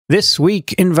This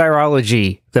Week in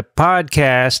Virology, the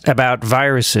podcast about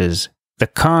viruses, the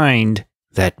kind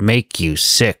that make you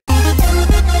sick.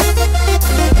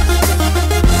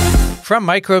 From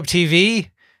Microbe TV,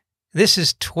 this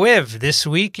is TWiV, This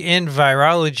Week in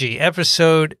Virology,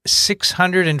 episode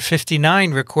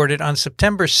 659, recorded on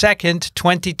September 2nd,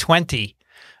 2020.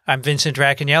 I'm Vincent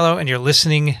Draccaniello, and you're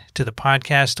listening to the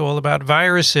podcast all about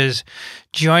viruses.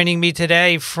 Joining me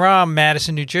today from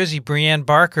Madison, New Jersey, Brianne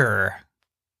Barker.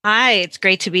 Hi, it's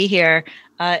great to be here.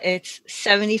 It's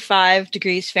 75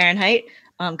 degrees Fahrenheit,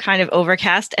 kind of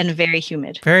overcast and very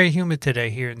humid. Very humid today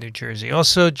here in New Jersey.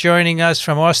 Also joining us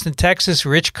from Austin, Texas,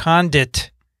 Rich Condit.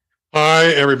 Hi,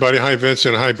 everybody. Hi,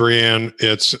 Vincent. Hi, Brianne.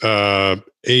 It's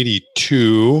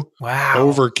 82. Wow.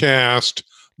 Overcast,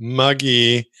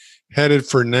 muggy, headed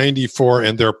for 94,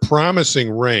 and they're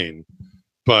promising rain,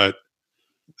 but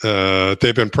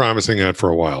they've been promising that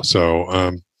for a while, so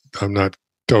I'm not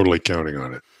totally counting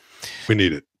on it. We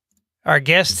need it. Our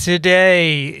guest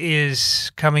today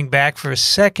is coming back for a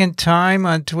second time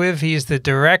on TWiV. He is the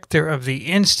director of the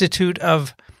Institute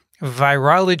of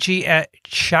Virology at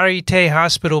Charité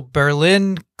Hospital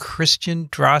Berlin, Christian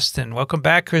Drosten. Welcome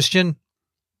back, Christian.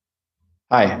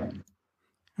 Hi.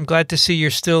 I'm glad to see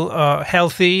you're still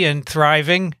healthy and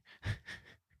thriving.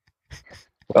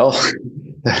 Well,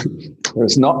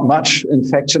 there's not much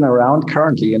infection around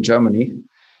currently in Germany,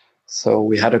 so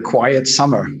we had a quiet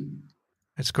summer.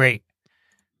 That's great.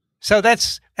 So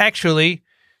that's actually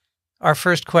our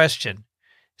first question.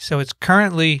 So it's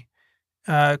currently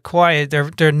quiet.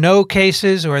 There are no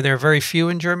cases, or there are very few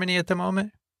in Germany at the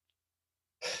moment?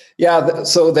 Yeah,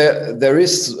 so there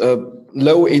is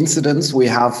low incidence. We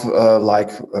have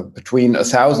between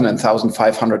 1,000 and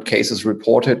 1,500 cases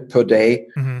reported per day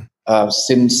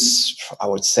since, I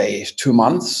would say, 2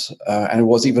 months, and it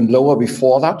was even lower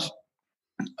before that.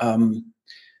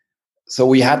 So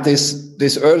we had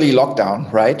this early lockdown,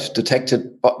 right,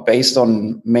 detected based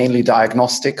on mainly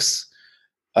diagnostics,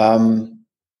 then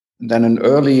an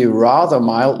early, rather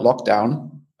mild lockdown.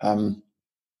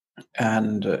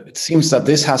 And it seems that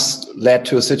this has led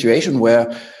to a situation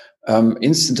where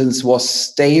incidence was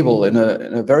stable in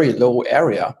a very low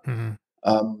area.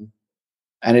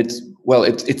 And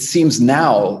it seems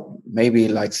now, maybe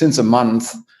like since a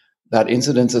month, that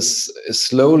incidence is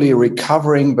slowly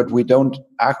recovering, but we don't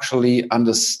actually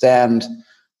understand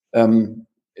to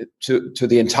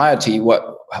the entirety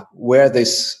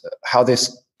how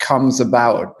this comes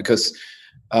about. Because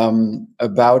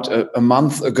about a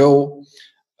month ago,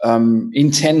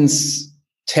 intense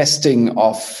testing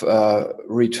of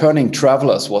returning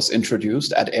travelers was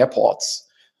introduced at airports.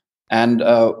 And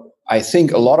I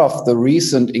think a lot of the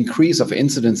recent increase of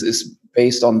incidence is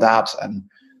based on that. And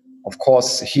of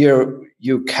course, here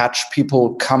you catch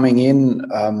people coming in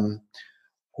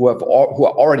who are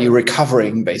already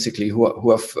recovering, basically,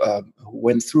 who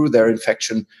went through their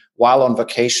infection while on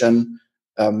vacation,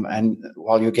 and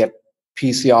while you get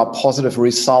PCR positive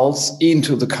results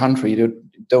into the country, you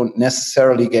don't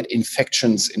necessarily get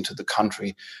infections into the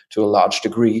country to a large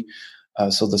degree.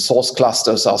 So the source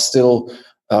clusters are still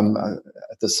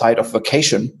at the site of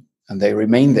vacation, and they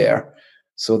remain there.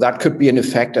 So that could be an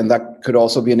effect, and that could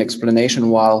also be an explanation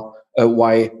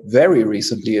why very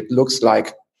recently it looks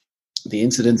like the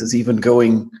incidence is even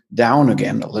going down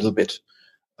again a little bit,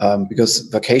 because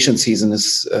vacation season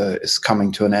is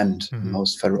coming to an end in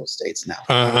most federal states now.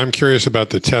 I'm curious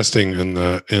about the testing in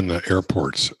the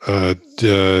airports.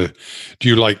 Do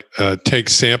you take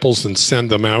samples and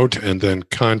send them out, and then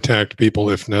contact people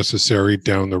if necessary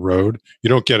down the road? You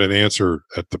don't get an answer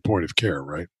at the point of care,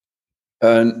 right?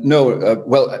 No.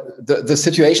 Well, the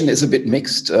situation is a bit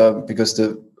mixed because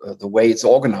the way it's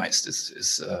organized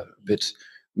is a bit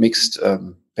mixed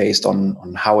based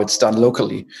on how it's done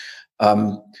locally.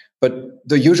 But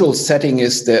the usual setting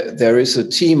is that there is a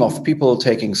team of people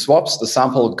taking swabs. The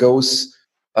sample goes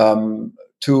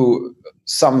to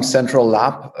some central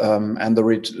lab, and the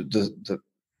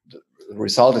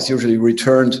result is usually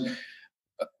returned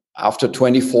after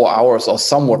 24 hours or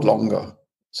somewhat longer.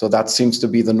 So that seems to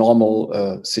be the normal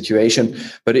situation,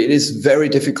 but it is very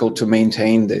difficult to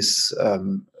maintain this.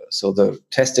 So the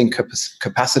testing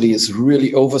capacity is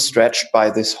really overstretched by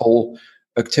this whole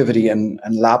activity, and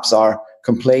labs are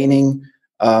complaining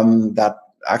that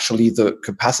actually the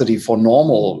capacity for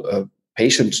normal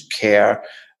patient care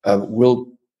will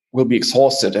be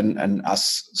exhausted. And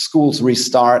as schools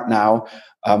restart now,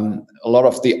 a lot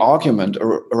of the argument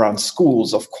around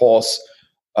schools, of course,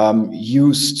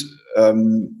 used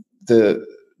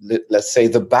let's say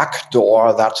the back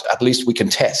door that at least we can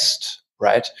test,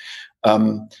 right?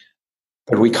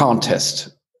 But we can't test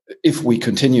if we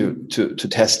continue to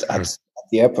test at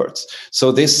the airports.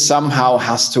 So this somehow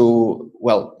has to,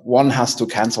 one has to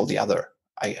cancel the other,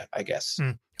 I guess.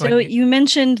 So you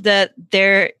mentioned that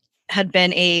there had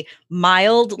been a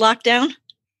mild lockdown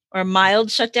or a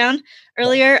mild shutdown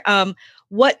earlier.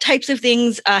 What types of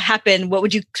things happen? What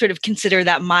would you sort of consider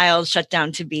that mild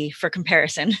shutdown to be for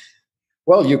comparison?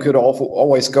 Well, you could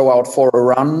always go out for a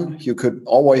run. You could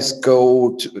always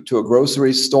go to a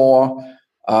grocery store.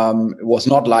 It was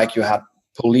not like you had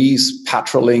police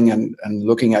patrolling and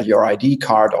looking at your ID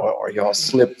card or your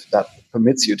slip that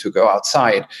permits you to go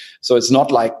outside. So it's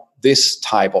not like this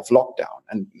type of lockdown.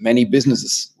 And many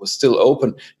businesses were still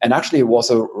open. And actually, it was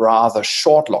a rather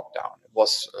short lockdown. It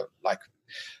was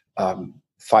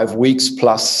 5 weeks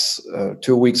plus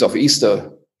 2 weeks of Easter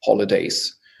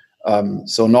holidays.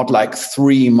 So not like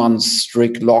 3 months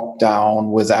strict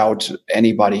lockdown without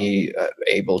anybody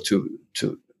able to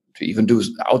even do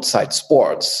outside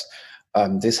sports.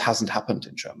 This hasn't happened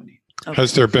in Germany. Okay.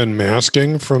 Has there been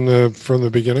masking from the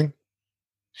beginning?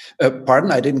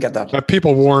 Pardon, I didn't get that.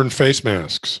 People worn face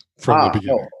masks from the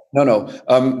beginning. No.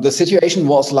 The situation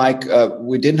was like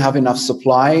we didn't have enough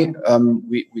supply.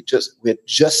 We had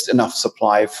just enough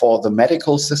supply for the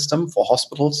medical system, for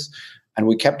hospitals, and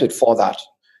we kept it for that.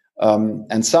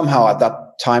 And somehow at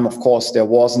that time, of course, there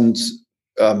wasn't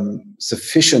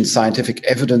sufficient scientific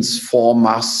evidence for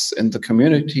masks in the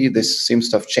community. This seems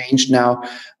to have changed now.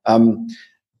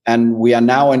 And we are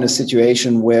now in a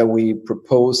situation where we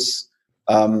propose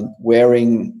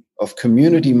wearing of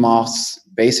community masks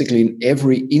basically in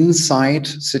every inside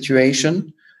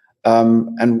situation,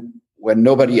 and where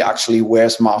nobody actually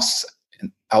wears masks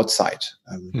outside.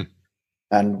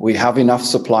 And we have enough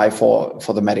supply for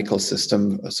the medical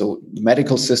system. So the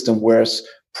medical system wears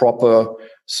proper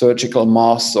surgical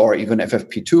masks or even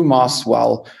FFP2 masks,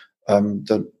 while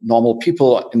the normal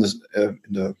people in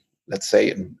the let's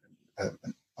say in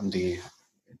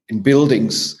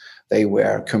buildings, they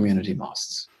wear community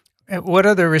masks. What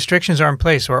other restrictions are in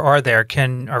place, or are there?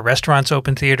 Are restaurants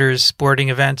open, theaters, sporting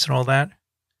events, and all that?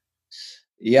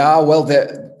 Yeah, well,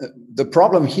 the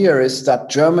problem here is that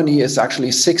Germany is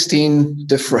actually 16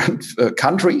 different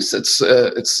countries. It's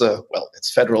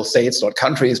federal states, not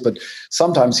countries, but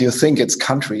sometimes you think it's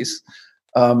countries.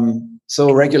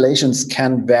 So regulations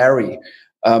can vary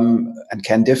and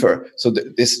can differ. So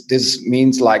this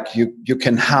means like you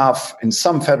can have in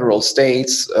some federal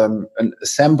states an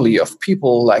assembly of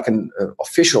people, like an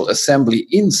official assembly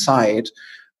inside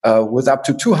with up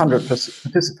to 200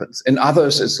 participants. In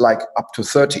others, it's like up to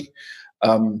 30.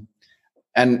 And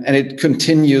it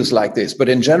continues like this. But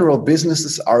in general,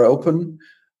 businesses are open.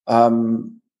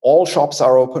 All shops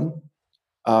are open.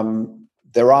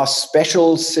 There are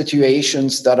special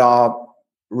situations that are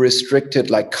restricted,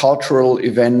 like cultural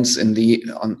events on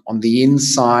the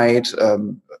inside,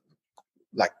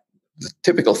 like the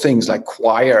typical things like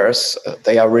choirs.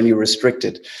 They are really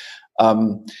restricted.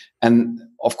 And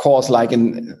of course, like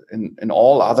in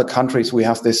all other countries, we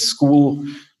have this school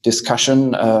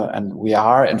discussion, and we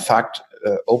are, in fact,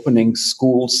 opening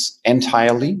schools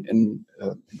entirely in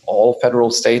all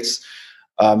federal states.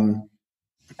 And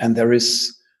there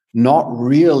is not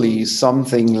really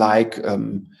something like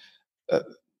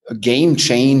a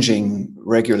game-changing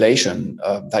regulation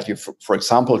that you, for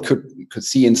example, could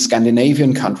see in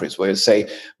Scandinavian countries, where you say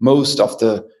most of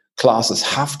the classes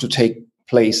have to take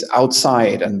place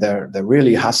outside, and there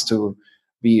really has to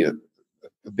be a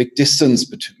big distance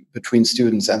between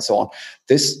students and so on.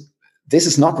 This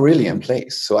is not really in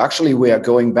place. So actually, we are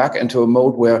going back into a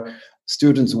mode where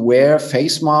students wear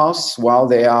face masks while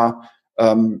they are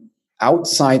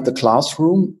outside the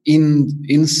classroom,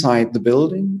 inside the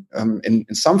building. In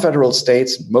some federal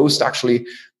states, most actually,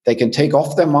 they can take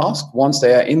off their mask once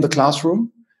they are in the classroom.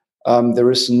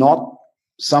 There is not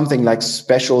something like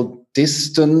special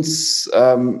distance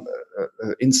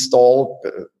installed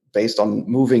based on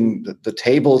moving the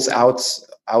tables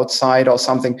outside or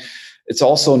something. It's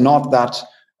also not that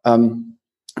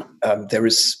there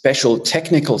is special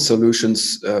technical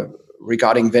solutions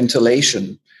regarding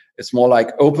ventilation. It's more like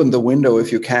open the window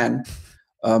if you can.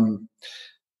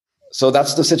 So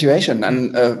that's the situation.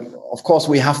 And of course,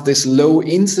 we have this low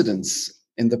incidence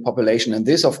in the population. And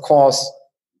this, of course,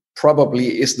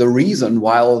 probably is the reason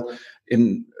why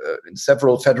in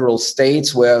several federal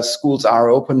states where schools are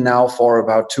open now for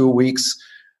about 2 weeks,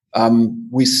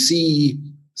 we see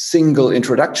single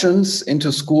introductions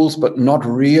into schools, but not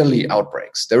really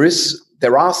outbreaks.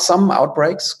 There are some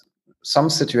outbreaks, some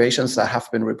situations that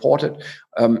have been reported.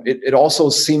 It also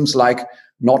seems like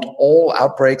not all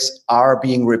outbreaks are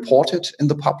being reported in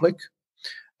the public.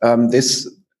 This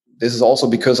this is also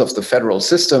because of the federal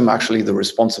system. Actually, the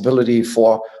responsibility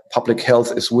for public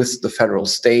health is with the federal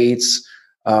states.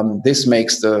 This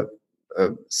makes the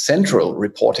central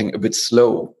reporting a bit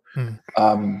slow.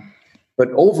 But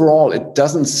overall, it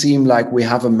doesn't seem like we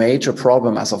have a major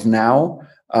problem as of now.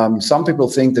 Some people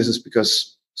think this is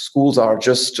because schools are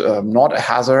just not a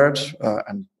hazard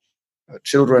and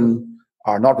children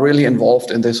are not really involved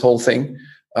in this whole thing.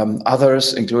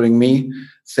 Others, including me,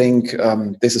 think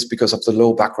this is because of the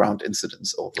low background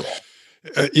incidence overall.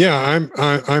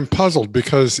 I'm puzzled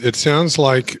because it sounds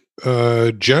like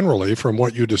generally from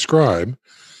what you describe,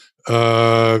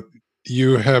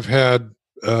 you have had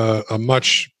a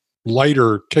much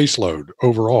lighter caseload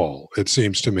overall, it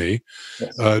seems to me,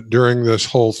 yes, during this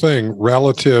whole thing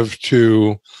relative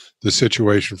to the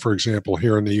situation, for example,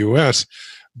 here in the U.S.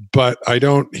 But I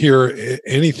don't hear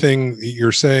anything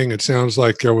you're saying. It sounds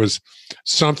like there was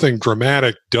something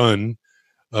dramatic done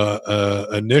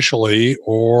initially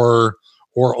or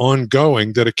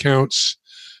ongoing that accounts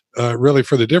really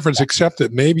for the difference, except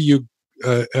that maybe you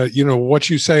know,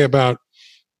 what you say about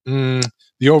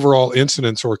the overall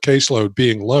incidence or caseload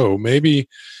being low, maybe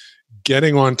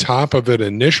getting on top of it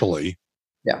initially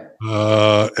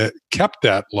kept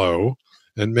that low.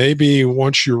 And maybe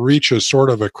once you reach a sort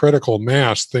of a critical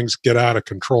mass, things get out of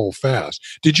control fast.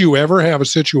 Did you ever have a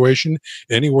situation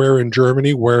anywhere in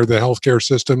Germany where the healthcare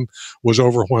system was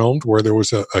overwhelmed, where there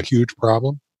was a huge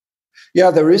problem? Yeah,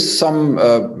 there is some,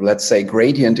 let's say,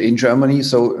 gradient in Germany.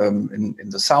 So in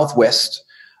the southwest,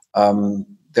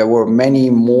 there were many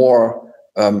more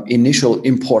initial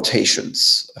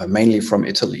importations, mainly from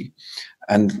Italy.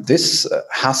 And this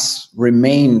has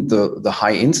remained the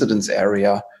high incidence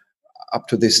area up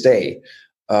to this day.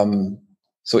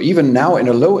 So even now in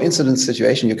a low incidence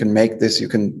situation, you can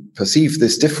perceive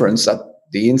this difference that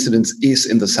the incidence is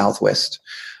in the southwest.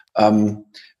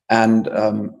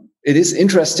 It is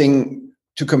interesting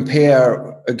to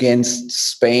compare against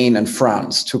Spain and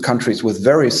France, two countries with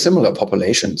very similar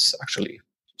populations, actually,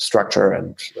 structure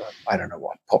and I don't know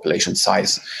what, population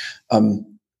size.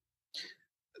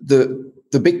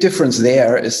 The big difference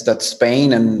there is that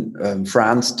Spain and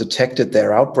France detected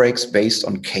their outbreaks based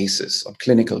on cases, on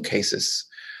clinical cases,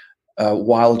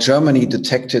 while Germany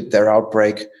detected their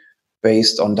outbreak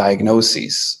based on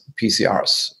diagnoses,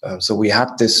 PCRs. So we had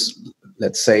this,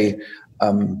 let's say,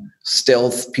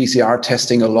 stealth PCR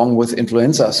testing along with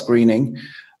influenza screening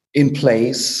in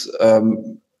place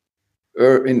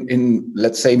in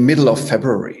let's say, middle of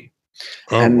February.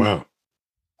 Wow.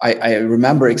 I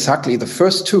remember exactly the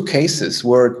first two cases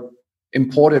were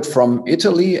imported from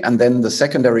Italy, and then the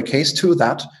secondary case to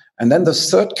that. And then the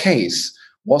third case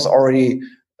was already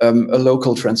a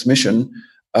local transmission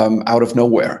out of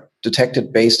nowhere,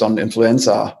 detected based on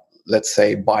influenza, let's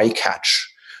say, bycatch.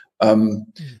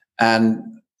 And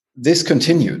this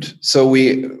continued. So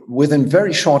within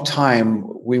very short time,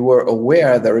 we were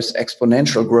aware there is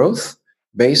exponential growth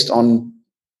based on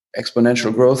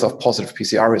exponential growth of positive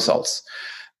PCR results.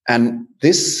 And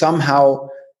this somehow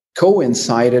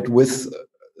coincided with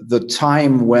the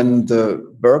time when the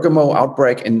Bergamo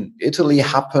outbreak in Italy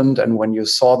happened and when you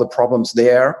saw the problems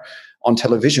there on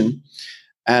television.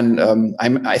 And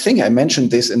I think I mentioned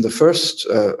this in the first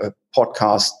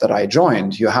podcast that I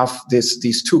joined. You have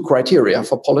these two criteria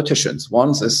for politicians. One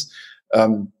is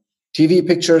TV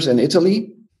pictures in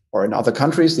Italy or in other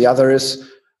countries. The other is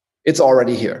it's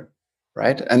already here.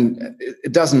 Right. And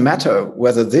it doesn't matter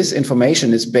whether this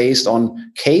information is based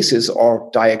on cases or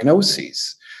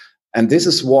diagnoses. And this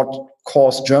is what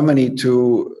caused Germany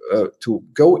to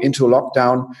go into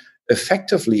lockdown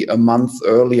effectively a month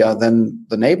earlier than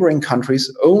the neighboring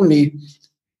countries, only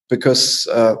because,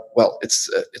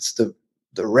 it's the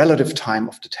relative time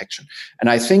of detection. And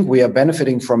I think we are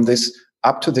benefiting from this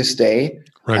up to this day.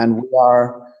 Right. And we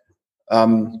are,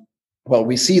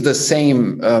 we see the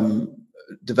same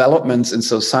developments in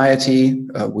society.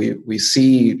 We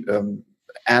see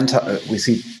we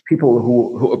see people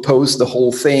who oppose the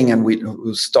whole thing, and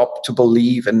who stop to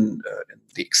believe in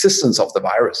the existence of the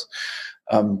virus.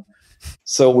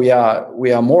 So we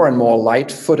are more and more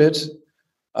light-footed,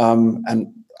 and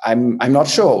I'm not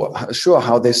sure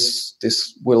how this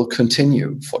will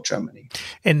continue for Germany.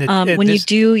 And when you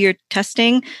do your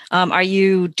testing, are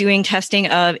you doing testing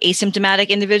of asymptomatic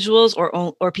individuals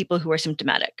or people who are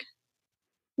symptomatic?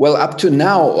 Well, up to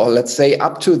now, or let's say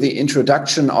up to the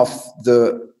introduction of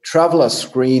the traveler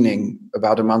screening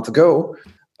about a month ago,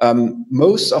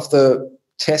 most of the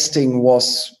testing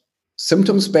was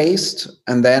symptoms-based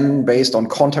and then based on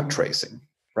contact tracing,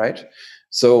 right?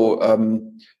 So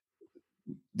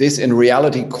this in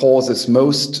reality causes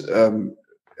most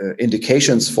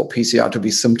indications for PCR to be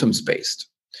symptoms-based.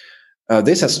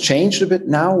 This has changed a bit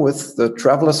now with the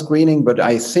traveler screening, but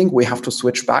I think we have to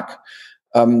switch back.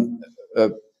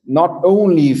 Not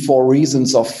only for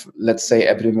reasons of, let's say,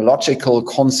 epidemiological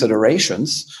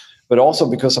considerations, but also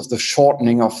because of the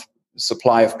shortening of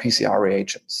supply of PCR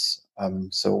reagents.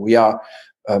 So we are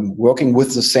working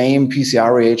with the same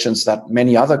PCR reagents that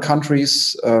many other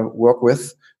countries work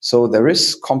with. So there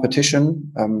is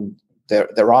competition.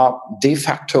 There are de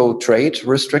facto trade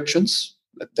restrictions.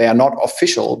 They are not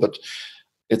official, but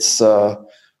it's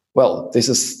this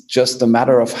is just a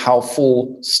matter of how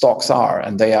full stocks are,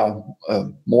 and they are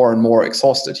more and more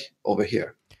exhausted over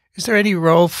here. Is there any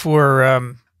role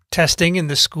for testing in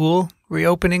the school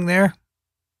reopening there?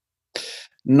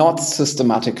 Not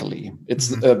systematically.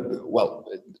 It's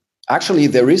actually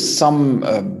there is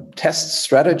some test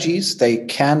strategies. They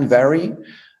can vary.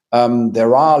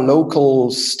 There are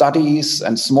local studies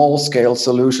and small-scale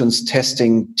solutions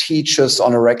testing teachers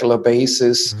on a regular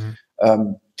basis.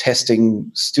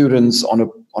 Testing students on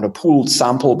a pooled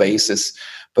sample basis,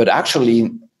 but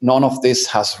actually none of this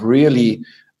has really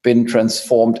been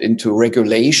transformed into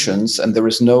regulations, and there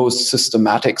is no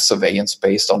systematic surveillance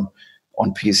based on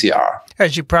PCR.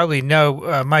 As you probably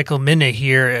know, Michael Minna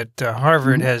here at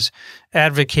Harvard has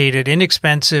advocated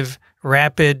inexpensive,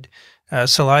 rapid,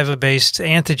 saliva-based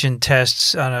antigen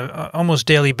tests on an almost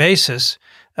daily basis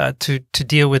to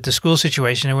deal with the school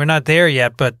situation, and we're not there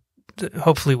yet, but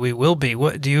hopefully we will be.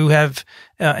 What do you have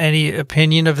any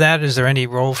opinion of that? Is there any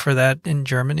role for that in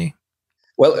Germany?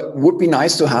 Well, it would be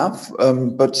nice to have,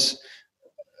 but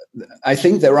I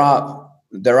think there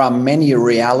are many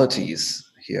realities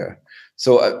here.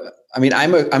 So, I'm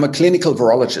a clinical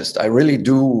virologist. I really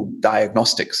do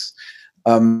diagnostics.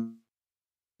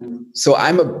 So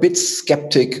I'm a bit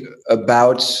skeptic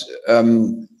about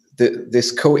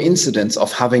this coincidence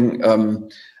of having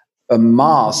a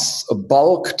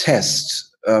bulk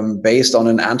test based on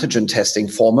an antigen testing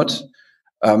format,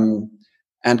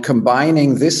 and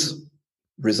combining this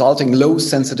resulting low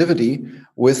sensitivity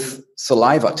with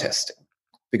saliva testing.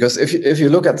 Because if you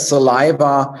look at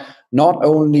saliva, not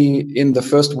only in the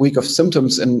first week of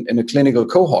symptoms in a clinical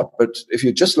cohort, but if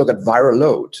you just look at viral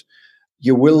load,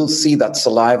 you will see that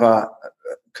saliva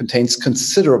contains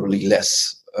considerably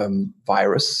less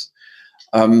virus.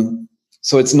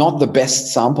 So it's not the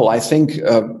best sample. I think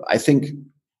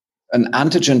an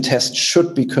antigen test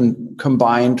should be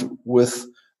combined with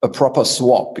a proper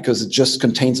swab because it just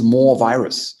contains more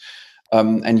virus,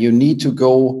 and you need to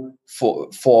go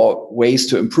for ways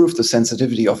to improve the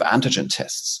sensitivity of antigen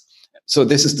tests. So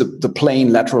this is the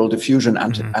plain lateral diffusion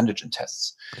antigen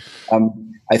tests.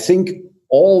 I think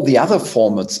all the other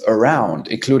formats around,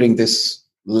 including this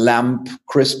LAMP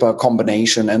CRISPR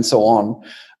combination and so on.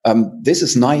 This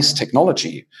is nice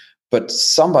technology, but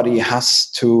somebody has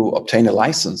to obtain a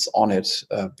license on it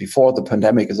before the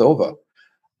pandemic is over.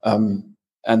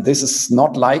 And this is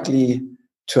not likely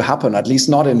to happen, at least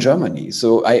not in Germany.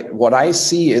 So what I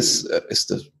see is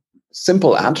the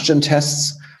simple antigen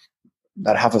tests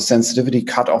that have a sensitivity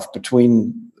cutoff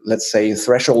between, let's say,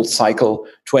 threshold cycle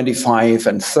 25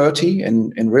 and 30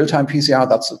 in real-time PCR.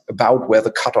 That's about where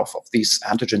the cutoff of these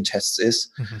antigen tests is.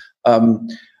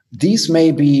 These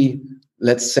may be,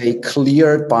 let's say,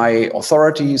 cleared by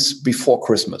authorities before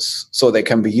Christmas, so they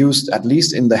can be used at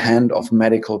least in the hand of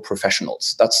medical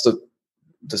professionals. That's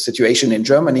the situation in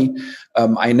Germany.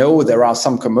 I know there are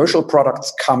some commercial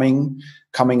products coming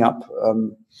up,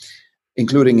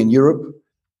 including in Europe.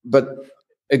 But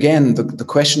again, the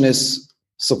question is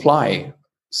supply.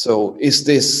 So is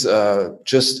this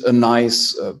just a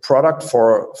nice product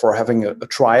for having a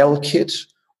trial kit?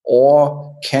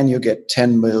 Or can you get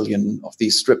 10 million of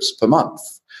these strips per month?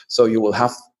 So you will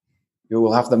have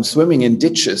them swimming in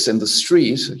ditches in the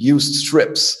street, used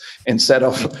strips, instead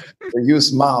of the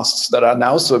used masks that are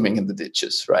now swimming in the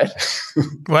ditches, right?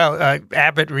 Well,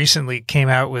 Abbott recently came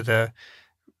out with a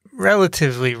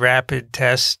relatively rapid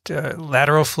test,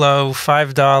 lateral flow,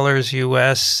 $5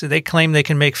 US. They claim they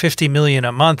can make 50 million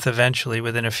a month eventually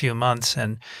within a few months.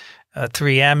 And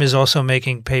 3M is also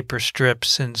making paper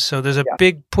strips. And so there's a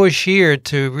big push here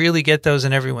to really get those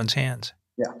in everyone's hands.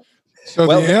 Yeah. So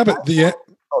the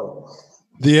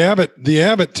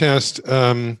Abbott test,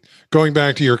 going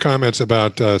back to your comments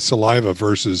about saliva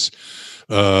versus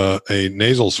a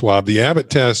nasal swab, the Abbott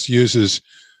test uses,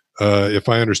 if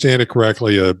I understand it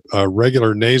correctly, a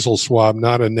regular nasal swab,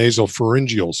 not a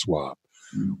nasopharyngeal swab,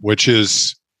 which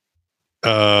is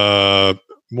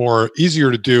more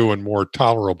easier to do and more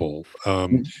tolerable.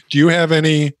 Do you have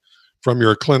any, from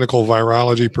your clinical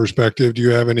virology perspective, do you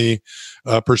have any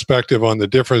perspective on the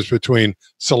difference between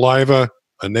saliva,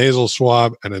 a nasal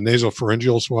swab, and a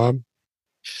nasopharyngeal swab?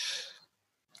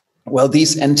 Well,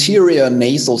 these anterior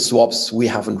nasal swabs, we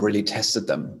haven't really tested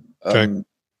them. Okay.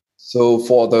 So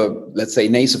for the, let's say,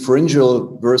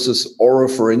 nasopharyngeal versus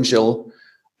oropharyngeal,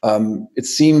 it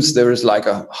seems there is like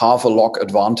a half a log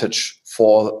advantage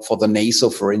for the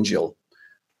nasopharyngeal.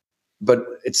 But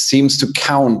it seems to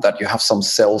count that you have some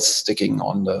cells sticking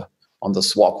on the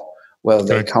swab. Whether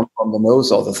they come from the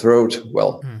nose or the throat,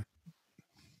 well.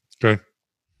 Okay.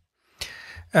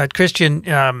 Christian,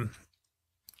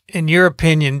 in your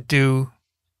opinion, do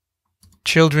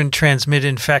children transmit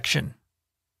infection?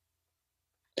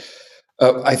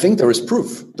 I think there is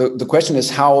proof. The question is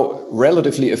how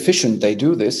relatively efficient they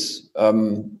do this.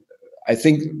 I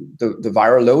think the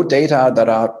viral load data that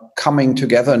are coming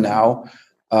together now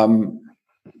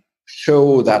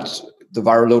show that the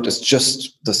viral load is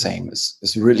just the same,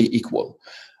 is really equal.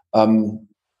 I'm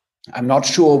not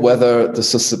sure whether the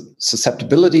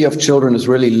susceptibility of children is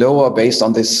really lower based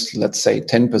on this, let's say,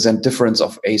 10% difference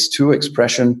of ACE2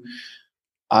 expression.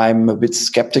 I'm a bit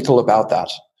skeptical about that.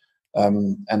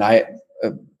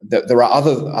 There are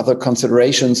other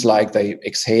considerations, like they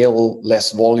exhale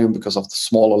less volume because of the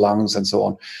smaller lungs and so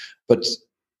on. But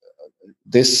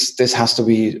this has to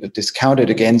be discounted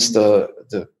against the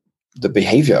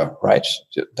behavior, right?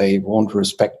 They won't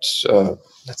respect,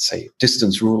 let's say,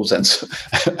 distance rules and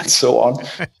so on.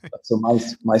 So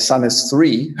my son is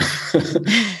 3.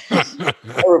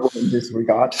 Horrible in this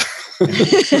regard.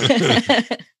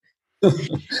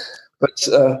 But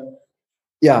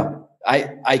yeah,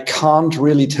 I can't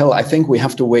really tell. I think we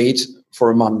have to wait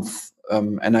for a month.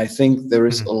 And I think there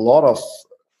is a lot of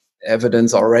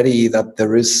evidence already that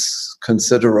there is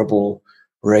considerable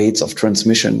rates of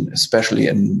transmission, especially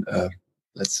in,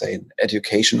 let's say, in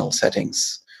educational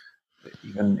settings,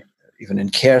 even in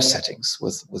care settings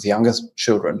with younger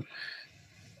children.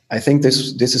 I think this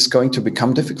is going to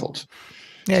become difficult.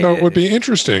 Yeah, so it would be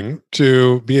interesting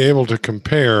to be able to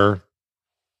compare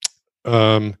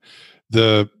well,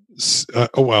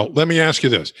 let me ask you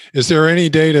this. Is there any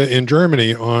data in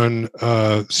Germany on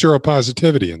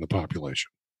seropositivity in the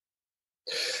population?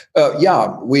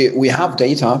 Yeah, we have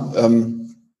data.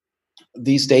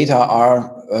 These data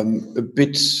are a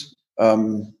bit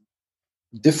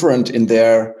different in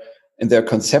their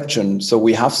conception. So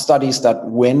we have studies that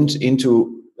went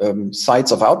into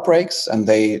sites of outbreaks, and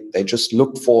they just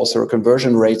looked for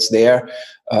seroconversion rates there,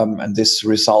 and this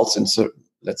results in,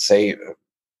 let's say,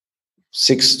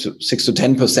 6 to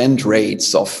 10%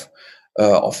 rates of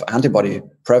antibody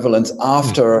prevalence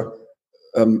after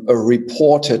a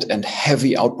reported and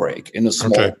heavy outbreak in a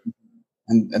small. Okay.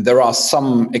 And there are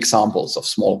some examples of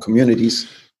small communities,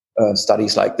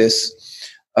 studies like this.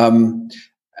 I'm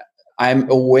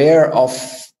aware of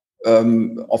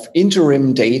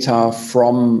interim data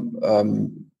from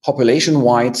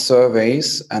population-wide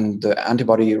surveys, and the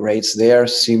antibody rates there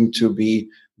seem to be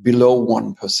below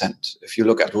 1%. If you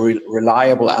look at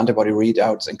reliable antibody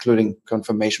readouts, including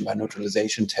confirmation by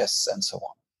neutralization tests and so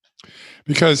on.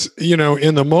 Because,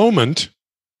 in the moment,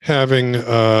 having,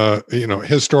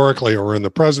 historically or in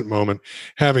the present moment,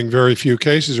 having very few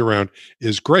cases around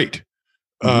is great.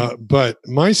 But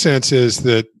my sense is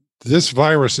that this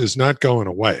virus is not going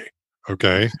away,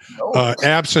 okay?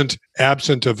 Absent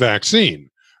a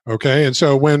vaccine, okay? And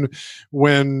so when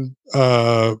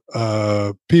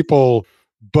people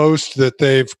boast that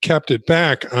they've kept it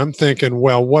back, I'm thinking,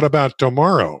 well, what about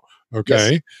tomorrow?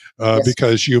 Okay. Yes.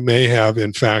 Because you may have,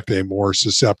 in fact, a more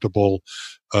susceptible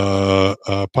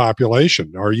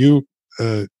population. Are you,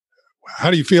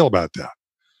 how do you feel about that?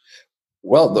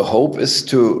 Well, the hope is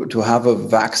to have a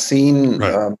vaccine,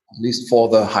 right, at least for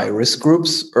the high risk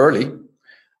groups early.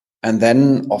 And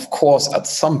then, of course, at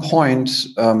some point,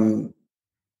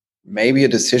 maybe a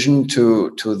decision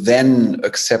to then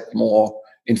accept more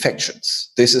infections.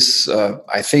 This is,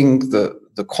 I think,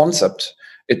 the concept.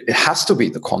 It has to be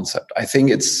the concept. I think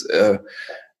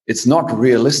it's not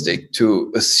realistic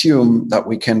to assume that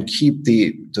we can keep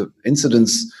the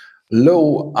incidence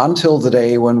low until the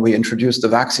day when we introduce the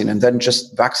vaccine and then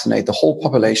just vaccinate the whole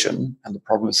population and the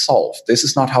problem is solved. This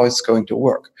is not how it's going to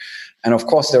work. And of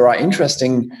course, there are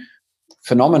interesting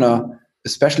phenomena,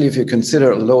 especially if you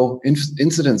consider a low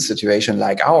incidence situation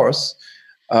like ours.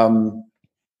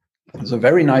 There's a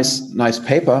very nice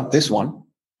paper, this one.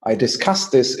 I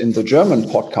discussed this in the German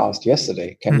podcast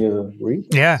yesterday. Can you read?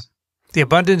 Yeah. The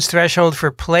abundance threshold for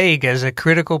plague as a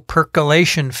critical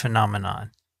percolation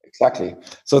phenomenon. Exactly.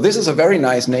 So this is a very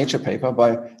nice Nature paper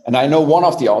and I know one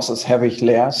of the authors, Herwig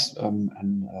Leers, and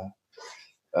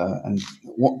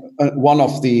one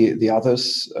of the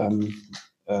others.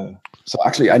 So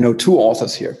actually, I know 2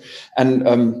 authors here.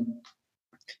 And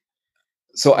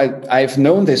So I've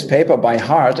known this paper by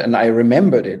heart, and I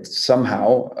remembered it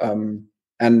somehow.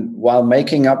 And while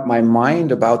making up my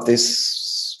mind about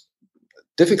this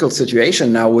difficult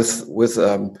situation now with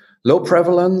low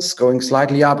prevalence going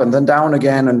slightly up and then down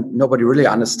again, and nobody really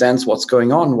understands what's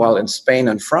going on, while in Spain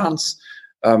and France,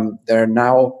 there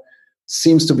now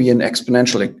seems to be an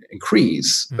exponential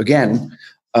increase again.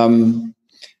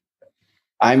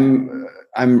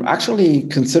 I'm actually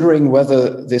considering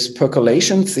whether this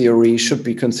percolation theory should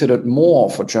be considered more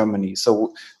for Germany.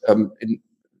 So in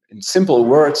simple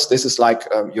words, this is like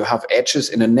you have edges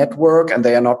in a network and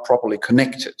they are not properly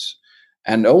connected.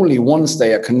 And only once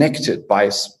they are connected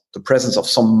by the presence of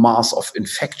some mass of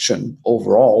infection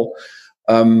overall,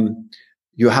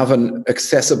 you have an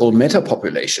accessible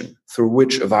metapopulation through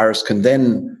which a virus can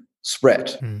then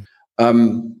spread.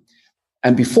 And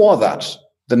before that,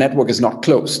 the network is not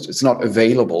closed, it's not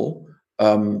available.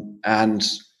 And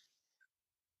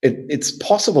it's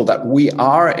possible that we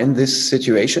are in this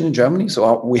situation in Germany.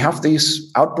 So we have these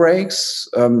outbreaks,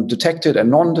 detected and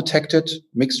non-detected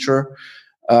mixture,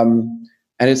 and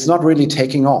it's not really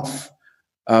taking off.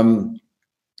 And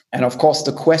of course,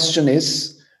 the question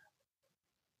is,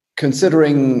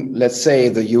 considering, let's say,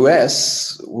 the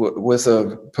US with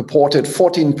a purported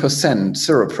 14%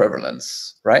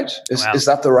 seroprevalence, right? Is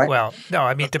that the right? Well, no,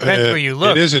 I mean, it depends where you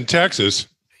look. It is in Texas.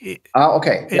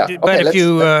 Okay. Yeah. But if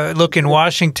you look in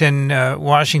Washington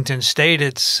State,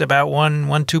 it's about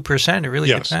 2%. It really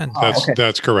depends.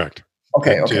 That's correct.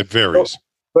 Okay. It varies.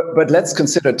 But let's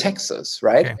consider Texas,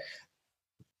 right? Okay.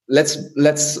 Let's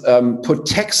put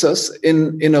Texas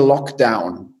in a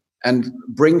lockdown and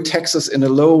bring Texas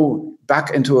back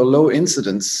into a low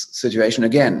incidence situation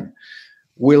again.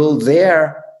 Will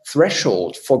their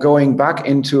threshold for going back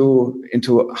into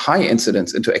high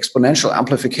incidence, into exponential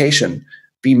amplification,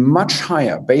 be much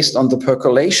higher based on the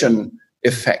percolation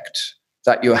effect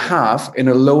that you have in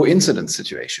a low incidence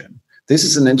situation? This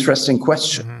is an interesting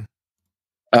question.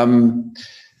 I'm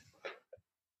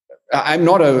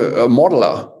not a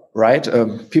modeler, right?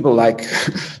 People like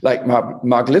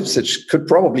Mark Lipsitch could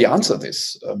probably answer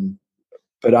this,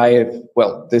 but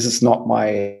this is not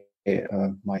my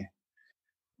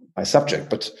subject.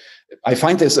 But I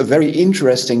find this a very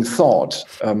interesting thought.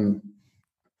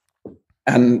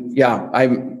 And yeah,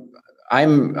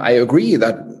 I agree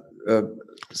that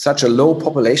such a low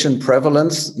population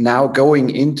prevalence now going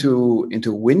into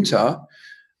winter,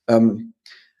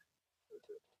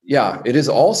 it is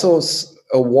also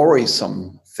a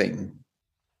worrisome thing.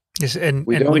 Yes,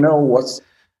 we don't know what's.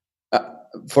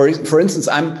 For instance,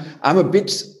 I'm a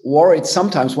bit worried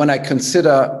sometimes when I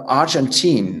consider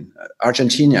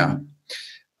Argentina.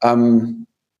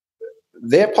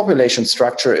 Their population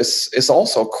structure is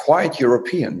also quite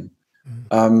European.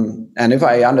 And if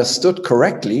I understood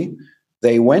correctly,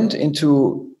 they went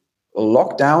into a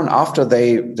lockdown after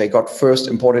they got first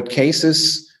imported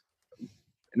cases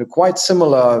in a quite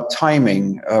similar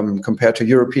timing compared to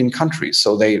European countries.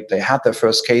 So they had their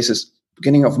first cases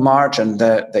beginning of March, and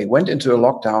they went into a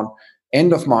lockdown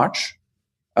end of March.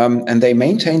 And they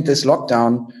maintained this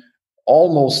lockdown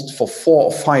almost for 4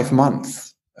 or 5 months.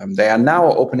 They are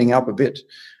now opening up a bit.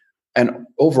 And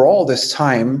overall this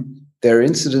time, their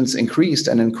incidence increased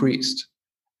and increased.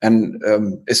 And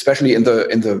especially in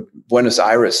the Buenos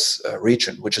Aires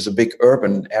region, which is a big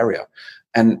urban area.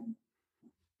 And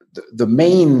the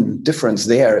main difference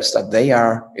there is that they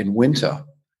are in winter.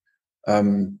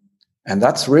 And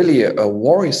that's really a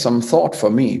worrisome thought for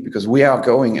me, because we are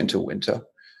going into winter.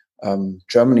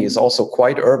 Germany is also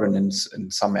quite urban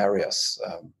in some areas.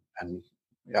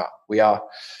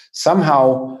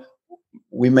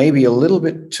 We may be a little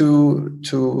bit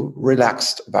too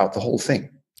relaxed about the whole thing.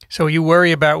 So you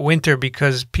worry about winter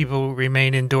because people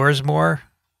remain indoors more?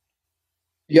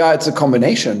 Yeah, it's a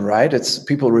combination, right? It's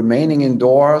people remaining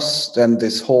indoors, then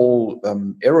this whole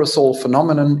aerosol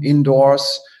phenomenon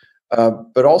indoors,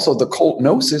 but also the cold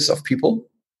noses of people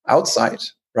outside,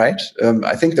 right?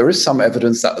 I think there is some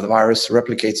evidence that the virus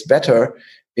replicates better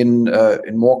in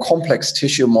more complex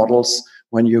tissue models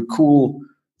when you cool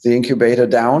the incubator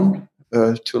down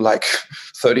to like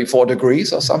 34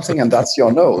 degrees or something, and that's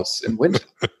your nose in winter.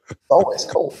 It's always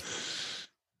cold.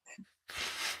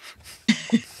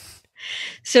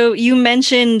 So you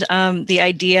mentioned the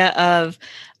idea of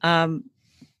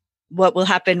what will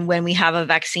happen when we have a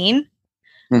vaccine.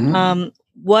 Mm-hmm.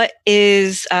 What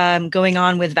is going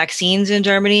on with vaccines in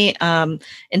Germany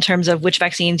in terms of which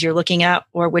vaccines you're looking at,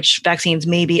 or which vaccines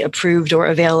may be approved or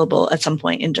available at some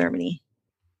point in Germany?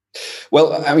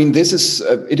 Well, I mean,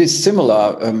 it is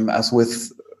similar as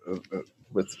with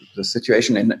the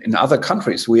situation in other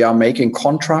countries. We are making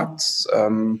contracts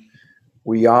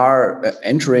we are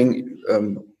entering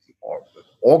or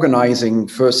organizing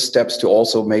first steps to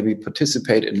also maybe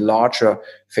participate in larger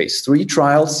phase 3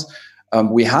 trials.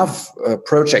 We have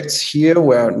projects here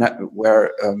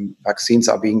where vaccines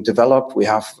are being developed. We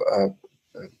have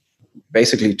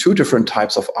basically 2 different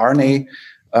types of RNA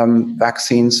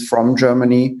vaccines from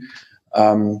Germany.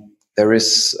 There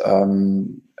is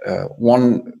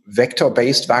one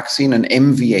vector-based vaccine, an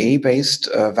MVA-based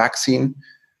vaccine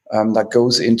that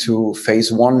goes into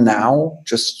phase 1 now,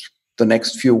 just the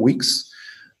next few weeks.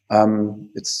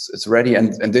 It's ready,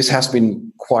 and this has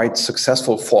been quite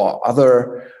successful for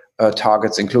other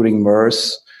targets, including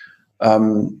MERS.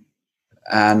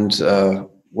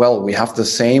 Well, we have the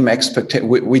same expectation.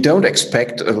 We don't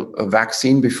expect a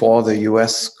vaccine before the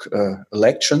US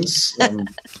elections.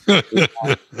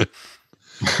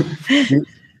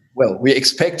 Well, we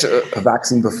expect a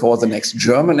vaccine before the next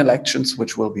German elections,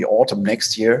 which will be autumn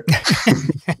next year.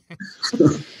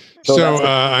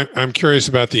 I'm curious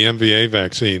about the MVA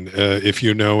vaccine. If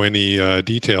you know any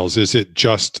details, is it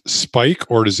just spike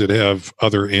or does it have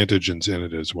other antigens in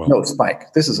it as well? No,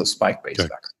 spike. This is a spike-based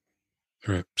vaccine.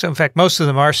 Right. So, in fact, most of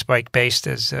them are spike-based,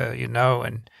 as you know,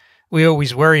 and we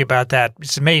always worry about that.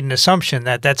 It's made an assumption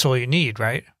that that's all you need,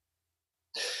 right?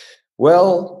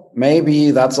 Well, maybe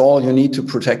that's all you need to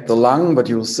protect the lung, but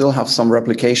you will still have some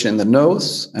replication in the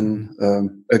nose. And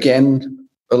again,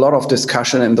 a lot of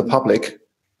discussion in the public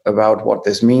about what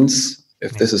this means,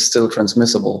 if this is still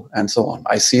transmissible, and so on.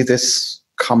 I see this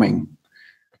coming.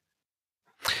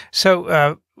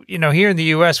 So, here in the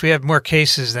U.S., we have more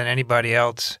cases than anybody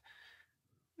else.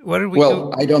 What did we do?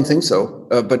 Well, I don't think so.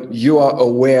 But you are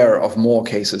aware of more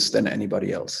cases than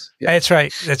anybody else. Yeah. That's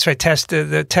right. That's right.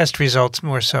 The test results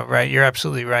more so, right? You're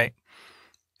absolutely right.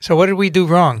 So what did we do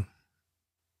wrong?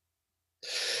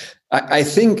 I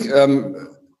think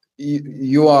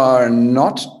you are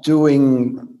not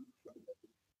doing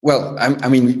well. I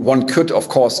mean, one could, of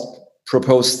course,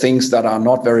 propose things that are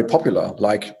not very popular,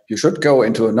 like you should go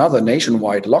into another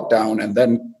nationwide lockdown and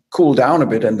then cool down a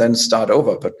bit and then start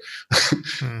over. But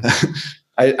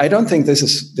I don't think this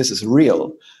is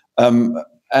real. And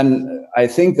I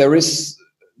think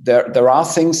there are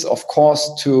things, of course,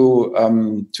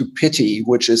 to pity,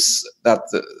 which is that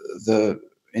the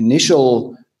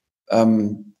initial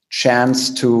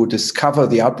chance to discover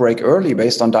the outbreak early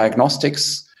based on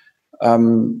diagnostics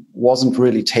wasn't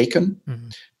really taken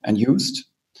and used.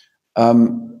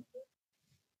 And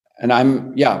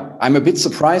I'm a bit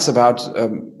surprised about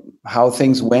how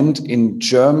things went in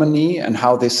Germany and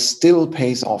how this still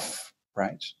pays off,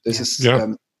 right?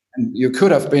 And you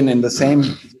could have been in the same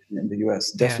in the US,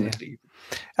 definitely.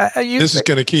 This is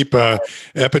going to keep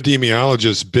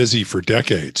epidemiologists busy for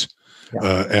decades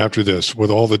after this,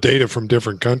 with all the data from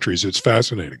different countries. It's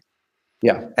fascinating.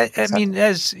 Yeah, I mean,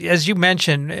 as you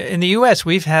mentioned, in the US,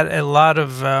 we've had a lot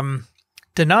of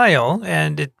denial,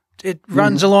 and it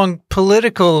runs along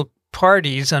political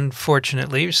parties,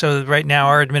 unfortunately. So right now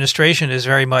our administration is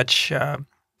very much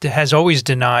has always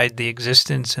denied the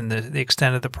existence and the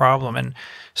extent of the problem, and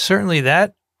certainly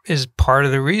that is part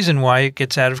of the reason why it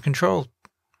gets out of control.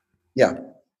 Yeah,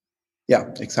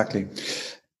 exactly.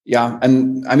 Yeah,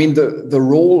 and I mean the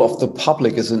role of the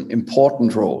public is an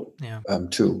important role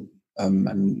too.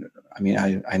 And I mean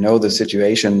I know the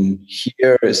situation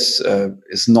here is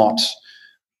not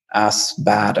as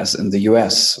bad as in the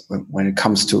US when it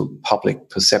comes to public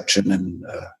perception and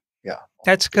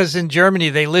That's because in Germany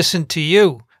they listen to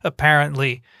you,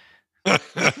 apparently.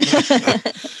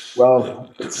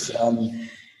 Well, it's,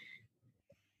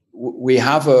 we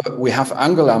have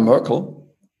Angela Merkel,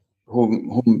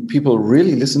 whom people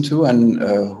really listen to and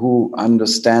who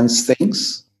understands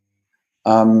things.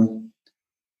 We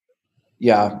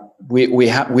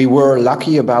were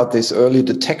lucky about this early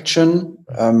detection.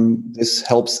 This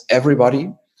helps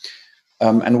everybody,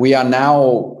 and we are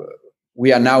now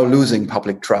losing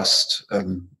public trust.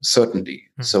 Certainly,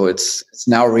 so it's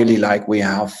now really like we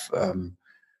have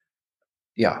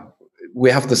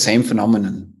the same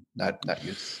phenomenon that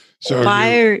you. So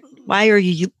why are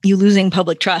you losing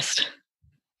public trust?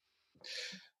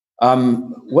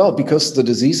 Well, because the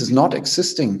disease is not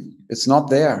existing. It's not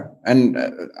there. And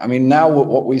I mean, now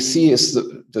what we see is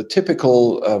the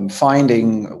typical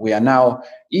finding. We are now,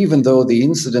 even though the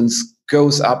incidence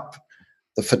goes up,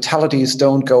 the fatalities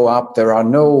don't go up. There are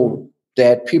no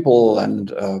dead people.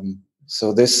 And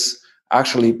so this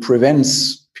actually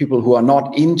prevents people who are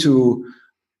not into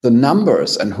the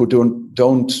numbers and who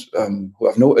who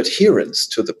have no adherence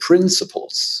to the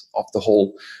principles of the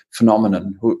whole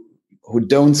phenomenon, who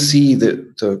don't see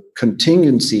the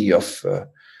contingency of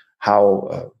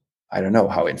how I don't know,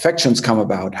 how infections come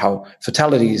about, how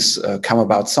fatalities come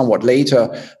about somewhat later,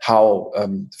 how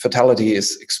fatality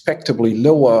is expectably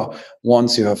lower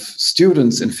once you have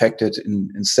students infected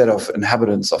instead of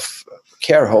inhabitants of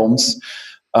care homes.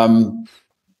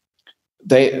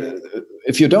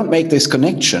 If you don't make this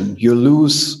connection, you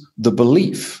lose the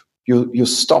belief. You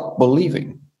stop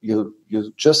believing. You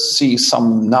just see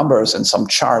some numbers and some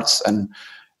charts, and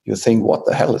you think, what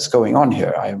the hell is going on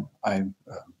here?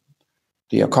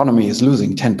 The economy is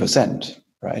losing 10%,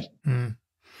 right? Mm.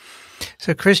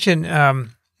 So, Christian, there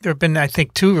have been, I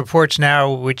think, 2 reports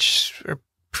now which are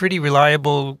pretty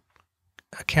reliable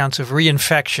accounts of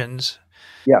reinfections.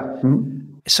 Yeah.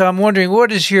 Mm-hmm. So I'm wondering,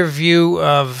 what is your view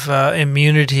of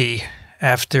immunity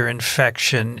after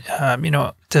infection?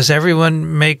 Does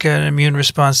everyone make an immune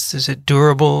response? Is it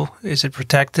durable? Is it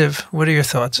protective? What are your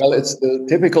thoughts? Well, it's the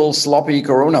typical sloppy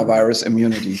coronavirus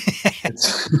immunity.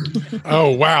 Oh,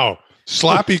 wow.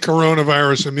 Sloppy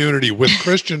coronavirus immunity with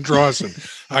Christian Drosten.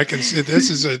 I can see this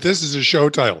is a show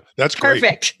title. That's great.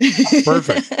 Perfect.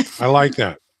 Perfect. I like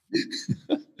that.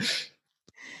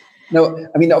 No,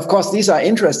 I mean, of course, these are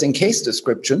interesting case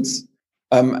descriptions.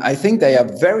 I think they are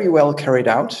very well carried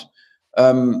out,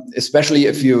 especially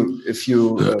if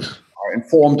you are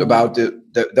informed about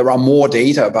there are more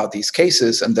data about these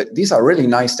cases, and these are really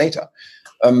nice data.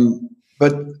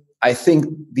 But I think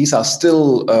these are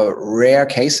still rare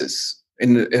cases.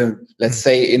 Let's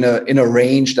say in a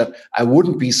range that I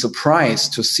wouldn't be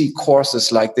surprised to see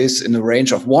courses like this in a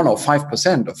range of 1 or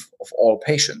 5% of all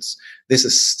patients. This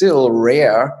is still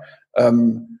rare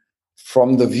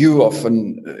from the view of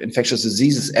an infectious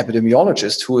diseases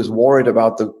epidemiologist who is worried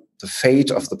about the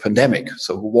fate of the pandemic.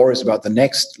 So who worries about the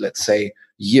next, let's say,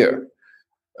 year,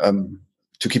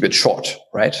 to keep it short,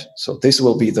 right? So this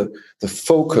will be the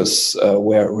focus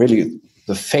where really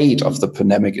the fate of the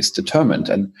pandemic is determined.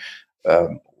 And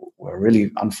where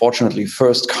really, unfortunately,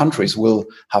 first countries will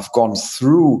have gone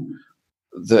through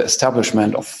the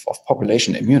establishment of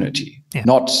population immunity. Yeah.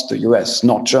 Not the US,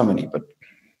 not Germany, but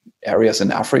areas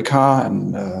in Africa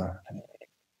and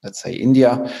let's say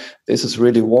India. This is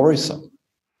really worrisome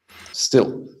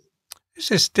still. It's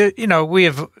just, we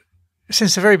have,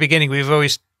 since the very beginning, we've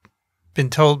always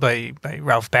been told by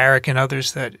Ralph Barrick and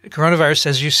others that coronavirus,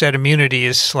 as you said, immunity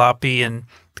is sloppy, and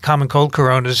the common cold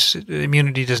coronas,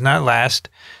 immunity does not last,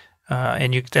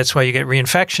 and that's why you get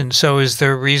reinfections. So is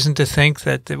there reason to think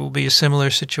that there will be a similar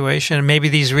situation? And maybe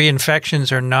these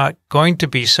reinfections are not going to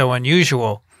be so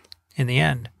unusual in the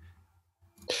end.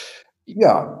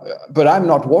 Yeah, but I'm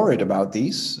not worried about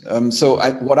these.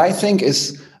 What I think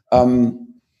is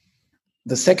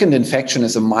the second infection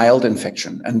is a mild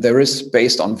infection, and there is,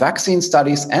 based on vaccine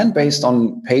studies and based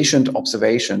on patient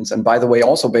observations, and by the way,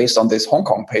 also based on this Hong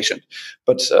Kong patient,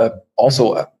 but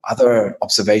also other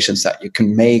observations that you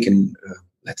can make in,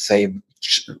 let's say,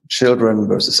 children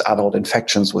versus adult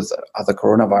infections with other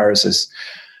coronaviruses.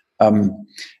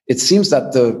 It seems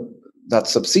that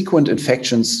subsequent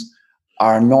infections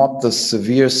are not the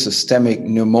severe systemic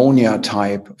pneumonia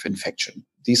type of infection.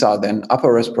 These are then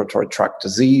upper respiratory tract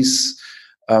disease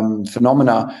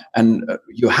phenomena, and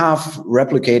you have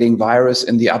replicating virus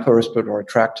in the upper respiratory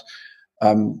tract.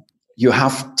 You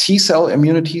have T-cell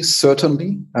immunity,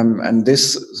 certainly, and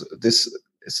this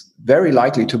is very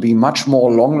likely to be much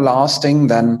more long-lasting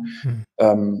than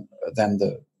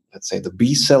the, let's say, the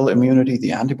B-cell immunity,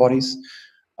 the antibodies.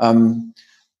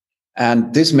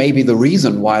 And this may be the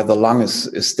reason why the lung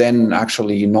is then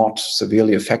actually not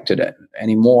severely affected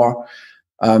anymore.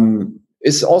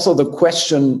 It's also the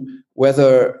question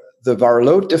whether the viral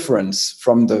load difference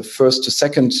from the first to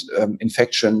second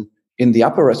infection in the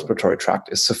upper respiratory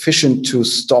tract is sufficient to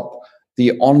stop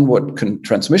the onward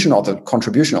transmission or the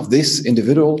contribution of this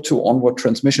individual to onward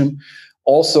transmission.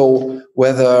 Also,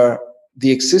 whether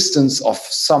the existence of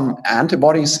some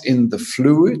antibodies in the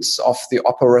fluids of the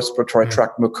upper respiratory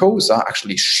tract mucosa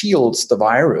actually shields the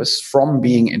virus from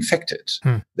being infected.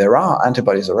 There are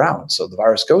antibodies around, so the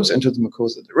virus goes into the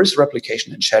mucosa. There is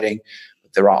replication and shedding,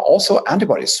 but there are also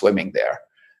antibodies swimming there.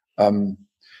 And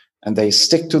they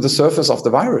stick to the surface of the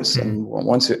virus. And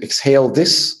once you exhale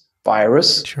this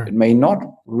virus, it may not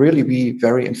really be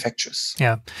very infectious.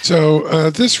 Yeah. So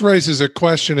this raises a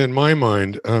question in my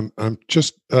mind. I'm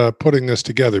just putting this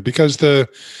together because the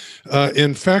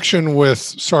infection with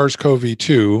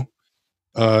SARS-CoV-2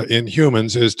 in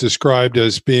humans is described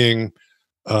as being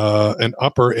an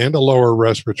upper and a lower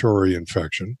respiratory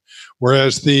infection,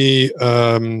 whereas the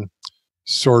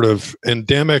sort of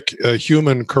endemic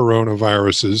human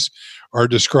coronaviruses are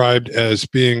described as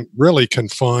being really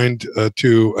confined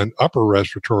to an upper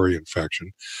respiratory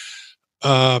infection.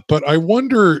 But I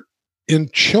wonder, in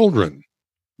children,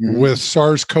 with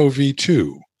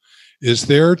SARS-CoV-2. Is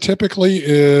there typically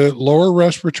a lower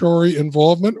respiratory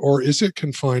involvement, or is it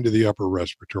confined to the upper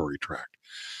respiratory tract?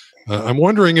 I'm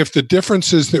wondering if the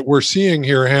differences that we're seeing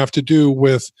here have to do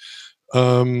with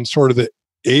sort of the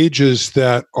ages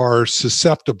that are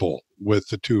susceptible with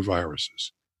the two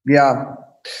viruses. Yeah,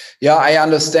 I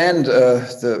understand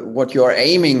what you're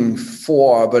aiming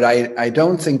for, but I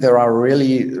don't think there are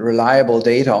really reliable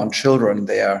data on children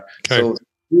there. Okay. So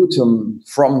sputum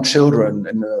from children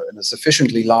in a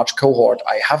sufficiently large cohort,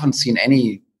 I haven't seen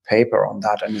any paper on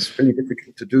that, and it's really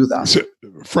difficult to do that. So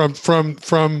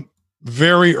from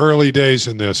very early days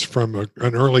in this, from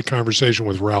an early conversation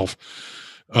with Ralph,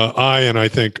 I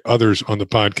think others on the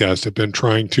podcast have been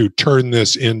trying to turn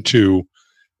this into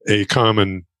a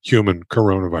common human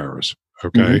coronavirus.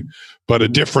 Okay. But a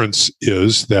difference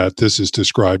is that this is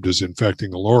described as infecting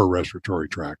the lower respiratory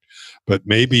tract. But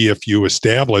maybe if you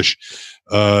establish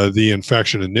the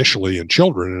infection initially in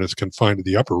children and it's confined to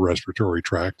the upper respiratory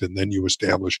tract, and then you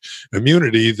establish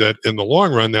immunity, that in the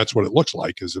long run, that's what it looks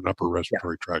like, is an upper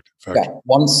respiratory tract infection. Yeah.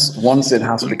 Once it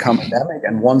has become endemic,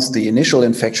 and once the initial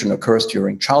infection occurs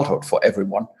during childhood for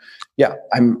everyone. Yeah,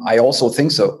 I also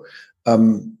think so.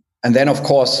 And then, of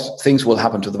course, things will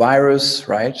happen to the virus,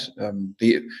 right?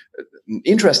 The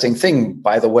interesting thing,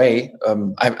 by the way,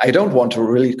 I don't want to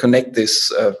really connect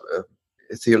this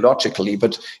theologically,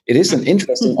 but it is an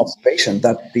interesting observation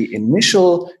that the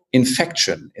initial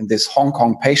infection in this Hong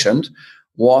Kong patient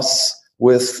was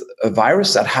with a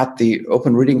virus that had the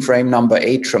open reading frame number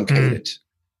 8 truncated.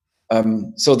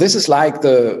 So this is like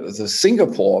the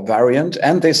Singapore variant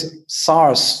and this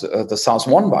SARS, the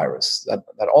SARS-1 virus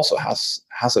that also has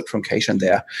a truncation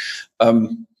there.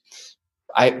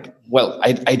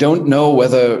 I don't know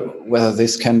whether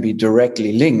this can be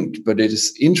directly linked, but it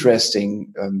is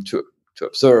interesting to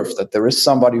observe that there is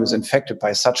somebody who's infected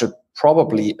by such a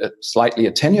probably a slightly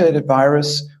attenuated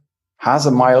virus, has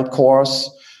a mild course,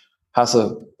 has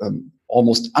a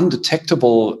almost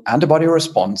undetectable antibody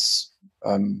response,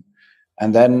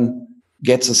 and then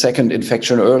gets a second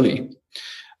infection early.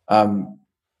 And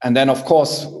then, of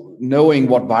course, knowing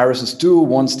what viruses do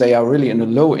once they are really in a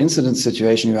low incidence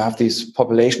situation, you have these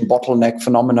population bottleneck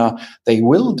phenomena. They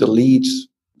will delete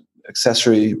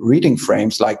accessory reading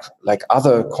frames like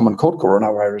other common cold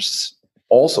coronaviruses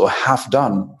also have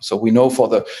done. So we know for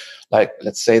the,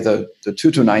 let's say the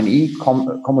 229E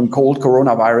common cold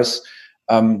coronavirus,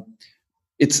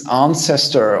 its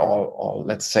ancestor or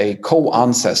let's say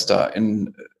co-ancestor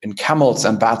in camels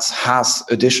and bats has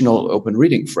additional open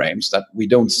reading frames that we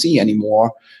don't see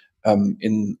anymore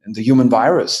in the human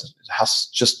virus. It has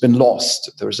just been lost.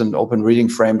 There is an open reading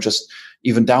frame just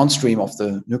even downstream of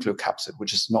the nucleocapsid,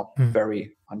 which is not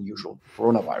very unusual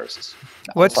for coronaviruses.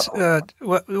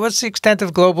 What's the extent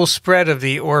of global spread of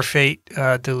the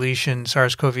ORF8 deletion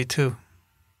SARS-CoV-2?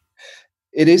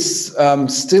 It is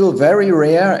still very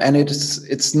rare, and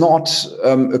it's not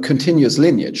a continuous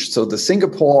lineage. So the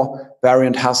Singapore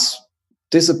variant has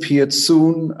disappeared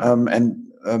soon, and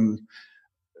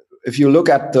if you look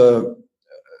at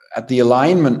the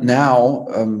alignment now,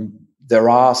 there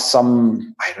are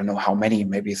some, I don't know how many,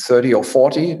 maybe 30 or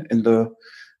 40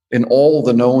 in all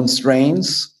the known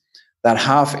strains that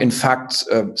have in fact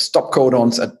stop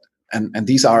codons and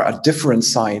these are at different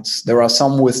sites. There are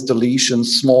some with deletions,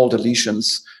 small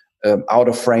deletions, out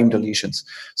of frame deletions.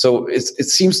 So it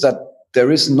seems that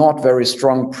there is not very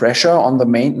strong pressure on the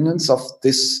maintenance of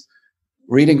this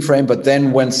reading frame. But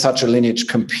then when such a lineage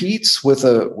competes with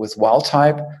wild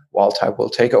type will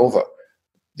take over.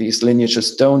 These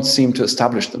lineages don't seem to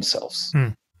establish themselves.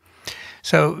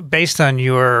 So based on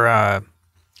your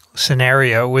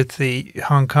scenario with the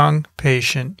Hong Kong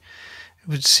patient, it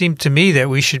would seem to me that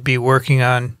we should be working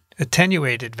on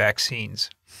attenuated vaccines.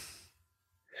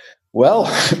 Well,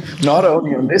 not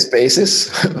only on this basis,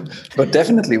 but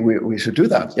definitely we should do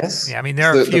that, yes. Yeah, I mean,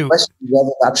 there are a few. The question is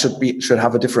whether that should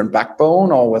have a different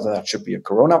backbone or whether that should be a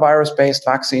coronavirus-based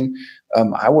vaccine.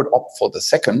 I would opt for the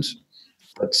second,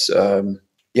 but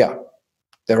yeah,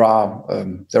 there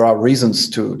are reasons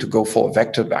to go for a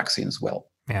vector vaccine as well.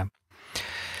 Yeah.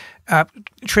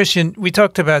 Christian, we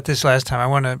talked about this last time. I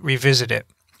want to revisit it.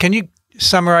 Can you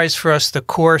summarize for us the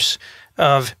course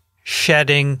of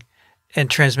shedding and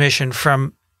transmission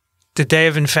from the day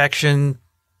of infection,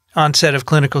 onset of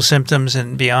clinical symptoms,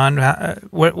 and beyond?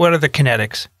 What are the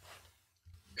kinetics?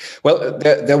 Well,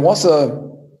 there was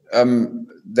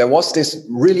this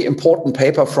really important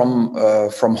paper from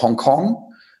Hong Kong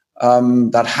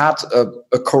that had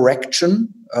a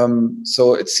correction.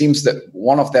 So it seems that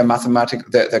one of their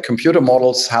their computer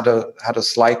models had a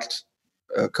slight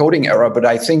coding error, but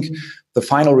I think the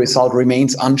final result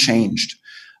remains unchanged.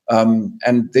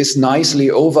 And this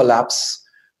nicely overlaps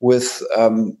with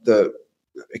the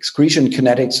excretion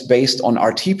kinetics based on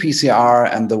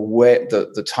RT-PCR and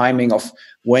the timing of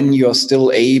when you're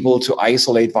still able to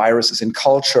isolate viruses in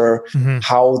culture,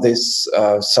 how this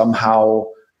somehow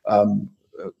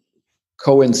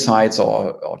coincides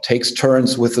or takes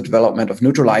turns with the development of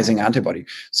neutralizing antibody.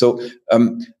 So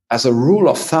as a rule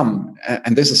of thumb,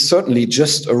 and this is certainly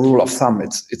just a rule of thumb,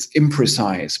 it's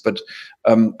imprecise, but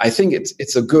I think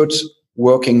it's a good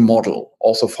working model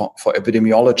also for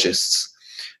epidemiologists.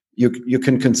 You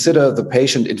can consider the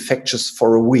patient infectious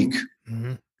for a week.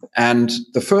 And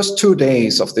the first 2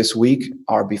 days of this week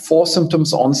are before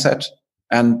symptoms onset,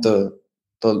 and the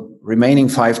remaining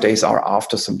 5 days are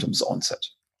after symptoms onset.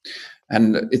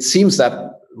 And it seems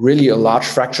that really a large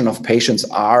fraction of patients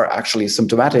are actually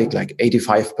symptomatic, like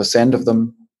 85% of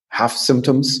them have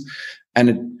symptoms.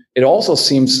 And it also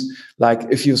seems like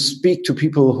if you speak to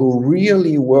people who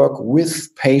really work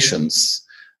with patients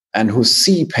and who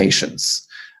see patients,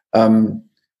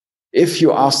 if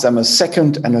you ask them a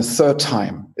second and a third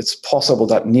time, it's possible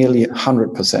that nearly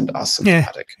 100% are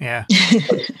symptomatic. Yeah.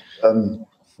 But,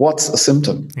 what's a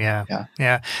symptom?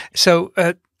 Yeah. So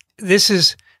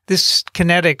this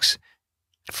kinetics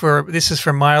this is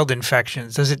for mild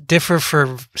infections. Does it differ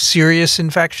for serious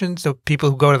infections, the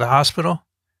people who go to the hospital?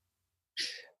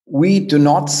 We do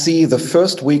not see the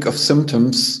first week of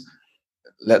symptoms,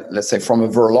 let's say from a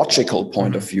virological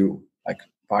point of view, like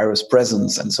virus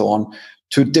presence and so on,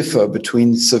 to differ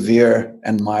between severe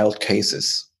and mild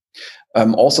cases.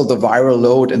 Also, the viral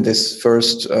load in this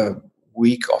first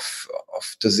week of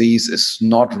disease is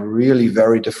not really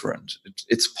very different.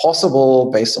 It's possible,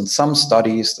 based on some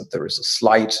studies, that there is a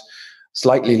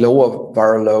slightly lower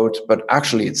viral load, but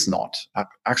actually it's not.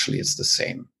 Actually, it's the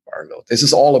same viral load. This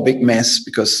is all a big mess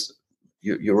because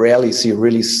you rarely see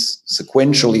really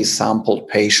sequentially sampled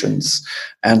patients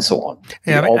and so on.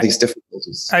 Yeah, all these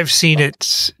difficulties. I've seen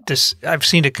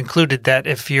it concluded that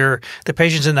if the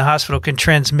patients in the hospital can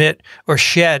transmit or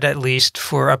shed at least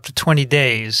for up to 20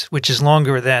 days, which is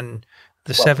longer than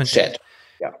the 7 shed.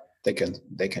 Yeah, they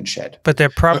can shed. But they're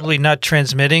probably not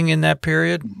transmitting in that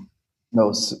period?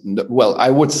 No, well,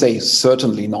 I would say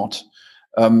certainly not.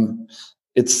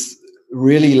 It's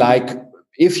really like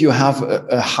if you have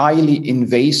a highly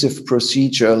invasive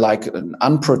procedure like an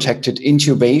unprotected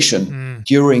intubation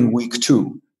during week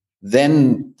 2,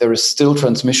 then there is still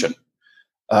transmission.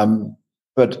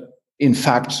 But in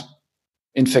fact,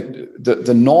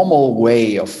 the normal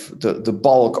way of the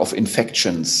bulk of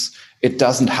infections, it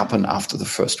doesn't happen after the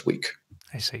first week.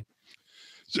 I see.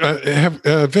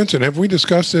 Vincent, have we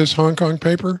discussed this Hong Kong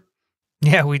paper?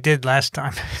 Yeah, we did last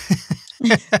time.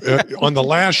 On the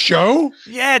last show?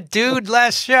 Yeah, dude,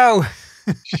 last show.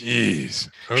 Jeez.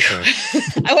 Okay.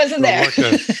 I wasn't there.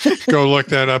 Go look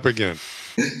that up again.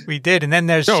 We did, and then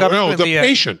there's the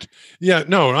patient. Yeah,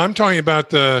 no, I'm talking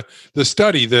about the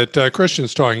study that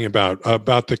Christian's talking about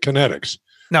the kinetics.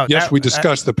 No, yes, we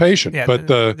discussed the patient, yeah, but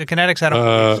the kinetics, I don't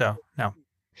believe so. No.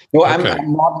 No, okay.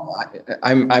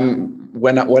 I'm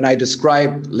not. When I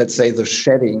describe, let's say, the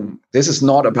shedding, this is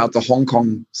not about the Hong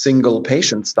Kong single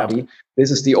patient study.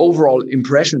 This is the overall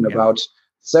impression about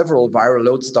several viral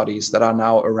load studies that are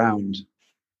now around.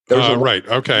 Right.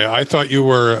 Okay. I thought you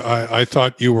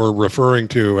were referring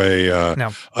to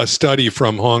a study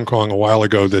from Hong Kong a while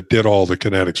ago that did all the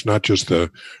kinetics, not just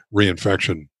the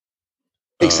reinfection.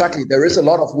 Exactly. There is a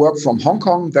lot of work from Hong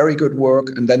Kong, very good work.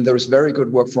 And then there is very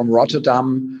good work from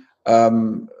Rotterdam.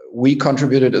 We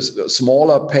contributed a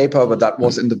smaller paper, but that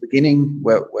was in the beginning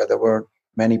where there were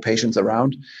many patients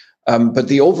around. But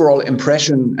the overall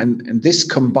impression, and this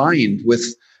combined with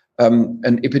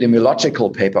an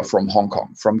epidemiological paper from Hong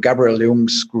Kong, from Gabriel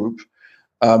Leung's group,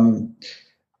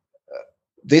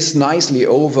 this nicely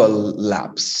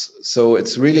overlaps. So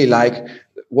it's really like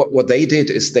what they did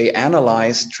is they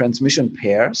analyzed transmission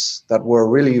pairs that were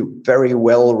really very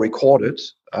well recorded.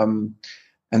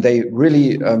 And they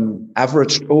really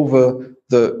averaged over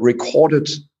the recorded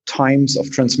times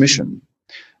of transmission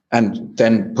and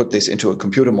then put this into a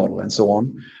computer model and so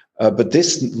on. But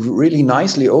this really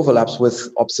nicely overlaps with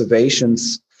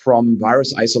observations from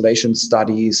virus isolation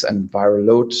studies and viral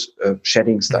load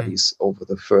shedding studies over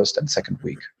the first and second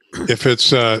week. If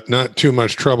it's not too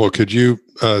much trouble, could you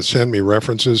send me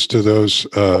references to those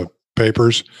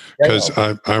papers? Because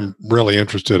I'm really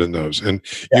interested in those. And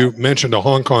you mentioned a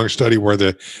Hong Kong study where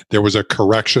there was a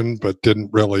correction, but didn't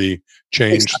really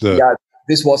change the... Yeah,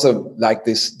 this was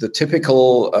the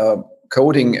typical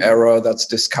coding error that's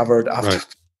discovered after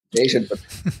patient. But,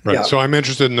 right. So I'm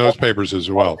interested in those papers as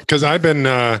well. Because I've been,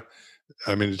 to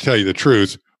tell you the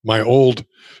truth, my old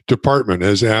department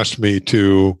has asked me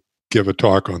to give a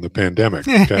talk on the pandemic.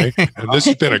 Okay, and this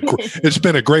has been it's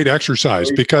been a great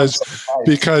exercise because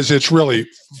it's really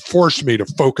forced me to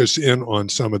focus in on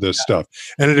some of this stuff.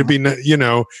 And it'd be,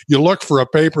 you look for a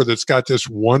paper that's got this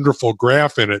wonderful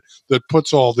graph in it that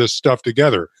puts all this stuff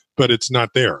together, but it's not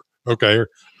there. Okay,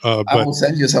 I will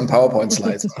send you some PowerPoint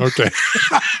slides. Okay.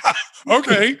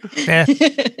 Okay. Yeah.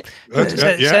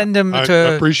 Send them I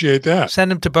to appreciate that.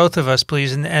 Send them to both of us,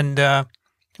 please. And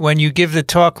when you give the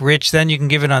talk, Rich, then you can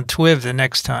give it on TWiV the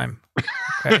next time.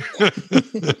 Okay.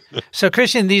 So,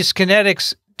 Christian, these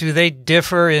kinetics, do they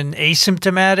differ in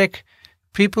asymptomatic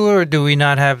people, or do we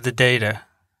not have the data?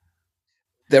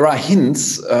 There are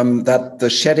hints that the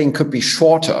shedding could be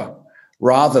shorter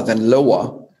rather than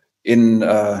lower in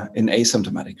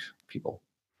asymptomatic people.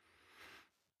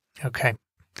 Okay.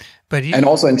 And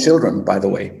also in children, by the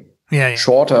way. Yeah.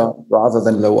 Shorter rather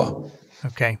than lower.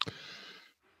 Okay.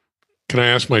 Can I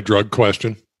ask my drug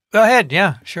question? Go ahead.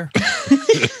 Yeah, sure.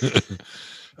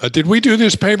 Did we do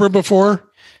this paper before?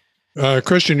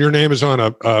 Christian, your name is on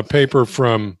a paper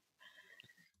from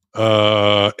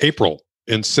April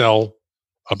in Cell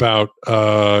about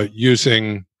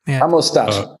using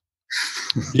Camostat.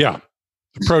 The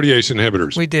protease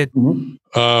inhibitors. We did.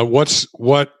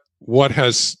 What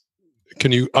has?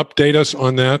 Can you update us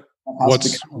on that?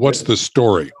 What's the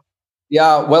story?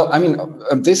 Yeah, well, I mean,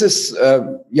 this is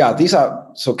these are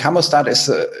so Camostat is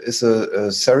a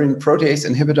serine protease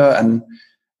inhibitor, and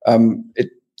it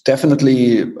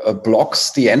definitely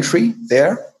blocks the entry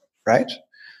there, right?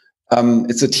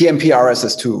 It's a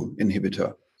TMP-RSS2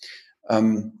 inhibitor.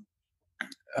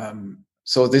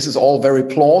 So this is all very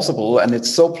plausible, and it's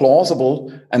so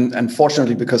plausible, and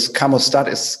unfortunately, because Camostat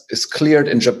is cleared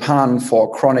in Japan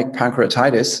for chronic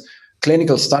pancreatitis,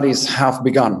 clinical studies have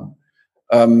begun,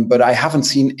 but I haven't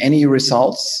seen any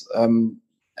results. And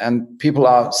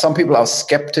some people are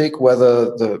skeptic whether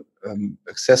the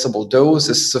accessible dose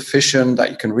is sufficient that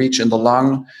you can reach in the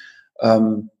lung,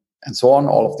 and so on.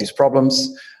 All of these problems.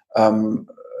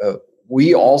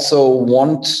 We also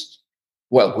want.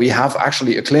 Well, we have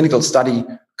actually a clinical study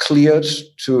cleared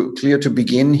to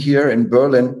begin here in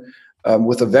Berlin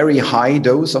with a very high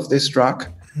dose of this drug,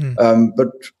 but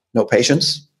no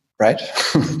patients, right?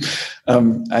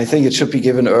 I think it should be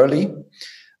given early.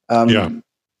 And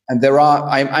there are,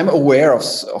 I'm aware of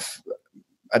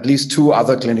at least 2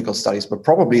 other clinical studies, but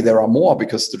probably there are more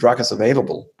because the drug is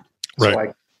available.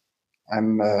 Right. So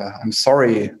I'm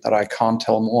sorry that I can't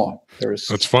tell more.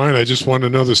 That's fine. I just want to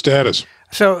know the status.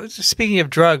 So, speaking of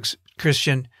drugs,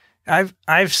 Christian,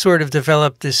 I've sort of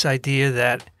developed this idea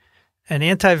that an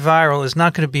antiviral is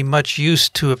not going to be much use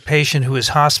to a patient who is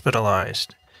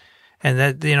hospitalized, and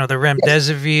that the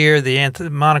remdesivir, the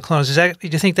monoclonals. Do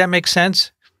you think that makes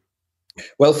sense?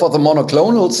 Well, for the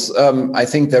monoclonals, I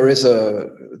think there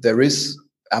is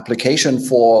application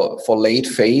for late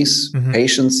phase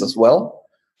patients as well.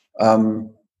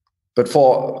 But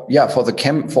for the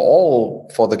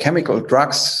chemical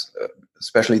drugs,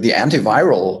 especially the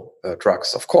antiviral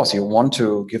drugs, of course, you want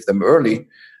to give them early.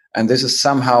 And this is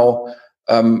somehow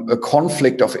a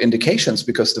conflict of indications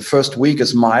because the first week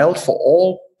is mild for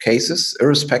all cases,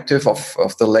 irrespective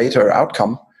of the later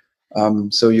outcome.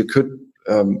 So you could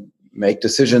make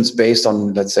decisions based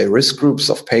on, let's say, risk groups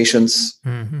of patients.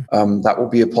 That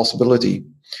would be a possibility.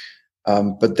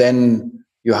 But then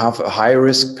you have a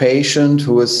high-risk patient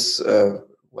who has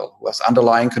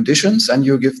underlying conditions, and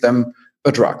you give them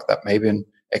a drug that may be an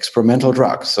experimental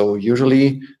drug. So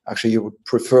usually, actually, you would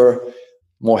prefer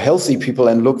more healthy people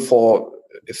and look for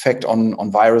effect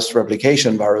on virus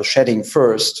replication, viral shedding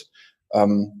first.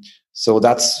 So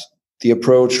that's the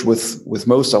approach with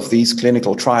most of these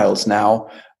clinical trials now,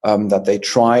 that they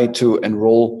try to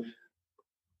enroll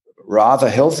rather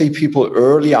healthy people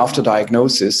early after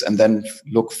diagnosis and then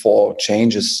look for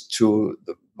changes to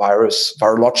the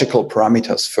virological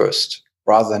parameters first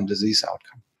rather than disease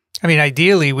outcome. I mean,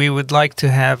 ideally, we would like to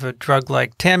have a drug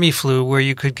like Tamiflu where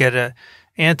you could get an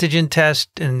antigen test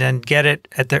and then get it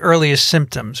at the earliest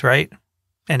symptoms, right?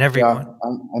 And everyone.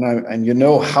 Yeah, and you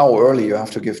know how early you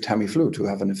have to give Tamiflu to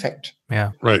have an effect.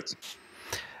 Yeah. Right.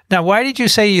 Now, why did you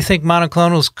say you think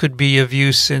monoclonals could be of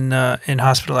use in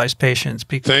hospitalized patients?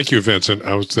 Thank you, Vincent.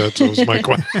 That was my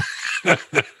question.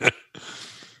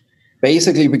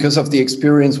 Basically, because of the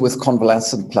experience with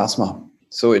convalescent plasma.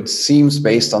 So it seems,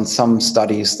 based on some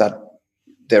studies, that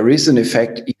there is an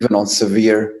effect even on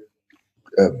severe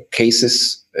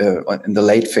cases in the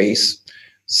late phase.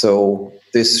 So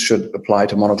this should apply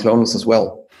to monoclonals as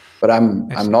well. But I'm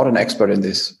not an expert in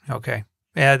this. Okay.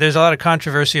 Yeah, there's a lot of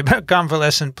controversy about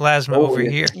convalescent plasma over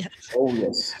yes. here. Yeah. Oh,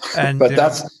 yes. And, but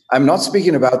I'm not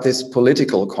speaking about this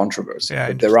political controversy, Yeah,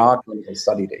 but there are clinical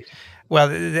study data. Well,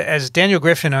 as Daniel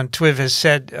Griffin on TWiV has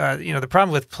said, the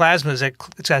problem with plasma is that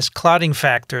it has clotting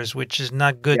factors, which is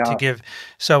not good to give.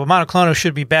 So monoclonal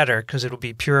should be better because it will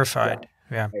be purified.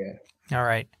 Yeah. All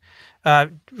right.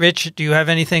 Rich, do you have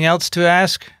anything else to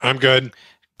ask? I'm good.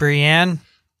 Brianne?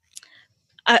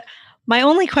 My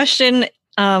only question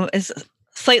is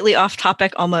slightly off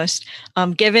topic almost.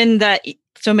 Given that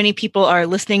so many people are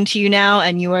listening to you now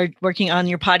and you are working on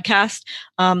your podcast,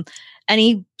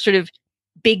 any sort of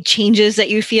big changes that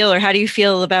you feel, or how do you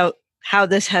feel about how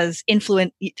this has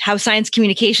influenced, how science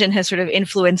communication has sort of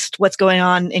influenced what's going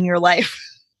on in your life?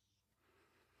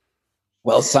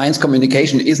 Well, science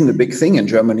communication isn't a big thing in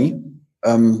Germany.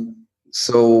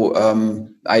 So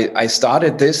I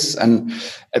started this, and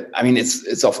I mean,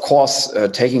 it's of course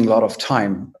taking a lot of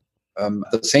time. At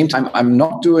the same time, I'm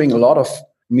not doing a lot of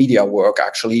media work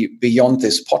actually beyond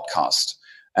this podcast.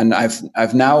 And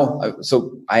I've now,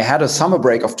 so I had a summer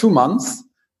break of 2 months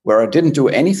where I didn't do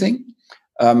anything.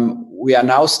 We are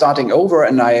now starting over,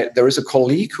 and there is a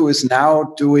colleague who is now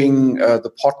doing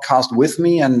the podcast with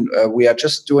me, and we are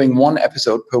just doing 1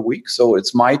 episode per week. So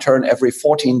it's my turn every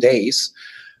 14 days.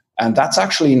 And that's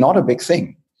actually not a big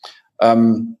thing.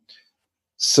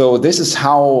 So this is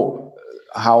how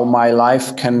my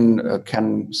life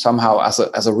can somehow, as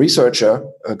a researcher,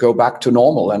 go back to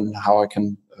normal, and how I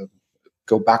can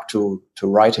go back to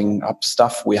writing up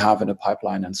stuff we have in a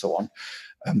pipeline and so on.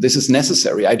 This is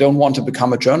necessary. I don't want to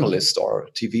become a journalist or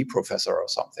a TV professor or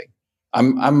something.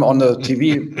 I'm on the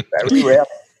TV very rarely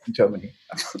in Germany.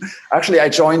 Actually, I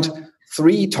joined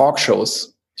 3 talk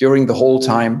shows during the whole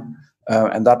time.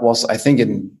 And that was, I think,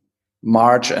 in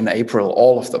March and April,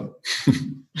 all of them.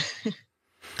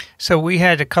 So we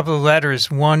had a couple of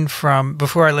letters. One from,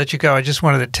 before I let you go, I just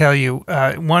wanted to tell you,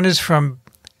 one is from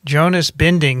Jonas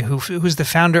Binding, who's the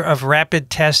founder of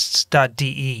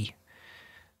rapidtests.de.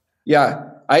 Yeah,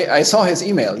 I saw his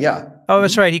email, yeah. Oh,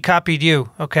 that's right. He copied you.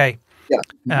 Okay.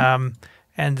 Yeah.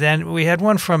 And then we had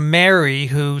one from Mary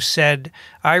who said,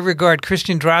 I regard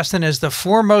Christian Drosten as the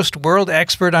foremost world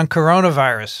expert on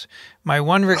coronavirus. My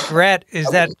one regret is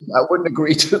I wouldn't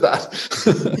agree to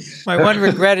that. My one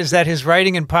regret is that his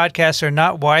writing and podcasts are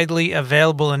not widely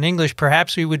available in English.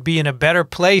 Perhaps we would be in a better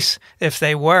place if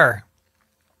they were.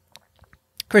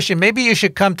 Christian, maybe you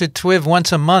should come to TWiV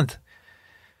once a month.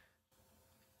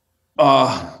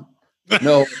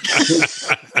 No.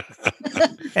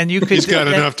 And you could. He's got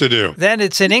enough to do. Then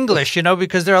it's in English,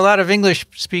 because there are a lot of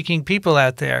English-speaking people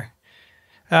out there.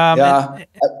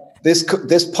 This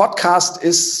podcast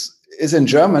is in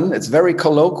German. It's very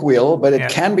colloquial, but it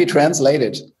can be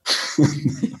translated.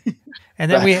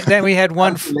 And then we had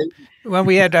one when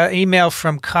we had an email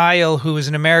from Kyle, who is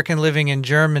an American living in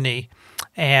Germany,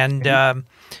 and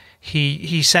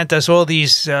he sent us all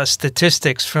these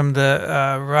statistics from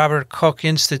the Robert Koch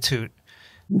Institute.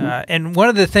 And one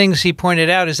of the things he pointed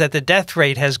out is that the death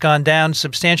rate has gone down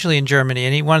substantially in Germany,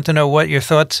 and he wanted to know what your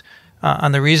thoughts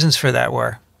on the reasons for that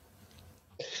were.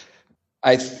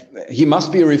 He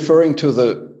must be referring to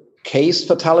the case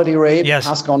fatality rate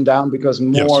has gone down because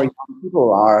more young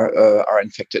people are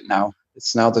infected now.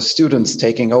 It's now the students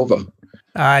taking over.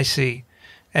 I see.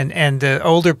 And the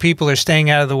older people are staying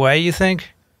out of the way, you think?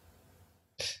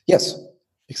 Yes,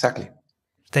 exactly.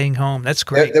 Staying home. That's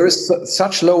great. There is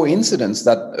such low incidence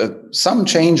that some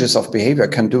changes of behavior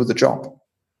can do the job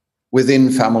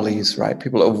within families, right?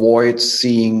 People avoid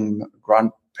seeing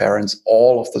grandparents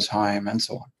all of the time and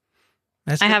so on.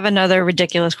 I have another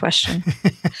ridiculous question.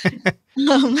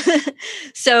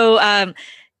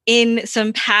 In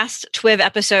some past TWiV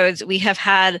episodes, we have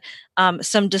had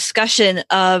some discussion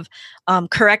of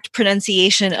correct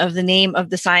pronunciation of the name of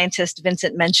the scientist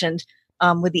Vincent mentioned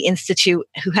with the Institute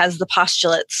who has the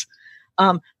postulates.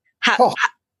 Koch.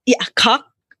 Koch.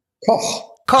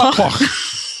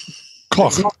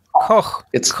 Koch.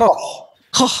 It's Koch.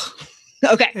 Koch.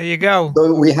 Okay. There you go.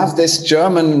 So we have this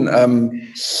German,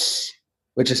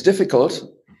 which is difficult,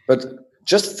 but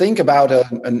just think about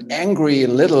an angry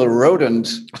little rodent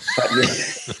that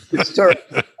you disturb.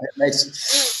 It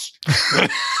makes.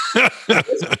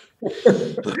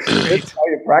 That's how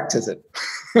you practice it.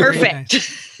 Perfect.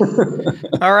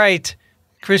 All right.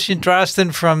 Christian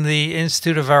Drosten from the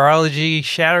Institute of Virology,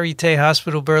 Charité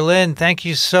Hospital, Berlin. Thank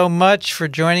you so much for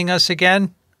joining us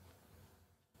again.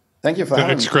 Thank you for having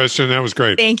me. Thanks, Christian. That was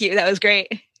great. Thank you. That was great.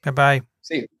 Bye-bye.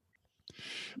 See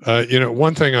you.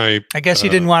 One thing I guess you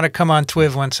didn't want to come on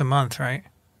TWiV once a month, right?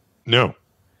 No.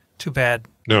 Too bad.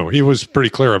 No, he was pretty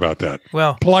clear about that.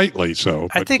 Well, politely so.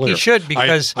 I think clear. he should,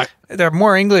 because there are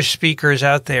more English speakers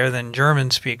out there than German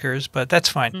speakers, but that's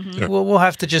fine. Mm-hmm. We'll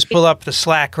have to just pull up the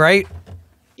Slack, right?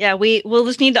 Yeah, we'll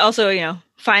just need to also,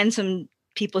 find some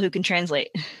people who can translate.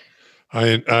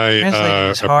 I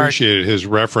Translating appreciated his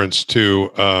reference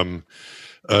to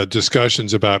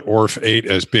discussions about Orf 8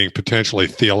 as being potentially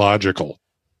theological.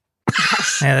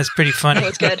 Yeah, that's pretty funny. That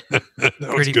was good. That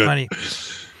was Pretty good. funny.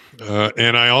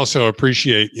 And I also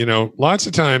appreciate, lots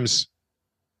of times,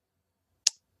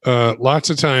 I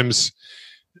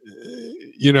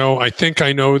think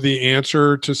I know the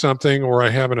answer to something, or I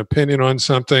have an opinion on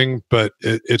something, but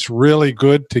it's really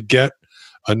good to get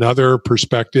another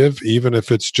perspective, even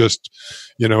if it's just,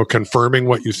 confirming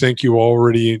what you think you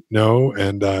already know.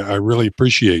 And I really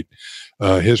appreciate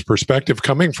his perspective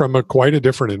coming from quite a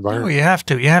different environment. Oh, you have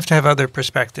to. You have to have other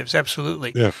perspectives.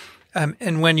 Absolutely. Yeah.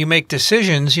 And when you make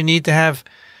decisions, you need to have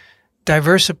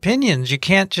diverse opinions. You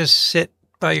can't just sit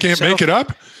by yourself. You can't make it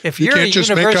up. If you you're can't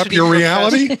just make up your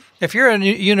reality. If you're a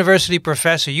university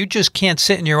professor, you just can't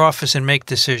sit in your office and make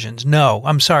decisions. No,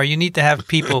 I'm sorry. You need to have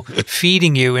people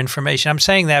feeding you information. I'm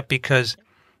saying that because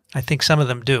I think some of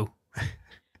them do.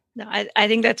 No, I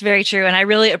think that's very true. And I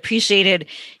really appreciated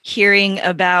hearing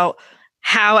about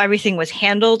how everything was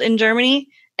handled in Germany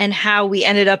and how we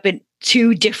ended up in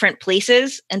two different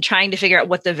places and trying to figure out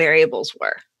what the variables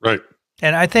were. Right.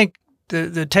 And I think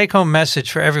the take-home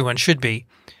message for everyone should be,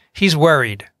 he's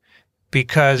worried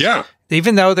because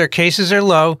even though their cases are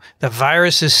low, the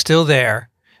virus is still there.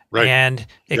 Right. And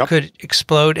it could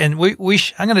explode. And I'm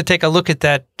going to take a look at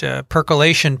that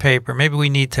percolation paper. Maybe we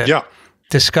need to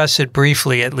discuss it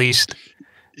briefly at least.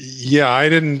 Yeah, I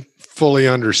didn't fully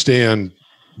understand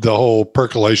the whole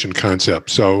percolation concept,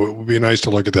 so it would be nice to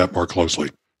look at that more closely.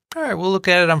 All right, we'll look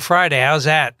at it on Friday. How's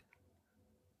that?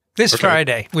 This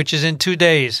Friday, which is in 2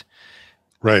 days.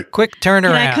 Right. Quick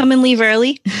turnaround. Can I come and leave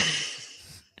early?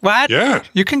 What? Yeah.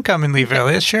 You can come and leave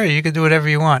early. Sure, you can do whatever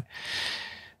you want.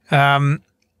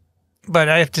 But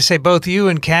I have to say, both you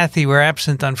and Kathy were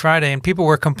absent on Friday, and people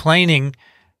were complaining.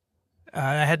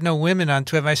 I had no women on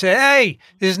TWiV. I said, hey,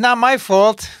 this is not my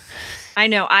fault. I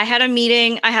know. I had a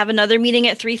meeting. I have another meeting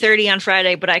at 3:30 on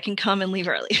Friday, but I can come and leave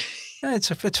early. It's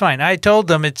fine. I told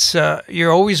them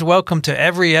you're always welcome to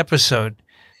every episode,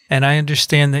 and I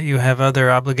understand that you have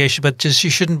other obligations, but just you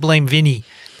shouldn't blame Vinny.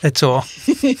 That's all.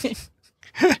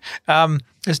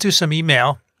 Let's do some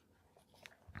email.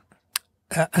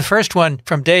 The first one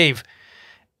from Dave.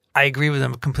 I agree with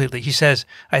him completely. He says,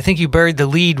 I think you buried the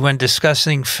lead when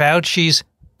discussing Fauci's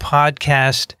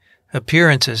podcast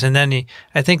appearances. And then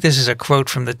I think this is a quote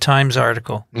from the Times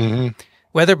article. Mm-hmm.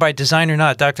 Whether by design or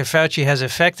not, Dr. Fauci has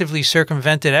effectively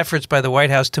circumvented efforts by the White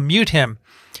House to mute him.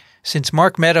 Since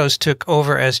Mark Meadows took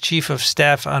over as chief of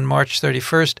staff on March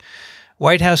 31st,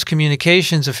 White House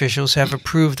communications officials have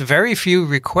approved very few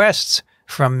requests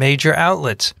from major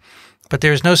outlets. But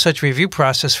there is no such review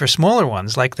process for smaller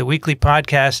ones, like the weekly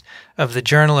podcast of the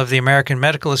Journal of the American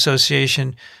Medical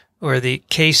Association or the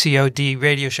KCOD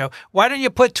radio show. Why don't you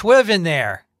put TWiV in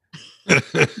there?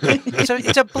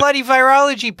 It's a bloody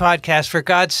virology podcast, for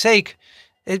God's sake.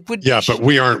 It would. Yeah, but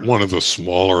we aren't one of the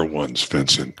smaller ones,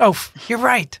 Vincent. Oh, you're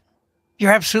right.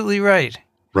 You're absolutely right.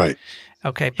 Right.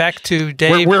 Okay, back to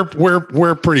Dave.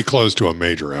 We're pretty close to a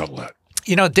major outlet.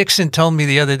 Dixon told me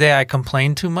the other day I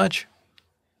complained too much.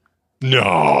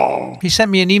 No. He sent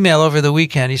me an email over the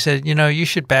weekend. He said, you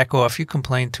should back off. You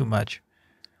complain too much.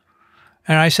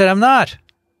 And I said, I'm not.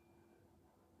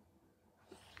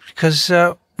 Because,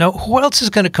 no, who else is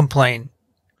going to complain?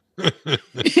 I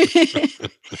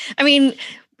mean,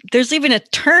 there's even a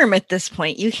term at this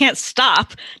point. You can't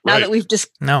stop now that we've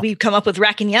come up with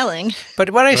rack and yelling. But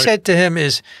what I said to him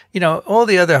is, all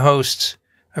the other hosts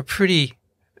are pretty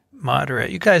moderate.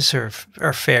 You guys are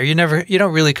fair. You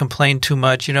don't really complain too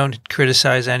much. You don't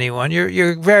criticize anyone.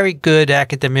 You're very good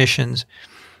academicians.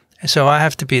 So I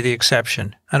have to be the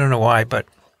exception. I don't know why, but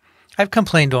I've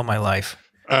complained all my life.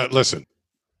 Listen,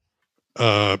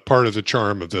 part of the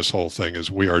charm of this whole thing is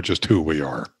we are just who we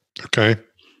are. Okay.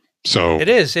 So it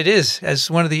is, as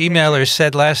one of the emailers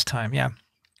said last time. Yeah.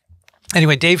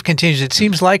 Anyway, Dave continues, it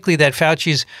seems likely that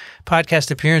Fauci's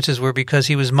podcast appearances were because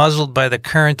he was muzzled by the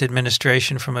current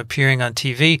administration from appearing on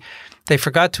TV. They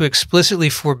forgot to explicitly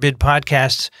forbid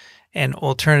podcasts and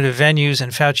alternative venues,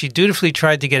 and Fauci dutifully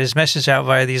tried to get his message out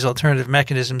via these alternative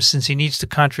mechanisms since he needs to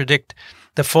contradict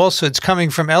the falsehoods coming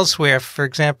from elsewhere, for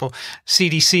example,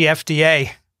 CDC,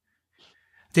 FDA.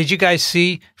 Did you guys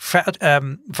see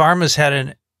Varma's had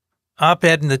an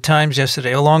op-ed in the Times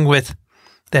yesterday, along with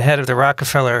the head of the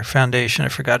Rockefeller Foundation, I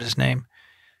forgot his name,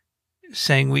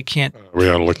 saying we can't. We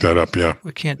ought to look that up. Yeah.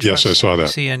 We can't. Yes, I saw that.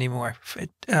 See anymore.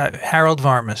 Harold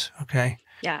Varmus. Okay.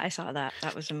 Yeah, I saw that.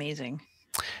 That was amazing.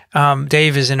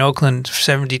 Dave is in Oakland,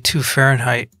 72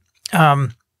 Fahrenheit.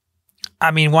 I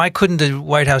mean, why couldn't the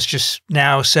White House just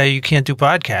now say you can't do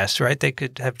podcasts, right? They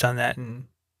could have done that, and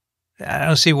I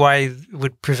don't see why it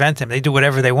would prevent them. They do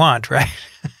whatever they want, right?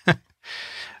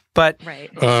 But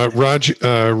right.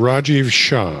 Rajiv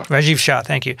Shah. Rajiv Shah,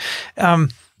 thank you.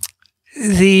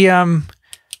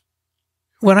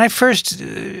 When I first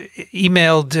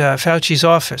emailed Fauci's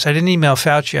office, I didn't email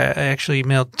Fauci. I actually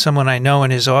emailed someone I know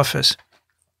in his office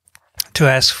to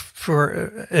ask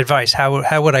for advice.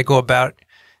 How would I go about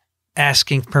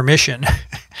asking permission?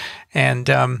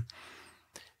 And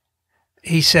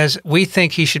he says, we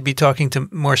think he should be talking to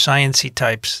more sciencey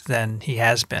types than he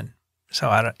has been. So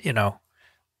I don't,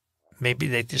 maybe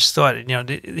they just thought,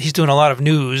 he's doing a lot of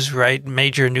news, right?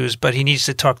 Major news, but he needs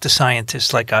to talk to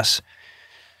scientists like us.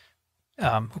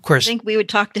 Of course. I think we would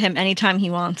talk to him anytime he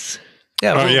wants.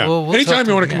 Yeah. We'll anytime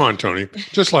you want to come on, Tony,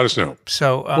 just let us know.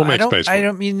 So we'll make space. I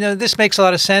don't mean, this makes a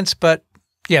lot of sense, but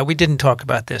yeah, we didn't talk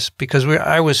about this because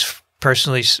I was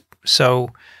personally so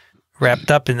wrapped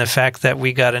up in the fact that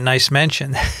we got a nice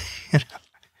mention.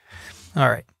 All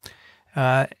right.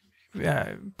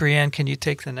 Brianne, can you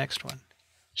take the next one?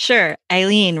 Sure.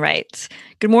 Eileen writes,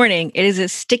 "Good morning. It is a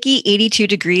sticky 82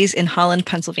 degrees in Holland,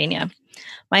 Pennsylvania.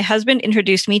 My husband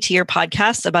introduced me to your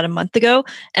podcasts about a month ago,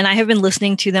 and I have been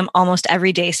listening to them almost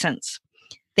every day since.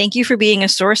 Thank you for being a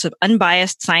source of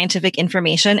unbiased scientific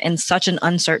information in such an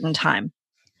uncertain time.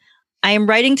 I am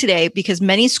writing today because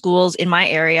many schools in my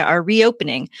area are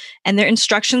reopening, and their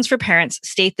instructions for parents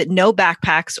state that no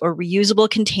backpacks or reusable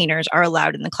containers are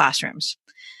allowed in the classrooms.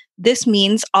 This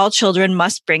means all children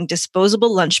must bring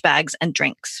disposable lunch bags and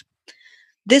drinks.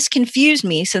 This confused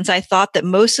me since I thought that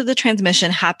most of the transmission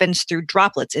happens through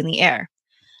droplets in the air.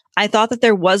 I thought that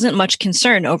there wasn't much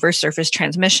concern over surface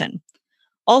transmission.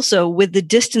 Also, with the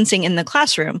distancing in the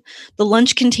classroom, the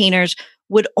lunch containers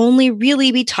would only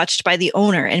really be touched by the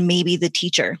owner and maybe the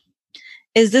teacher.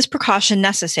 Is this precaution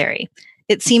necessary?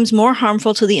 It seems more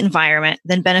harmful to the environment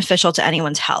than beneficial to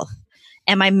anyone's health.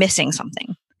 Am I missing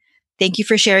something? Thank you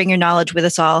for sharing your knowledge with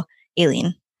us all,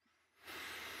 Aileen."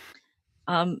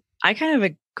 I kind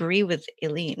of agree with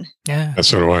Aileen. Yeah,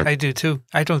 so do I. I do too.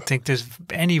 I don't think there's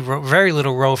any very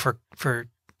little role for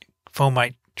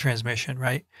fomite transmission,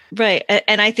 right? Right,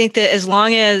 and I think that as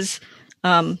long as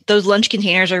those lunch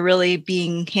containers are really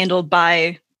being handled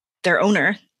by their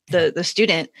owner, the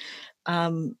student,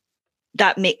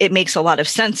 it makes a lot of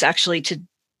sense actually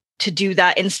to do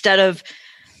that instead of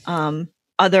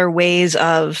other ways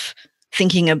of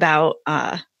thinking about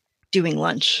doing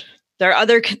lunch. There are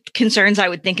other concerns I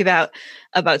would think about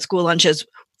school lunches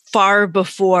far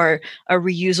before a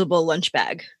reusable lunch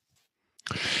bag.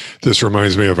 This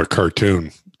reminds me of a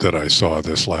cartoon that I saw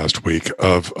this last week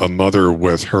of a mother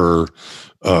with her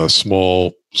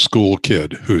small school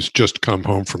kid who's just come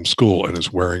home from school and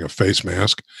is wearing a face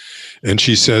mask. And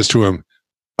she says to him,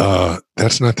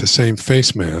 "That's not the same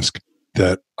face mask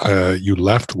that you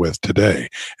left with today."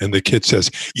 And the kid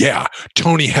says, "Yeah,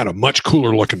 Tony had a much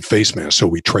cooler looking face mask, so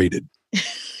we traded."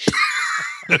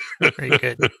 Very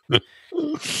good.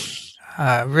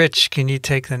 Rich, can you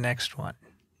take the next one?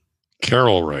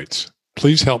 Carol writes,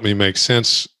 "Please help me make some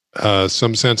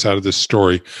sense out of this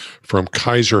story from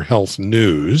Kaiser Health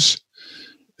News."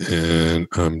 And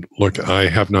look, I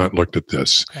have not looked at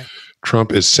this. Okay.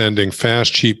 Trump is sending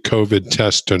fast, cheap COVID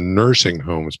tests to nursing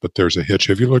homes, but there's a hitch.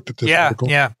 Have you looked at this article?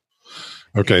 Yeah.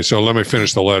 Okay, so let me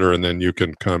finish the letter and then you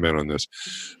can comment on this.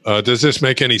 Does this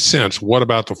make any sense? What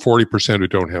about the 40% who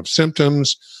don't have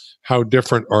symptoms? How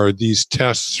different are these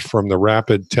tests from the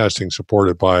rapid testing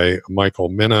supported by Michael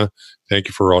Minna? Thank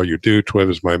you for all you do. TWiV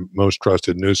is my most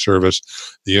trusted news service.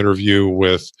 The interview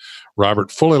with Robert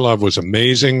Fullilove was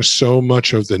amazing. So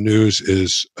much of the news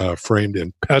is framed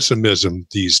in pessimism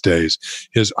these days.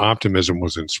 His optimism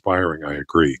was inspiring, I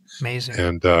agree. Amazing.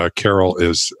 And Carol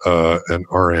is an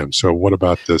RN. So what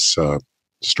about this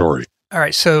story? All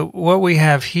right. So what we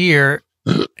have here,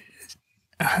 so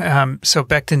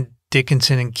Becton,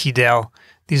 Dickinson, and Keedell,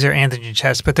 these are antigen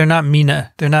tests, but they're not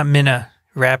Minna. They're not Minna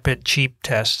rapid, cheap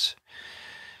tests.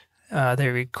 They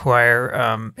require,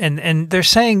 and they're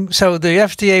saying, so the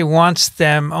FDA wants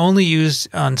them only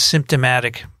used on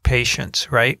symptomatic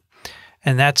patients, right?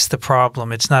 And that's the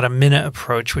problem. It's not a Minna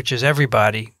approach, which is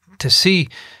everybody to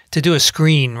do a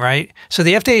screen, right? So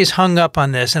the FDA is hung up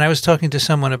on this, and I was talking to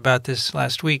someone about this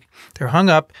last week. They're hung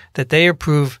up that they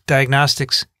approve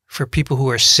diagnostics for people who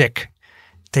are sick.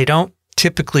 They don't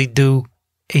typically do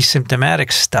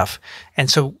asymptomatic stuff. And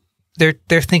so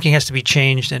their thinking has to be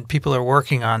changed, and people are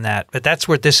working on that. But that's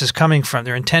where this is coming from.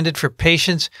 They're intended for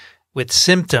patients with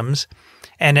symptoms.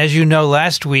 And as you know,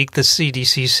 last week, the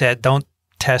CDC said don't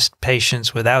test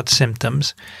patients without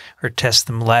symptoms or test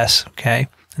them less, okay?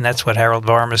 And that's what Harold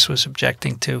Varmus was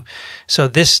objecting to. So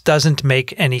this doesn't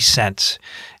make any sense.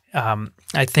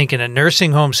 I think in a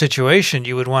nursing home situation,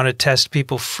 you would want to test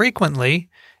people frequently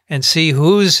and see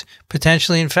who's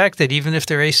potentially infected, even if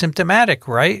they're asymptomatic,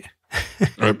 right?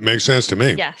 It makes sense to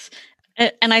me. Yes.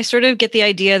 And I sort of get the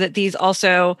idea that these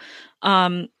also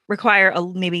require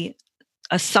maybe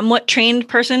a somewhat trained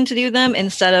person to do them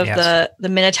instead of the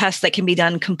minute test that can be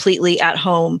done completely at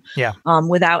home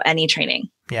without any training.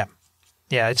 Yeah.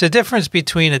 Yeah. It's a difference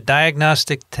between a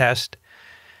diagnostic test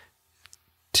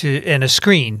and a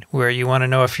screen where you want to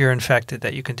know if you're infected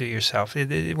that you can do yourself.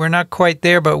 We're not quite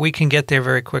there, but we can get there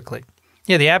very quickly.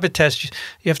 Yeah, the Abbott test,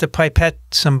 you have to pipette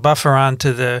some buffer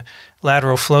onto the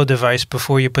lateral flow device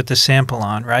before you put the sample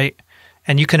on, right?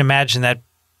 And you can imagine that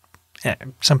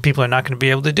some people are not going to be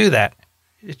able to do that.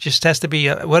 It just has to be,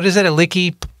 what is it, a lick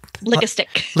a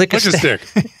stick. Lick a stick.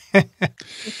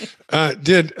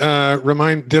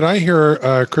 Did I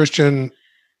hear Christian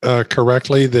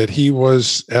correctly that he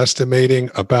was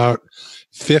estimating about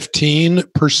 15%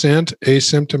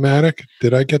 asymptomatic?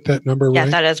 Did I get that number right? Yeah,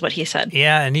 that is what he said.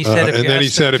 Yeah, and he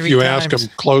said if you ask him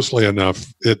closely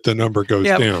enough, the number goes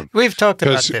down. We've talked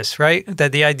about this, right?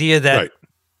 That the idea that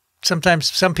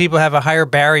sometimes some people have a higher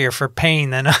barrier for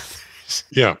pain than others.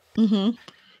 Yeah. Mm-hmm.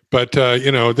 But,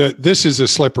 this is a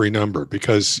slippery number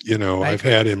because, I've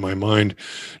had in my mind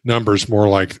numbers more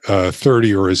like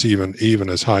 30 or even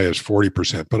as high as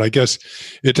 40%. But I guess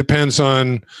it depends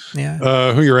on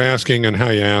who you're asking and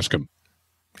how you ask them.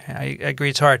 I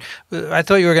agree. It's hard. I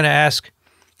thought you were going to ask,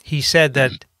 he said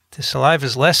that the saliva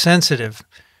is less sensitive.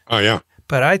 Oh, yeah.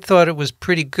 But I thought it was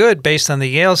pretty good based on the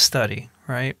Yale study,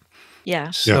 right?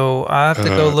 Yeah. So I'll have to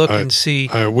go look and see.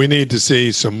 We need to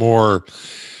see some more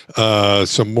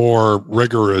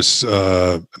rigorous,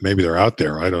 maybe they're out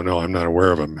there, I don't know, I'm not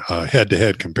aware of them,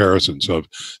 head-to-head comparisons of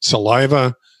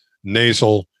saliva,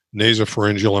 nasal,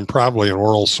 nasopharyngeal, and probably an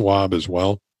oral swab as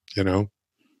well,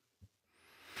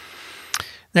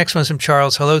 Next one's from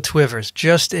Charles. Hello, Twivers.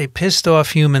 Just a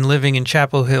pissed-off human living in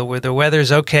Chapel Hill where the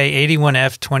weather's okay,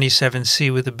 81F,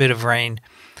 27C with a bit of rain.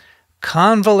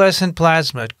 Convalescent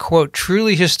plasma, quote,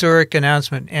 truly historic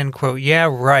announcement, end quote. Yeah,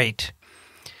 right.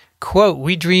 Quote,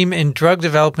 we dream in drug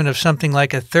development of something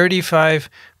like a 35%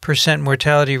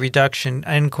 mortality reduction,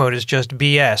 end quote, is just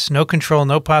BS. No control,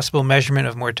 no possible measurement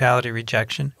of mortality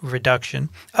reduction.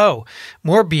 Oh,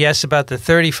 more BS about the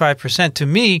 35%. To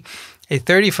me, a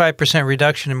 35%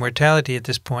 reduction in mortality at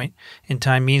this point in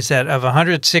time means that of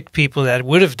 100 sick people that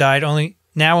would have died, only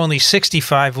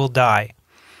 65 will die.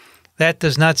 That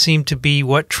does not seem to be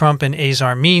what Trump and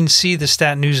Azar mean. See the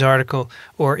Stat News article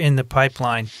or in the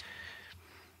pipeline.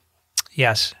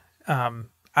 Yes.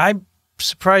 I'm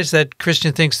surprised that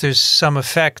Christian thinks there's some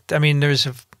effect. I mean,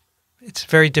 it's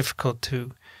very difficult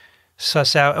to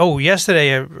suss out. Oh, yesterday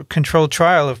a controlled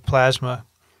trial of plasma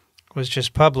was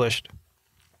just published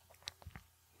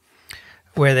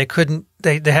where they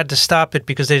had to stop it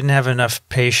because they didn't have enough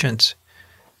patients.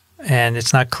 And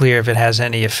it's not clear if it has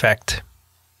any effect.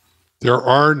 There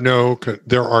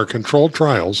are controlled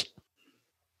trials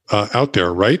out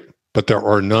there, right? But there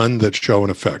are none that show an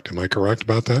effect. Am I correct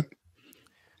about that?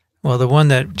 Well, the one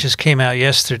that just came out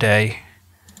yesterday,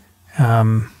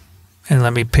 and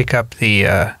let me pick up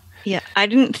the... yeah, I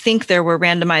didn't think there were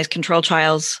randomized control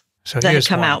trials that had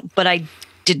come out, but I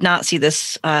did not see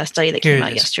this study that came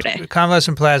out yesterday.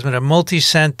 Convalescent plasma, a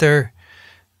multi-center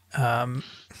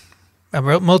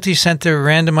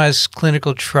randomized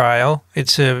clinical trial.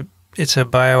 It's a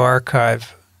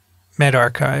bioarchive,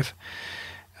 medRxiv.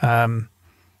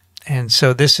 And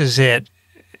so this is it.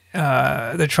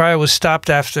 The trial was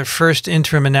stopped after first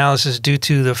interim analysis due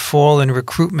to the fall in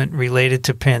recruitment related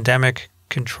to pandemic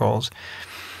controls.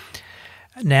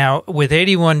 Now, with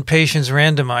 81 patients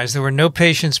randomized, there were no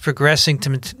patients progressing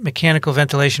to mechanical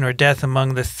ventilation or death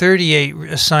among the 38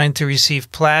 assigned to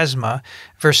receive plasma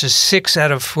versus 6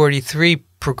 out of 43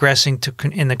 progressing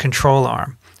in the control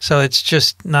arm. So it's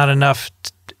just not enough.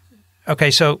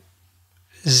 Okay, so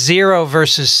 0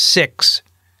 versus 6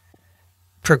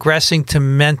 progressing to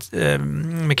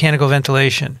mechanical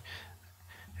ventilation.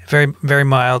 Very, very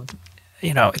mild.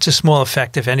 It's a small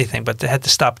effect, if anything, but they had to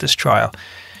stop this trial.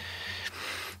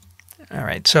 All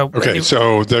right. So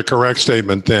so the correct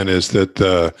statement then is that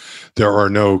there are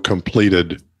no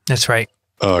completed. That's right.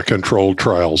 controlled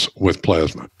trials with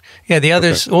plasma. Yeah, the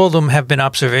others, all of them have been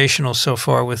observational so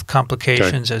far with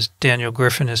complications, as Daniel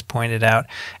Griffin has pointed out.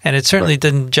 And it certainly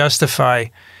didn't justify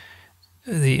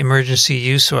the emergency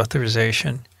use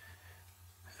authorization.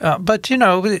 But,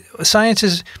 science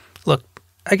is, look,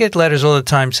 I get letters all the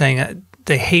time saying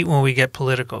they hate when we get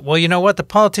political. Well, you know what? The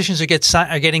politicians are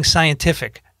getting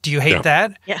scientific. Do you hate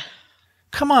that? Yeah.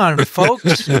 Come on,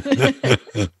 folks.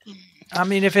 I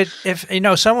mean,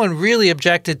 if someone really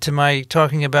objected to my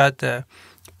talking about the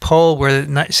poll where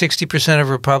 60% of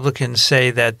Republicans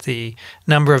say that the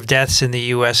number of deaths in the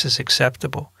U.S. is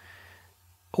acceptable.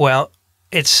 Well,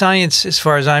 it's science as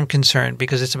far as I'm concerned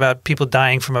because it's about people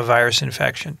dying from a virus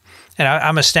infection. And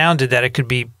I'm astounded that it could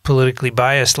be politically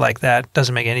biased like that.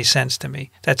 Doesn't make any sense to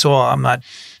me. That's all. I'm not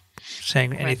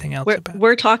saying anything else about it.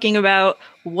 We're talking about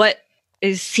what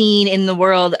is seen in the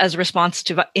world as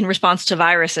in response to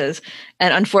viruses.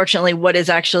 And unfortunately, what is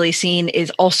actually seen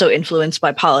is also influenced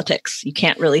by politics. You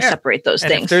can't really separate those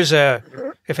things.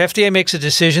 If FDA makes a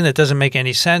decision that doesn't make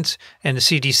any sense, and the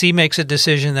CDC makes a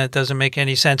decision that doesn't make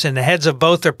any sense, and the heads of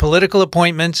both are political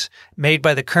appointments made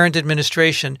by the current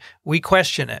administration, we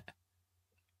question it.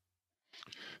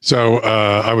 So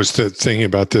I was thinking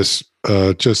about this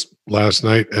just last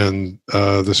night and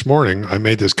this morning. I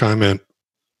made this comment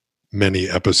many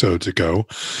episodes ago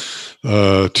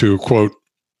to quote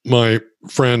my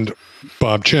friend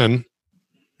Bob Chen,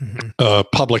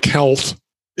 public health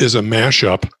is a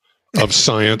mashup of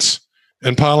science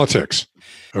and politics.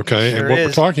 Okay. And what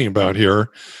we're talking about here,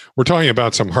 we're talking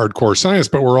about some hardcore science,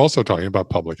 but we're also talking about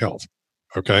public health.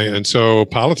 Okay. And so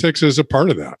politics is a part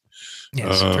of that.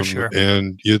 Yes, for sure.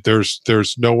 And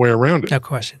there's no way around it. No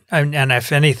question. And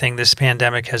if anything, this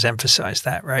pandemic has emphasized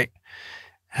that, right?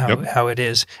 How it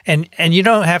is. And you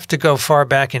don't have to go far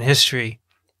back in history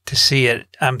to see it.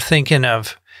 I'm thinking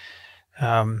of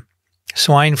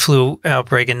swine flu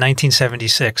outbreak in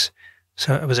 1976.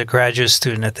 So I was a graduate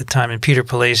student at the time in Peter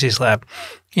Palasi's lab.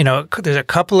 There's a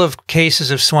couple of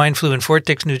cases of swine flu in Fort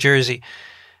Dix, New Jersey.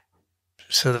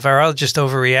 So the virologist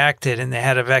overreacted and they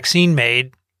had a vaccine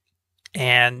made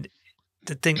and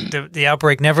the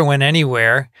outbreak never went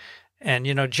anywhere. And,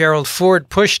 Gerald Ford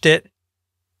pushed it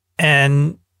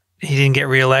and he didn't get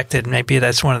reelected. Maybe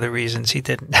that's one of the reasons he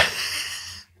didn't.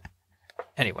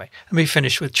 Anyway, let me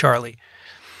finish with Charlie.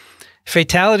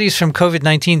 Fatalities from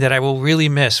COVID-19 that I will really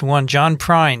miss. 1, John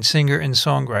Prine, singer and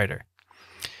songwriter.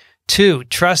 2,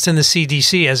 trust in the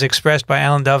CDC as expressed by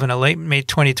Alan Dove in a late May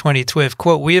 2020 TWiV.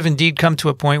 Quote, we have indeed come to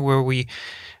a point where we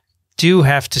do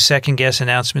have to second-guess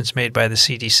announcements made by the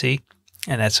CDC.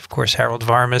 And that's, of course, Harold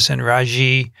Varmus and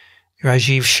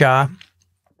Rajiv Shah.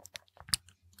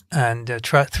 And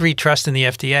 3, trust in the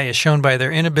FDA is shown by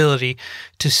their inability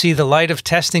to see the light of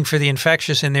testing for the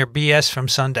infectious in their BS from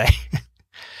Sunday.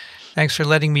 Thanks for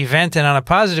letting me vent, and on a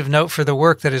positive note for the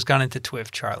work that has gone into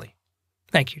TWiV, Charlie.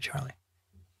 Thank you, Charlie.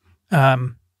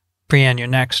 Brianne, you're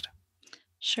next.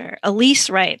 Sure. Elise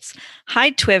writes,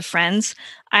 hi, TWiV friends.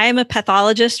 I am a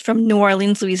pathologist from New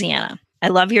Orleans, Louisiana. I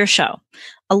love your show.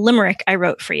 A limerick I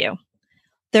wrote for you.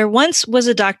 There once was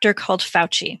a doctor called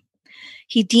Fauci.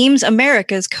 He deems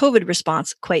America's COVID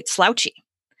response quite slouchy.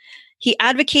 He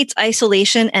advocates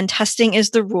isolation and testing is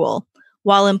the rule,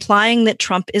 while implying that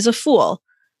Trump is a fool.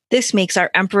 This makes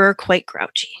our emperor quite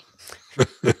grouchy.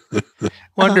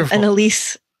 Wonderful. And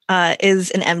Elise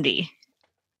is an MD.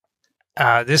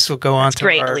 This will go on to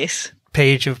great, our Elise.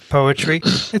 Page of poetry.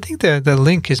 I think the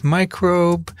link is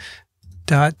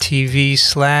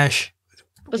microbe.tv/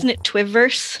 Wasn't it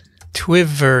TWiVverse?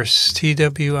 TWiVverse,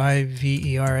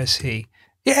 TWiVerse.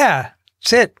 Yeah,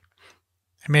 that's it.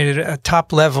 I made it a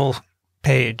top-level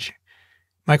page.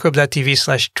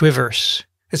 Microbe.tv/TWiVverse.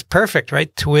 It's perfect,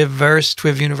 right? TWiVverse,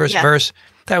 TWiV Universe Verse.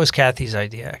 That was Kathy's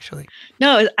idea, actually.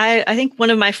 No, I think one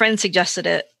of my friends suggested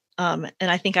it, and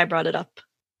I think I brought it up.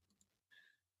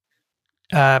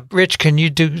 Rich, can you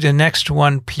do the next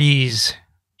one, please?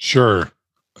 Sure.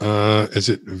 Is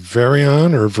it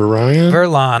Verion or Verion?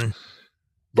 Verlon.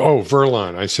 Oh,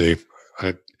 Verlon. I see.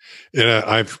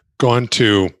 I've gone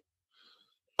to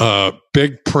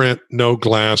big print, no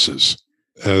glasses,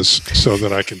 so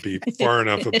that I can be far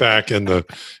enough back in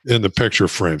the picture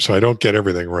frame, so I don't get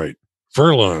everything right.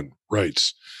 Verlon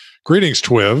writes, "Greetings,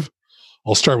 TWiV.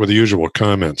 I'll start with the usual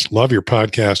comments. Love your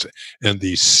podcast and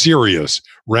the serious,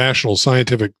 rational,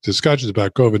 scientific discussions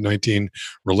about COVID-19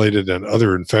 related and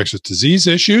other infectious disease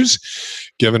issues.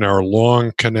 Given our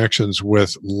long connections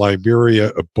with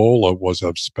Liberia, Ebola was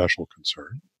of special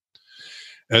concern.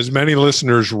 As many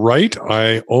listeners write,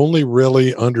 I only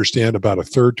really understand about a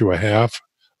third to a half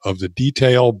of the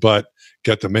detail, but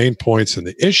get the main points and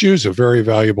the issues of very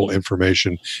valuable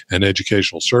information and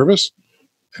educational service.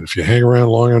 And if you hang around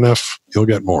long enough, you'll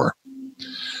get more.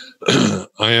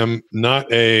 I am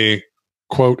not a,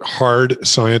 quote, hard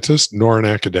scientist nor an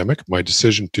academic. My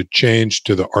decision to change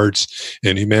to the arts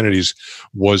and humanities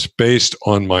was based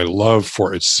on my love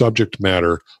for its subject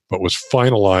matter, but was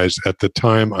finalized at the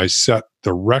time I set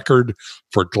the record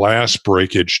for glass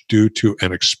breakage due to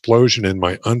an explosion in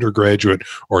my undergraduate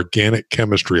organic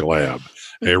chemistry lab,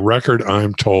 a record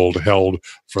I'm told held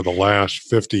for the last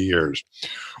 50 years.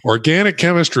 Organic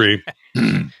chemistry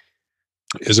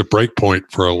is a break point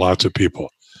for lots of people.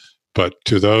 But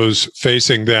to those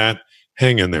facing that,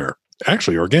 hang in there.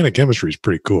 Actually, organic chemistry is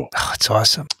pretty cool. Oh, it's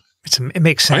awesome. It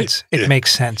makes sense. It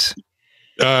makes sense.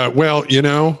 Well,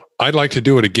 I'd like to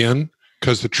do it again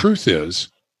because the truth is,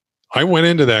 I went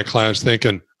into that class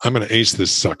thinking, I'm going to ace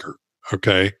this sucker,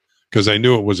 okay? Because I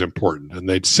knew it was important, and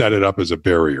they'd set it up as a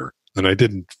barrier. And I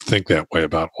didn't think that way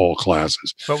about all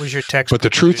classes. What was your text? But the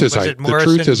truth is,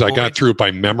 I got through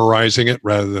by memorizing it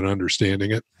rather than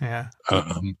understanding it. Yeah.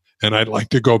 And I'd like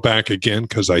to go back again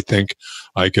because I think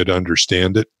I could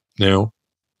understand it now.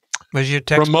 Was your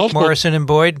text Morrison and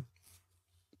Boyd?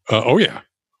 Oh, yeah.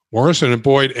 Morrison and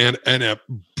Boyd and a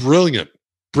brilliant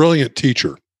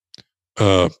teacher.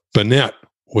 Bennett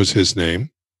was his name.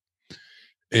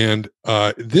 And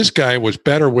this guy was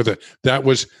better with it.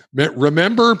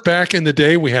 Remember back in the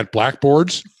day we had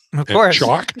blackboards and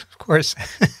chalk? Of course.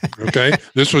 Okay.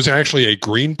 This was actually a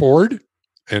green board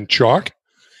and chalk.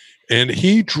 And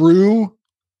he drew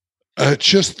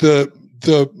just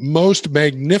the most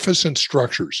magnificent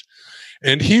structures.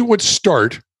 And he would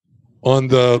start on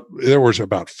there was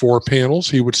about 4 panels.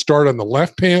 He would start on the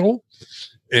left panel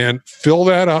and fill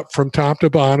that up from top to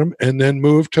bottom, and then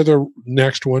move to the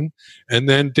next one, and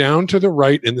then down to the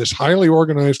right in this highly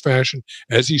organized fashion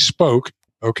as he spoke,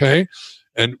 okay?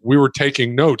 And we were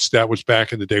taking notes. That was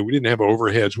back in the day. We didn't have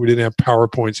overheads. We didn't have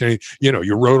PowerPoints.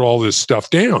 You wrote all this stuff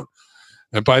down.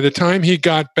 And by the time he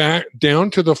got back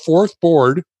down to the 4th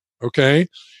board, okay,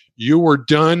 you were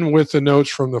done with the notes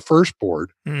from the first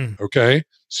board, okay?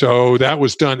 So that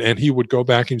was done, and he would go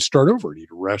back and start over. He'd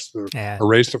erase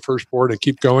the first board and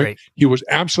keep going. Great. He was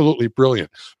absolutely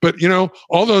brilliant. But,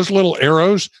 all those little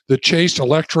arrows that chased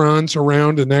electrons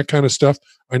around and that kind of stuff,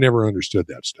 I never understood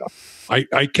that stuff.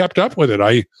 I kept up with it.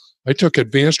 I took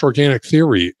advanced organic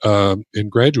theory in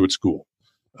graduate school,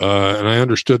 and I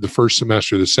understood the first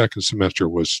semester. The second semester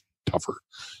was tougher.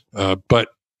 But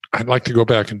I'd like to go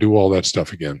back and do all that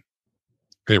stuff again.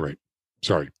 Anyway,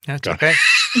 sorry. That's okay.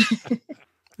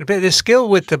 The skill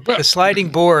with the sliding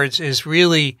boards is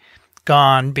really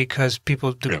gone because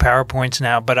people do PowerPoints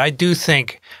now. But I do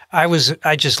think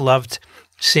I just loved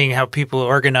seeing how people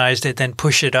organized it, then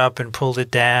push it up and pulled it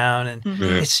down. And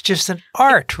it's just an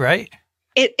art, right?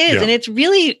 It is. And it's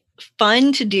really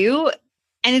fun to do.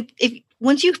 And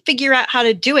once you figure out how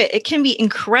to do it, it can be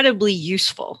incredibly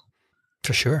useful.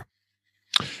 For sure.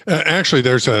 Actually,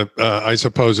 there's I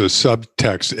suppose, a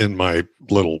subtext in my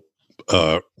little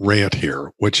rant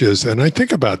here, which is, and I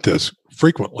think about this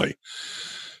frequently,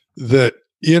 that,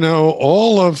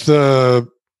 all of the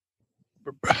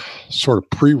sort of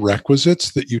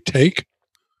prerequisites that you take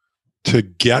to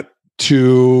get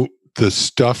to the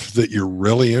stuff that you're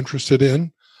really interested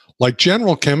in, like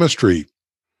general chemistry,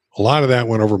 a lot of that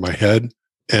went over my head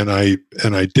and I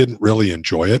didn't really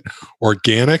enjoy it.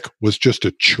 Organic was just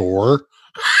a chore.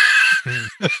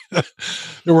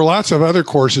 There were lots of other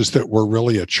courses that were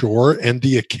really a chore, and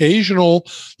the occasional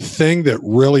thing that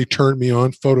really turned me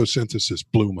on, photosynthesis,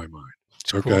 blew my mind.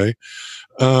 That's okay,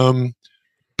 cool.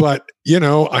 But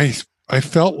I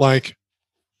felt like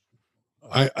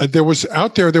there was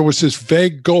this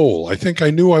vague goal. I think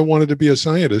I knew I wanted to be a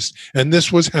scientist, and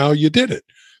this was how you did it.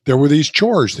 There were these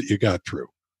chores that you got through.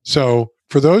 So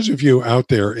for those of you out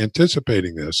there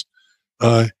anticipating this,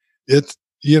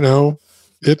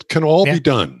 it can all be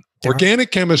done.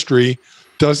 Organic chemistry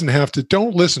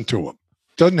don't listen to them.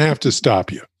 Doesn't have to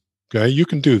stop you. Okay. You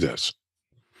can do this.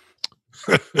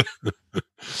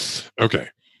 Okay.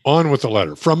 On with the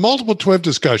letter. From multiple TWiV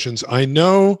discussions, I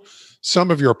know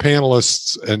some of your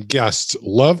panelists and guests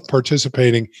love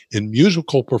participating in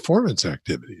musical performance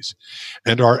activities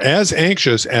and are as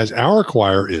anxious as our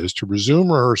choir is to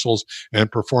resume rehearsals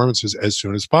and performances as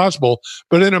soon as possible,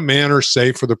 but in a manner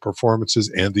safe for the performances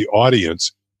and the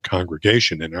audience,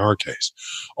 congregation in our case.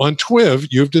 On TWiV,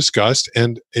 you've discussed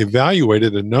and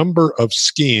evaluated a number of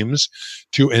schemes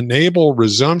to enable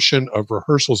resumption of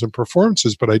rehearsals and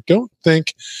performances, but I don't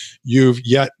think you've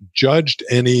yet judged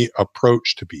any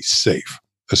approach to be safe,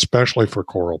 especially for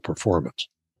choral performance.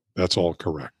 That's all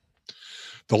correct.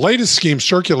 The latest scheme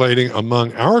circulating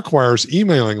among our choir's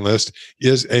emailing list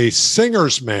is a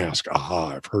singer's mask.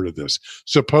 Aha, I've heard of this.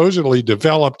 Supposedly,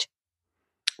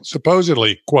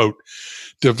 quote,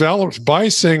 developed by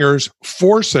singers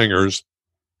for singers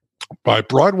by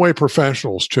Broadway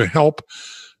professionals to help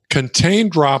contain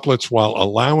droplets while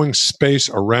allowing space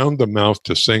around the mouth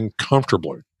to sing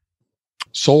comfortably.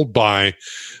 Sold by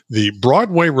the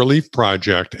Broadway Relief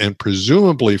Project and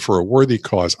presumably for a worthy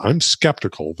cause. I'm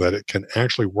skeptical that it can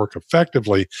actually work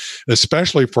effectively,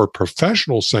 especially for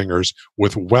professional singers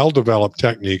with well-developed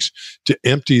techniques to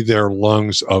empty their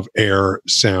lungs of air,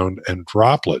 sound, and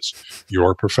droplets.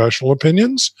 Your professional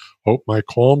opinions? Hope my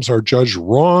qualms are judged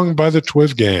wrong by the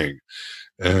TWiV gang.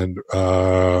 And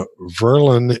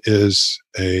Verlin is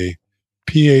a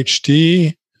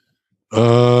PhD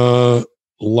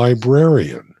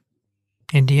librarian.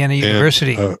 Indiana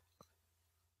University.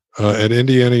 At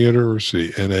Indiana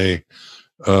University, and a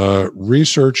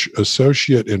research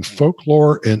associate in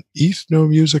folklore and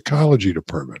ethnomusicology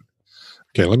department.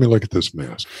 Okay, let me look at this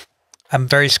mask. I'm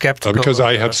very skeptical. Because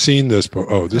I have seen this.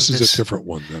 This is a different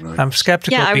one than I'm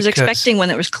skeptical. Yeah, I was expecting one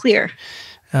that was clear.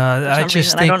 I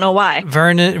just think, I don't know why.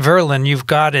 Verlin, you've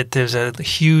got it. There's a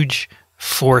huge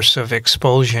force of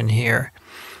expulsion here.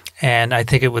 And I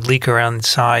think it would leak around the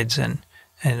sides and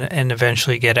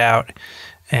eventually get out.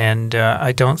 And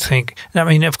I don't think, I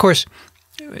mean, of course,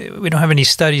 we don't have any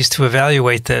studies to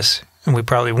evaluate this, and we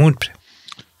probably won't.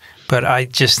 But I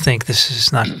just think this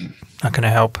is not going to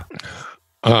help.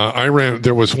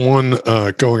 There was one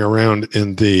going around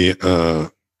in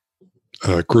the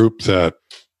group that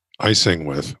I sing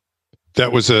with.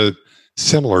 That was a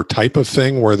similar type of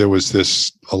thing where there was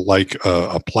this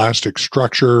a plastic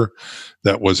structure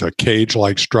that was a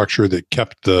cage-like structure that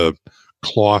kept the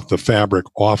cloth, the fabric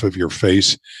off of your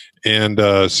face, and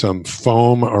some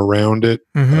foam around it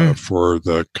for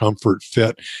the comfort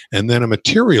fit, and then a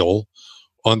material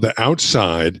on the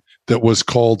outside that was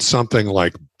called something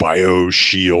like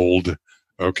BioShield,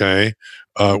 okay,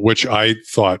 which I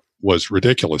thought was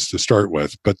ridiculous to start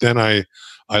with. But then I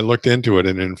looked into it,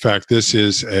 and in fact, this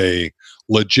is a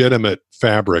legitimate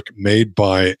fabric made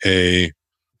by a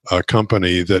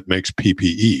company that makes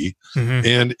PPE,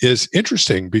 and is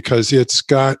interesting because it's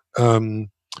got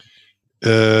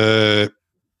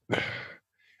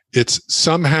it's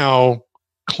somehow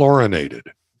chlorinated.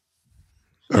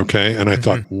 Okay, and I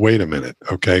thought, wait a minute,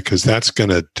 okay, because that's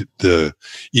going to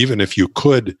even if you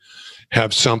could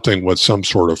have something with some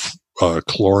sort of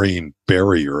chlorine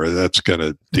barrier, that's going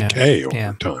to decay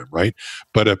over time, right?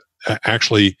 But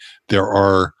actually, there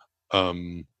are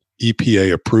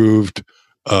EPA approved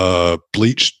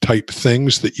bleach type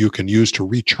things that you can use to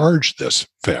recharge this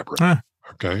fabric.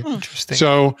 Okay, interesting.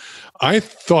 So I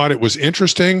thought it was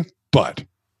interesting, but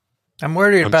I'm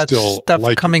worried about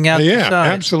stuff coming out. Yeah,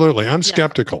 absolutely. I'm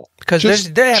skeptical because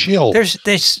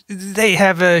they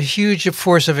have a huge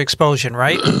force of expulsion,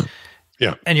 right?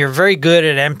 Yeah, and you're very good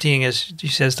at emptying, as he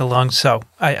says, the lungs. So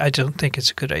I don't think it's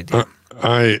a good idea.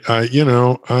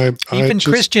 Even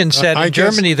Christian said in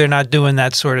Germany they're not doing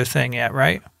that sort of thing yet,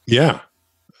 right? Yeah.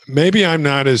 Maybe I'm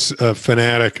not as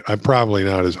fanatic. I'm probably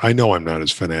not as, I know I'm not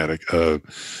as fanatic a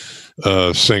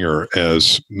singer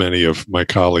as many of my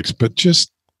colleagues, but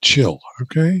just chill,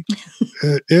 okay?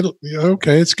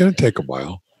 It's going to take a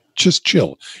while. Just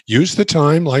chill. Use the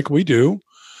time like we do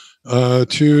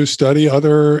to study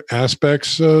other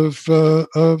aspects of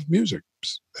music.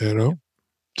 It's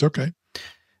okay.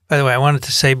 By the way, I wanted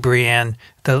to say, Brianne,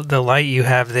 the light you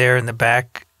have there in the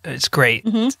back, it's great.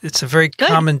 It's a very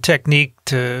common technique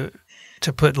to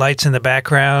put lights in the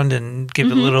background and give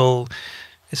a little.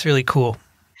 It's really cool.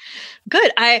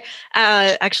 Good. I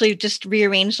actually just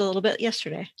rearranged a little bit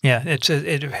yesterday. Yeah,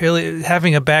 it really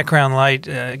having a background light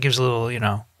gives a little,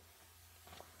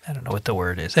 I don't know what the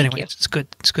word is. Anyway, it's good.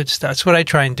 It's good stuff. It's what I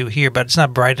try and do here, but it's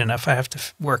not bright enough. I have to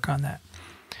work on that.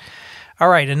 All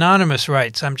right. Anonymous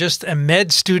writes, I'm just a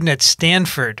med student at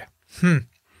Stanford.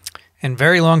 And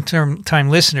very long-time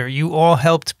listener, you all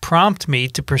helped prompt me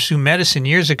to pursue medicine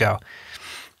years ago.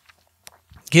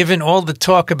 Given all the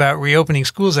talk about reopening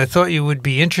schools, I thought you would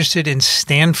be interested in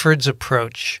Stanford's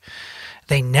approach.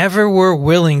 They never were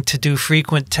willing to do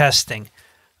frequent testing.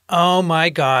 Oh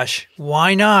my gosh,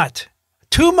 why not?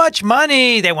 Too much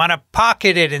money. They want to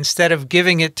pocket it instead of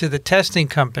giving it to the testing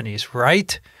companies,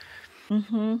 right?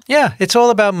 Yeah, it's all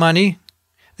about money.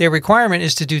 Their requirement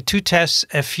is to do 2 tests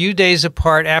a few days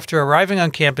apart after arriving on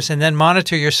campus and then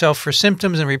monitor yourself for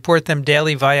symptoms and report them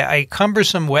daily via a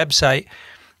cumbersome website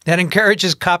that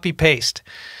encourages copy-paste.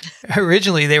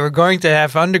 Originally, they were going to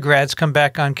have undergrads come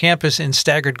back on campus in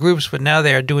staggered groups, but now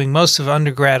they are doing most of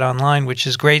undergrad online, which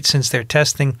is great since their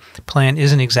testing plan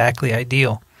isn't exactly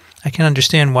ideal. I can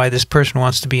understand why this person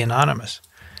wants to be anonymous.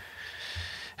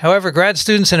 However, grad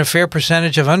students and a fair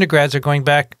percentage of undergrads are going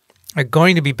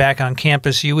to be back on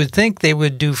campus. You would think they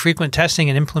would do frequent testing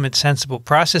and implement sensible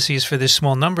processes for this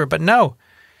small number, but no.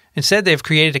 Instead, they've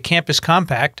created a campus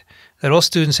compact that all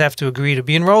students have to agree to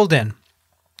be enrolled in.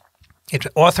 It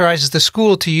authorizes the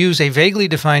school to use a vaguely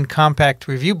defined compact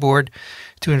review board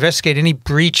to investigate any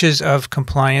breaches of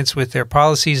compliance with their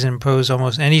policies and impose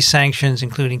almost any sanctions,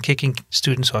 including kicking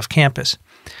students off campus.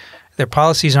 Their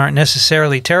policies aren't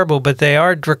necessarily terrible, but they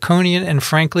are draconian and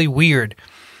frankly weird.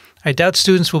 I doubt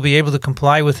students will be able to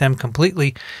comply with them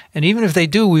completely, and even if they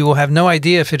do, we will have no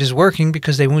idea if it is working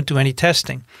because they won't do any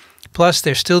testing. Plus,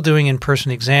 they're still doing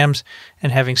in-person exams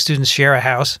and having students share a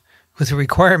house with a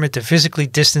requirement to physically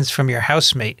distance from your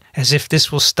housemate, as if this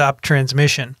will stop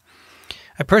transmission.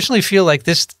 I personally feel like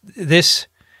this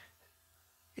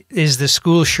is the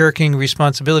school shirking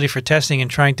responsibility for testing and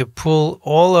trying to put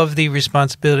all of the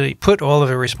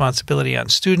responsibility on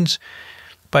students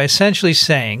by essentially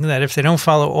saying that if they don't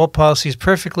follow all policies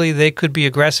perfectly, they could be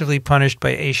aggressively punished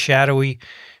by a shadowy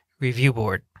review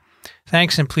board.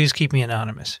 Thanks, and please keep me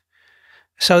anonymous.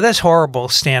 So that's horrible,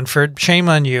 Stanford. Shame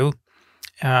on you.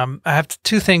 I have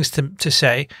two things to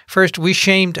say. First, we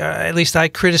shamed, at least I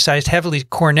criticized heavily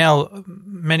Cornell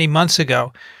many months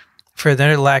ago for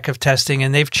their lack of testing,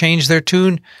 and they've changed their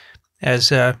tune. As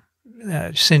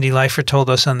Cindy Leifer told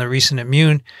us on the recent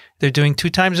Immune, they're doing 2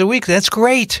 times a week. That's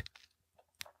great.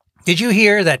 Did you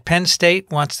hear that Penn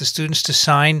State wants the students to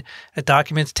sign a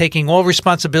document taking all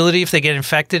responsibility if they get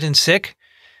infected and sick?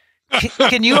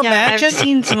 Can you imagine? I've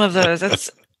seen some of those.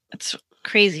 That's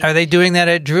crazy. Are they doing that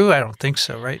at Drew? I don't think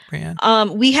so, right,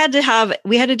 Brianne? We had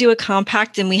to do a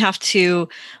compact, and we have to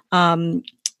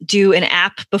do an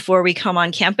app before we come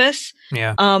on campus.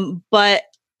 Yeah. But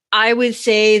I would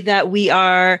say that we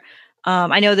are.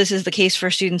 I know this is the case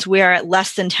for students. We are at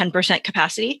less than 10%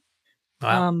 capacity.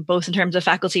 Wow. Both in terms of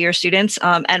faculty or students,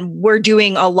 and we're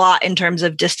doing a lot in terms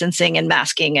of distancing and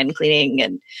masking and cleaning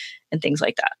and things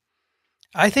like that.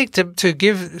 I think to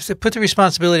put the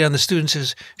responsibility on the students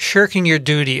is shirking your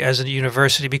duty as a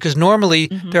university, because normally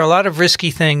there are a lot of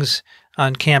risky things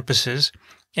on campuses,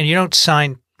 and you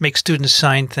don't make students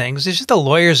sign things. It's just the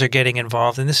lawyers are getting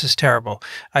involved, and this is terrible.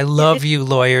 I love you,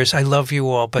 lawyers. I love you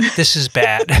all, but this is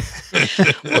bad.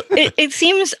 Well, it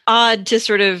seems odd to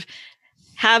sort of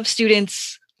have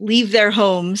students leave their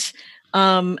homes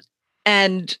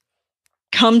and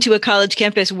come to a college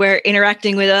campus where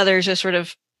interacting with others is sort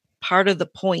of part of the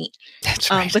point.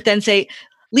 That's right. But then say,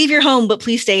 leave your home, but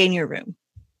please stay in your room.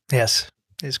 Yes,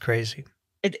 it's crazy.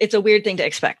 It's a weird thing to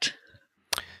expect.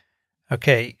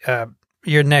 Okay,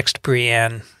 you're next,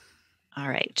 Brianne. All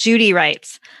right. Judy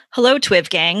writes, hello, TWiV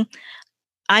gang.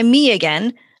 I'm me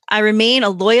again. I remain a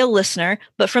loyal listener,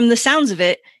 but from the sounds of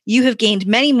it, you have gained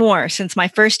many more since my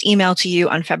first email to you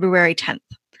on February 10th.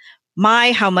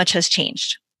 My, how much has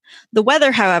changed. The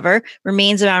weather, however,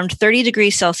 remains around 30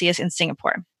 degrees Celsius in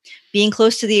Singapore. Being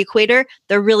close to the equator,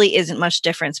 there really isn't much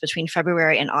difference between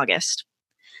February and August.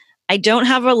 I don't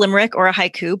have a limerick or a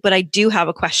haiku, but I do have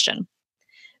a question.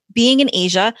 Being in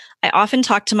Asia, I often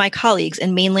talk to my colleagues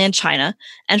in mainland China,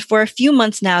 and for a few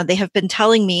months now, they have been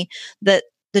telling me that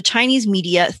the Chinese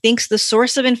media thinks the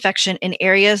source of infection in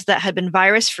areas that had been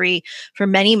virus-free for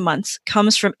many months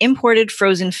comes from imported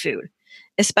frozen food,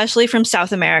 especially from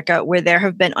South America, where there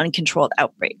have been uncontrolled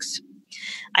outbreaks.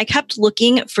 I kept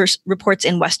looking for reports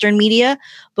in Western media,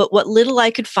 but what little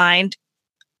I could find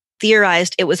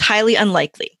theorized it was highly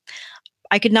unlikely.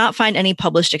 I could not find any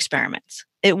published experiments.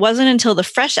 It wasn't until the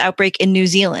fresh outbreak in New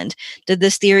Zealand did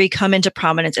this theory come into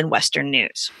prominence in Western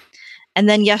news. And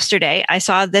then yesterday, I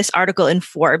saw this article in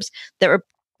Forbes that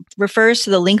refers to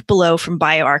the link below from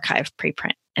bioRxiv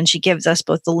preprint. And she gives us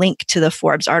both the link to the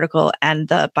Forbes article and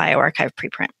the bioRxiv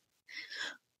preprint.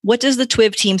 What does the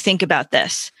TWiV team think about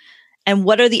this? And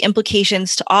what are the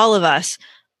implications to all of us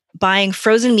buying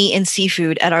frozen meat and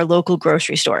seafood at our local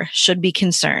grocery store? Should be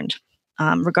concerned.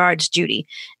 Regards, Judy.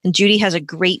 And Judy has a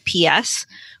great PS,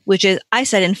 which is, I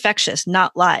said infectious,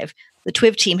 not live. The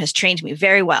TWiV team has trained me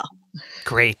very well.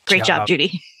 Great job,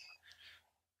 Judy.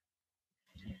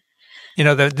 You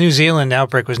know, the New Zealand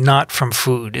outbreak was not from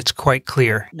food. It's quite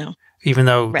clear. No. Even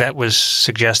though that was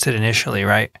suggested initially,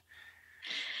 right?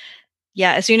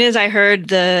 Yeah. As soon as I heard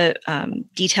the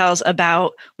details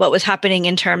about what was happening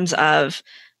in terms of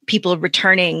people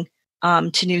returning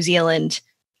to New Zealand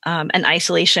and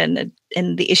isolation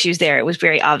and the issues there, it was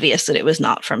very obvious that it was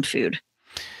not from food.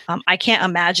 I can't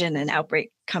imagine an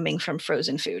outbreak coming from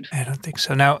frozen food. I don't think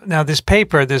so. Now this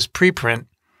paper, this preprint,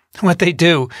 what they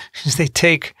do is they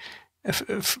take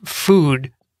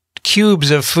food,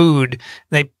 cubes of food,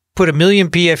 they put 1 million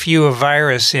PFU of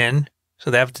virus in, so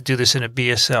they have to do this in a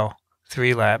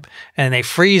BSL-3 lab, and they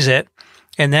freeze it,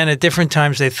 and then at different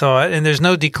times they thaw it, and there's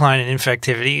no decline in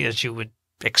infectivity, as you would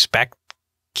expect,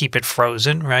 keep it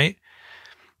frozen, right?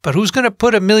 But who's going to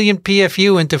put 1 million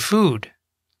PFU into food?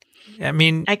 I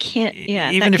mean, I can't.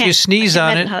 Yeah, even if you sneeze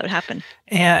on it, how it would happen.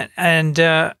 And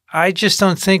I just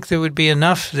don't think there would be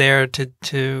enough there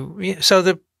to. So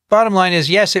the bottom line is,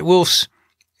 yes, it will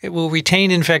retain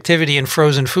infectivity in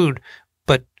frozen food,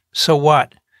 but so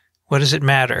what? What does it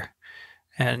matter?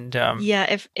 And yeah,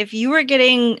 if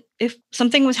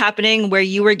something was happening where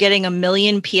you were getting 1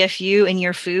 million PFU in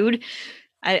your food,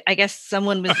 I guess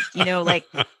someone was, like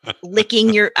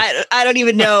licking your, I don't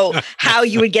even know how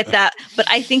you would get that, but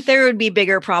I think there would be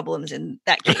bigger problems in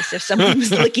that case if someone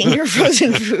was licking your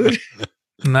frozen food.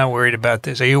 I'm not worried about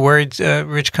this. Are you worried,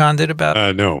 Rich Condit,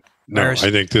 about No, virus? I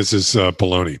think this is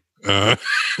baloney. No,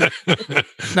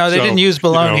 they didn't use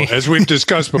baloney. As we've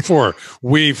discussed before,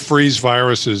 we freeze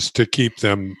viruses to keep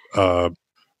them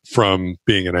from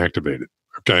being inactivated.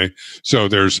 Okay, so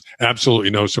there's absolutely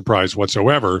no surprise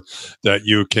whatsoever that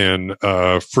you can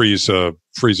freeze a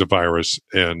virus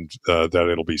and that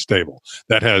it'll be stable.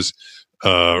 That has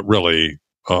really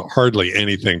hardly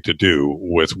anything to do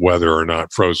with whether or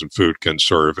not frozen food can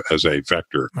serve as a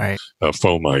vector, right,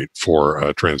 fomite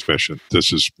for transmission.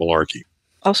 This is malarkey.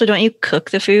 Also, don't you cook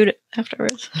the food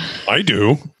afterwards? I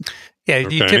do. Yeah,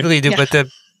 you typically do, yeah. But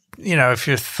if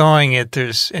you're thawing it,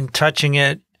 and touching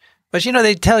it. But,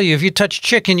 they tell you if you touch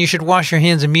chicken, you should wash your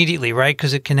hands immediately, right?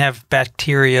 Because it can have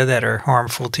bacteria that are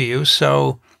harmful to you.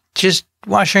 So just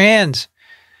wash your hands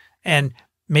and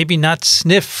maybe not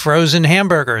sniff frozen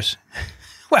hamburgers.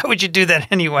 Why would you do that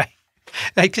anyway?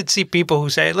 I could see people who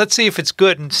say, let's see if it's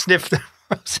good, and sniff the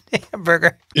frozen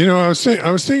hamburger. I was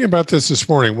thinking about this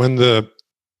morning when the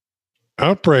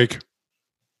outbreak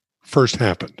first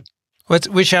happened.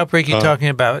 Which outbreak are you talking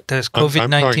about? There's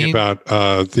COVID-19? I'm talking about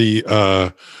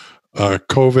the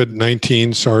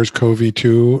COVID-19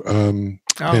 SARS-CoV-2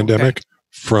 pandemic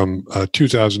from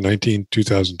 2019,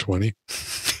 2020.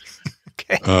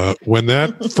 Okay. When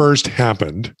that first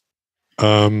happened,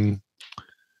 and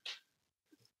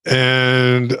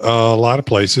a lot of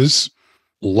places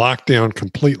locked down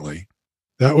completely.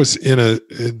 That was in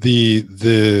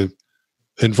the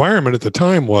environment at the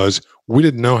time was we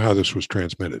didn't know how this was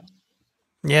transmitted.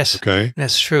 Yes. Okay.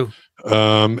 That's true.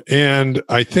 And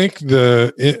I think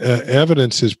the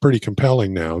evidence is pretty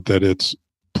compelling now that it's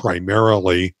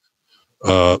primarily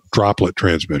droplet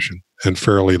transmission and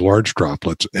fairly large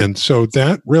droplets. And so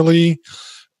that really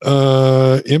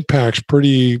impacts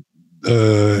pretty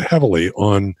heavily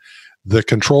on the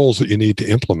controls that you need to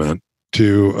implement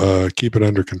to keep it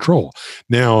under control.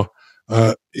 Now,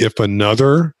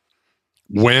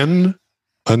 when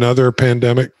another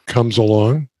pandemic comes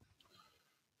along,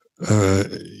 I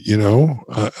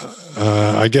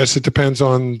guess it depends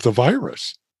on the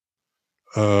virus,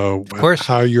 of course,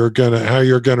 how you're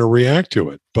gonna react to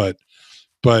it. But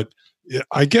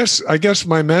I guess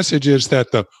my message is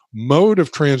that the mode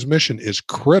of transmission is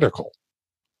critical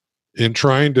in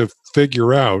trying to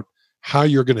figure out how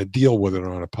you're going to deal with it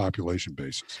on a population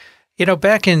basis.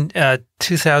 Back in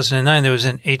 2009, there was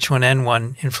an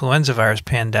H1N1 influenza virus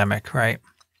pandemic, right?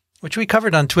 Which we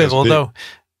covered on TWiV, although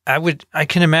I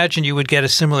can imagine you would get a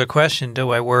similar question.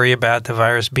 Do I worry about the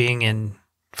virus being in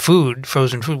food,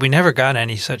 frozen food? We never got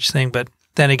any such thing, but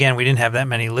then again, we didn't have that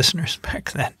many listeners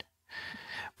back then.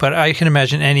 But I can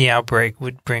imagine any outbreak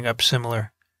would bring up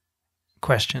similar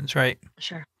questions, right?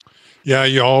 Sure. Yeah,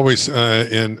 you always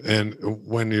and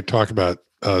when you talk about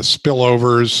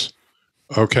spillovers,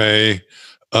 okay,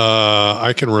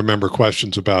 I can remember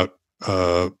questions about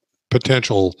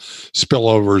potential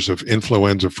spillovers of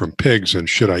influenza from pigs, and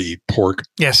should I eat pork?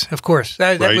 Yes, of course.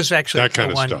 That was actually that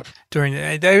kind of stuff.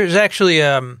 There was actually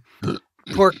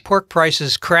pork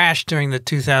prices crashed during the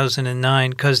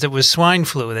 2009 because there was swine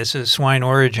flu. This is swine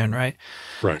origin, right?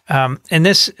 Right. And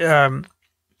this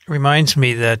reminds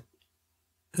me that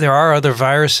there are other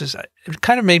viruses. It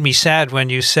kind of made me sad when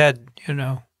you said,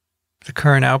 the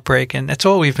current outbreak, and that's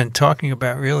all we've been talking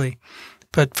about, really.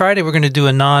 But Friday, we're going to do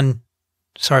a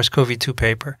non-SARS-CoV-2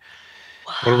 paper.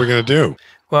 What are we going to do?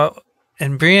 Well,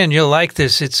 and Brian, you'll like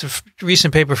this. It's a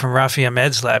recent paper from Rafi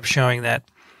Ahmed's lab showing that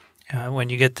when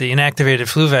you get the inactivated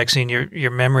flu vaccine,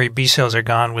 your memory B cells are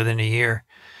gone within a year.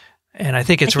 And I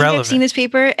think it's relevant. I've seen this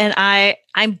paper, and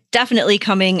I'm definitely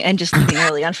coming and just leaving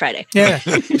early on Friday. Yeah.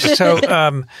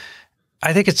 So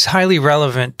I think it's highly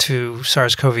relevant to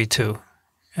SARS-CoV-2.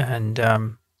 And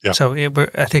so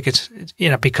I think it's,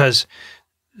 because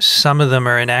some of them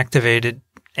are inactivated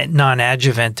and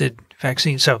non-adjuvanted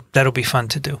vaccines. So that'll be fun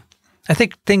to do. I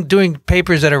think doing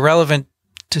papers that are relevant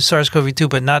to SARS-CoV-2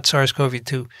 but not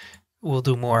SARS-CoV-2 will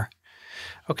do more.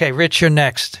 Okay, Rich, you're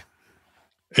next.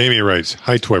 Amy writes,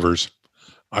 "Hi, Twivers.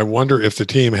 I wonder if the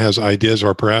team has ideas,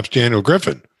 or perhaps Daniel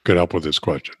Griffin could help with this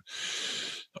question.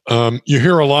 You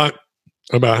hear a lot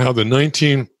about how the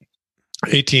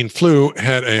 1918 flu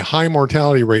had a high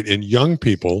mortality rate in young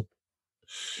people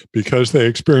because they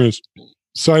experienced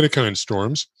cytokine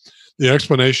storms. The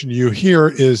explanation you hear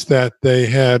is that they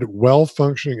had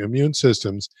well-functioning immune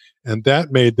systems, and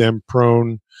that made them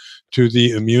prone to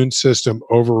the immune system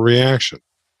overreaction.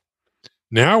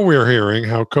 Now we're hearing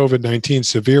how COVID-19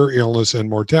 severe illness and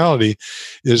mortality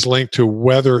is linked to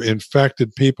whether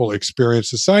infected people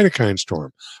experience a cytokine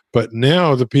storm. But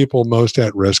now the people most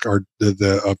at risk of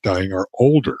dying are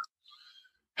older.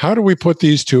 How do we put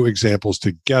these two examples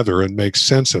together and make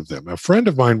sense of them? A friend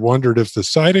of mine wondered if the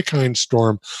cytokine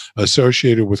storm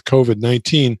associated with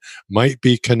COVID-19 might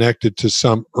be connected to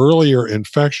some earlier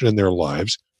infection in their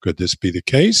lives. Could this be the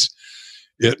case?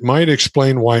 It might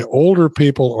explain why older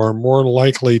people are more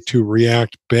likely to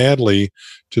react badly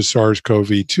to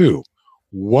SARS-CoV-2.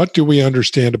 What do we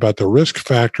understand about the risk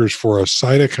factors for a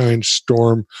cytokine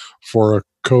storm for a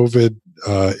COVID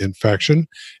infection?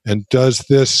 And does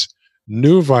this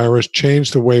new virus change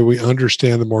the way we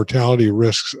understand the mortality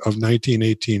risks of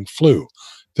 1918 flu?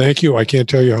 Thank you. I can't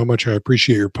tell you how much I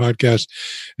appreciate your podcast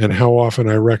and how often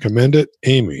I recommend it.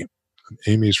 Amy.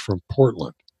 Amy's from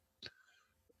Portland.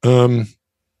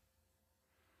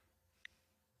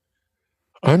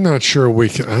 I'm not sure we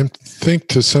can. I think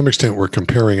to some extent we're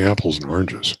comparing apples and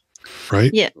oranges, right?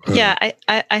 Yeah,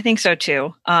 I think so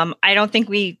too. I don't think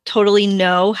we totally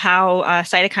know how a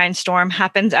cytokine storm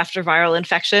happens after viral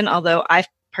infection, although I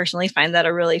personally find that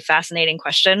a really fascinating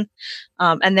question.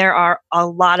 And there are a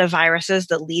lot of viruses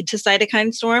that lead to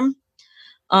cytokine storm.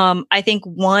 I think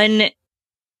one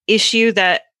issue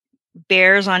that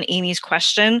bears on Amy's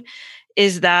question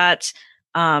is that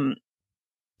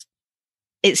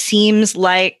it seems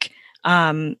like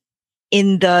in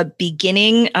the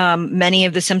beginning, many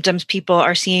of the symptoms people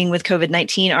are seeing with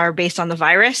COVID-19 are based on the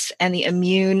virus, and the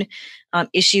immune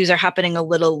issues are happening a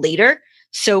little later.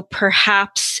 So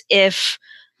perhaps if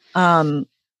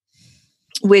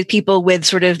with people with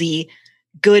sort of the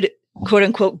good, quote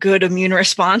unquote, good immune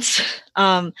response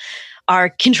are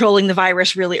controlling the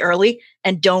virus really early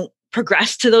and don't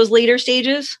progress to those later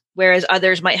stages, whereas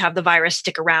others might have the virus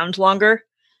stick around longer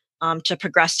to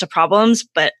progress to problems.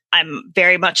 But I'm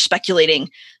very much speculating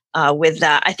with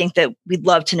that. I think that we'd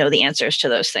love to know the answers to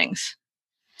those things.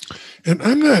 And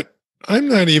I'm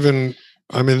not even,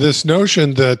 I mean, this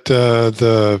notion that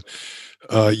the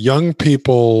young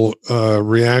people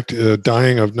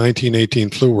dying of 1918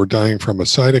 flu were dying from a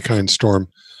cytokine storm,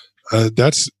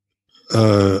 that's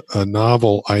a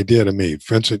novel idea to me.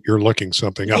 Vincent, you're looking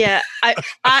something up. Yeah.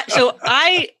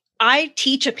 I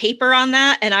teach a paper on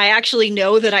that, and I actually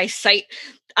know that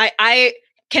I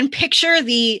can picture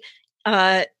the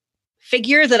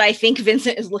figure that I think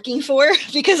Vincent is looking for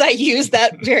because I use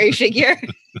that very figure.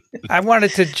 I wanted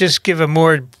to just give a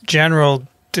more general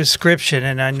description,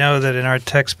 and I know that in our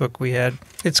textbook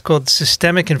it's called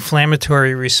systemic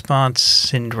inflammatory response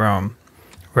syndrome,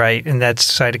 right? And that's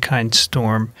cytokine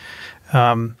storm.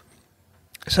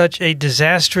 Such a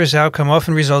disastrous outcome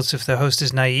often results if the host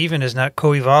is naive and has not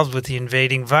co-evolved with the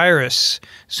invading virus,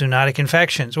 zoonotic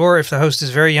infections, or if the host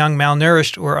is very young,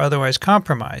 malnourished, or otherwise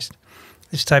compromised.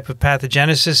 This type of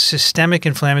pathogenesis, systemic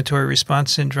inflammatory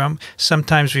response syndrome,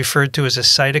 sometimes referred to as a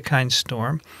cytokine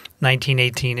storm,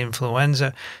 1918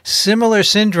 influenza. Similar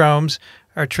syndromes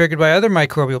are triggered by other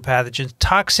microbial pathogens.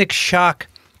 Toxic shock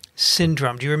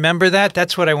syndrome. Do you remember that?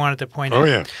 That's what I wanted to point out. Oh,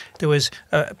 yeah. There was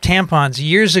tampons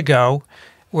years ago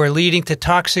were leading to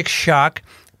toxic shock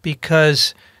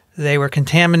because they were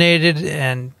contaminated,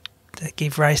 and that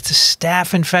gave rise to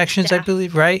staph infections, I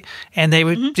believe, right? And they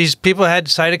would these people had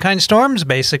cytokine storms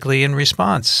basically in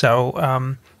response.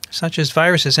 So such as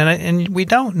viruses, and we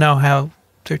don't know how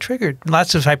they're triggered.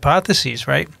 Lots of hypotheses,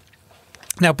 right?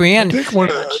 Now, Brianne, I think one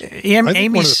of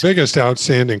the biggest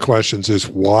outstanding questions is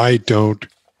why don't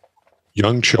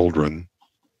young children,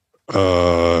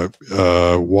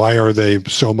 why are they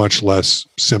so much less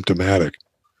symptomatic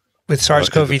with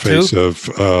SARS-CoV-2? In the face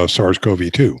of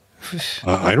SARS-CoV-2.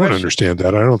 I don't understand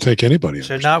that. I don't think anybody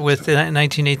understands. So not with the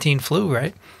 1918 flu,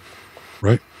 right?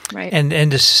 Right. Right. And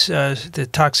this, the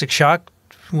toxic shock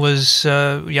was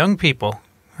young people,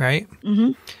 right?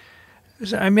 Mm-hmm.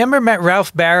 I remember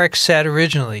Ralph Barrick said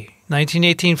originally,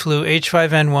 1918 flu,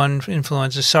 H5N1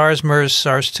 influenza, SARS, MERS,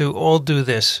 SARS-2 all do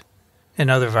this, and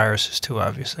other viruses too,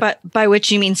 obviously. But by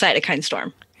which you mean cytokine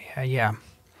storm. Yeah.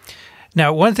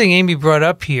 Now, one thing Amy brought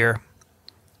up here,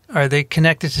 are they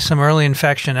connected to some early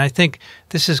infection? I think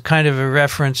this is kind of a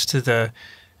reference to the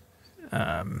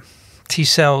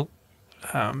T-cell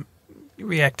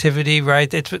reactivity,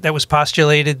 right? That was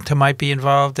postulated to might be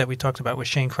involved, that we talked about with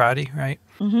Shane Crotty, right?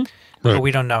 Mm-hmm. But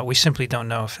we don't know. We simply don't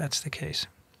know if that's the case.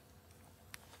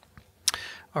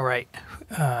 All right.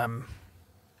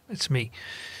 It's me.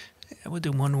 We'll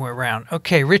do one more round.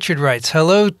 Okay, Richard writes,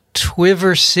 hello,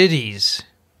 TWiV cities.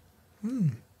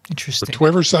 Interesting. The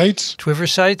TWiV sites? TWiV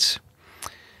sites.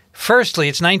 Firstly,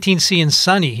 it's 19C and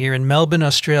sunny here in Melbourne,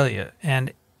 Australia.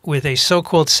 And with a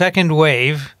so-called second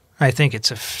wave, I think it's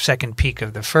a second peak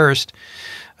of the first,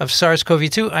 of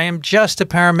SARS-CoV-2, I am just a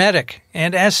paramedic.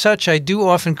 And as such, I do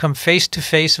often come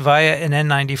face-to-face via an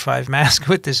N95 mask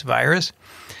with this virus.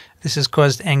 This has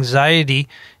caused anxiety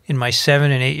in my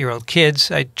 7- and 8-year-old kids.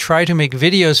 I try to make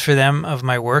videos for them of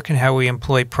my work and how we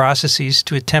employ processes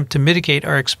to attempt to mitigate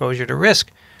our exposure to risk.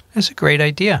 That's a great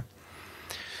idea.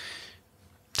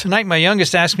 Tonight, my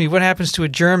youngest asked me what happens to a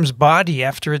germ's body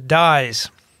after it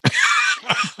dies.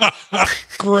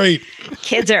 Great.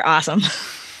 Kids are awesome.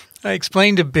 I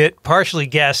explained a bit, partially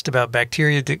guessed, about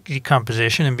bacteria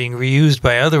decomposition and being reused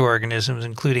by other organisms,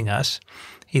 including us.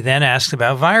 He then asked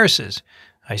about viruses.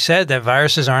 I said that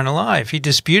viruses aren't alive. He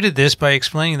disputed this by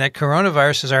explaining that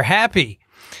coronaviruses are happy,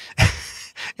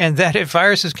 and that if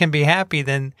viruses can be happy,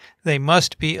 then they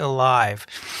must be alive.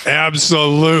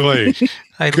 Absolutely.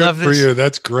 I Good love this. for you.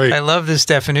 That's great. I love this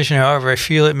definition. However, I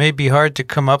feel it may be hard to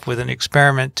come up with an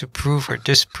experiment to prove or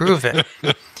disprove it.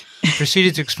 He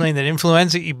proceeded to explain that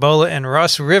influenza, Ebola, and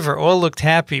Ross River all looked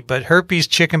happy, but herpes,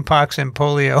 chickenpox, and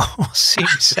polio all seemed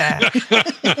sad.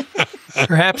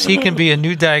 Perhaps he can be a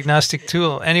new diagnostic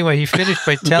tool. Anyway, he finished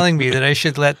by telling me that I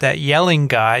should let that yelling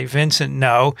guy, Vincent,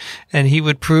 know, and he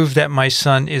would prove that my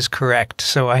son is correct.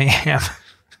 So I am.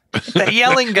 The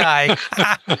yelling guy.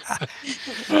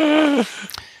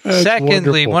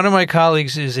 Secondly, wonderful. one of my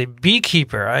colleagues is a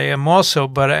beekeeper. I am also,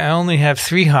 but I only have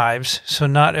 3 hives, so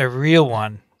not a real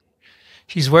one.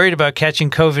 He's worried about catching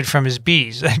COVID from his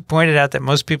bees. I pointed out that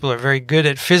most people are very good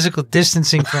at physical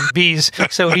distancing from bees,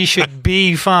 so he should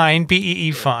be fine,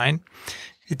 B-E-E fine.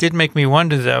 It did make me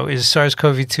wonder, though, is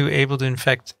SARS-CoV-2 able to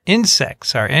infect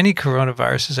insects or any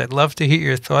coronaviruses? I'd love to hear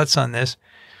your thoughts on this.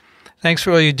 Thanks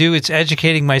for all you do. It's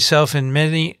educating myself and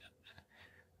many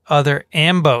other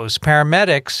AMBOs,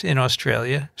 paramedics in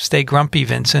Australia. Stay grumpy,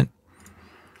 Vincent.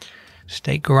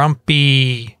 Stay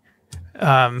grumpy.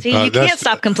 See, you can't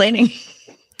stop complaining.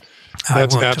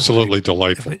 That's absolutely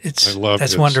delightful. I love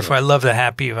that's wonderful. I love the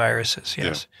happy viruses.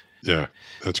 Yes. Yeah,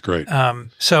 that's great.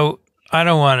 So I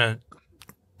don't want to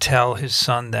tell his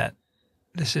son that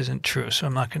this isn't true, so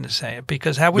I'm not going to say it,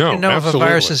 because how would you know if a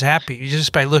virus is happy?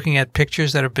 Just by looking at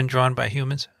pictures that have been drawn by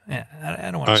humans? Yeah, I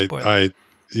don't want to spoil it.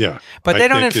 Yeah. But they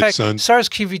don't infect,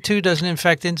 SARS-CoV-2 doesn't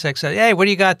infect insects. Hey, what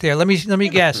do you got there? Let me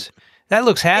guess. That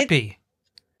looks happy.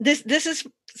 This is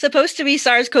supposed to be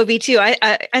SARS-CoV-2.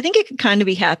 I think it could kind of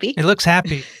be happy. It looks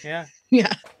happy. Yeah.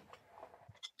 Yeah.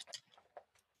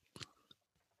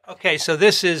 Okay, so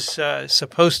this is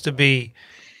supposed to be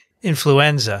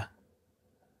influenza,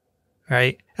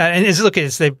 right? And look at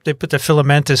this. They put the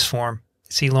filamentous form.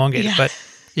 It's elongated, but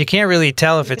you can't really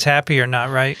tell if it's happy or not,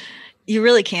 right? You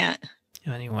really can't.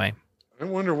 Anyway. I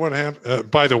wonder what happened.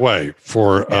 By the way,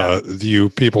 for you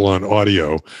people on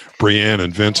audio, Brianne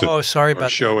and Vincent are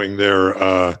showing their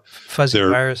fuzzy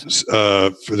viruses,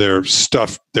 their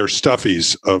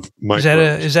stuffies of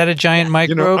microbes. Is that a giant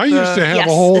microbe? You know, I used to have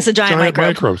a whole it's a giant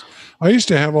microbes. I used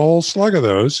to have a whole slug of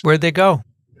those. Where'd they go?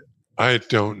 I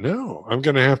don't know. I'm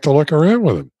going to have to look around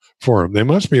with them for them. They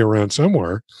must be around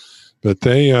somewhere. But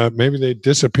they maybe they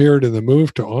disappeared in the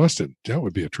move to Austin. That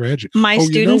would be a tragedy. My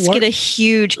students get a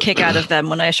huge kick out of them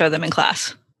when I show them in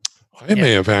class. I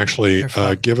may have actually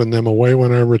given them away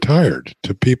when I retired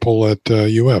to people at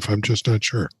UF. I'm just not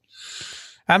sure.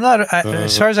 I'm not.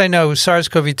 As far as I know,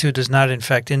 SARS-CoV-2 does not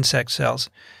infect insect cells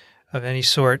of any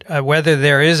sort. Whether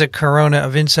there is a corona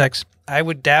of insects, I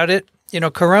would doubt it. You know,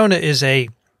 corona is a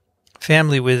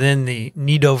family within the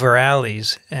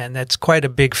Nidovirales, and that's quite a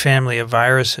big family of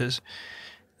viruses.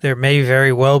 There may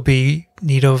very well be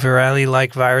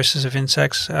Nidovirale-like viruses of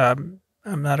insects. I'm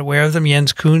not aware of them.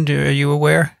 Jens Kuhn, are you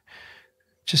aware?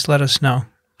 Just let us know.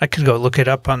 I could go look it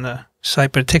up on the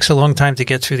site, but it takes a long time to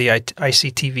get through the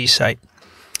ICTV site,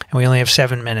 and we only have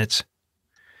 7 minutes.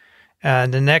 The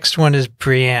next one is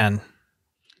Brianne.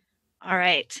 All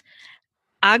right.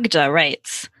 Agda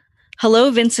writes,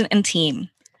 Hello, Vincent and team.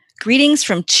 Greetings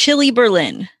from chilly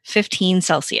Berlin, 15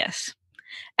 Celsius.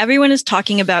 Everyone is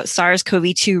talking about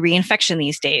SARS-CoV-2 reinfection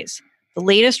these days. The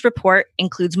latest report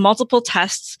includes multiple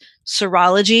tests,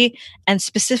 serology, and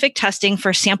specific testing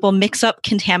for sample mix-up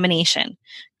contamination,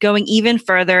 going even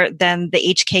further than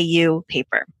the HKU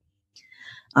paper.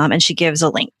 And she gives a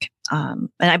link.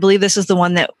 And I believe this is the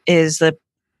one that is the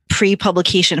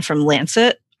pre-publication from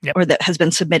Lancet, or that has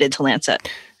been submitted to Lancet.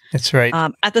 That's right.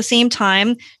 At the same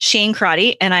time, Shane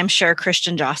Crotty, and I'm sure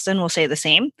Christian Drosten will say the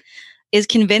same, is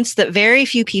convinced that very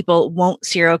few people won't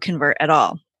seroconvert at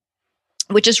all,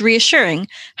 which is reassuring.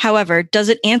 However, does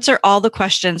it answer all the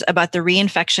questions about the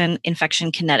reinfection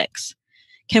infection kinetics?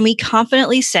 Can we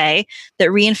confidently say that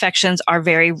reinfections are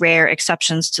very rare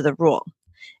exceptions to the rule?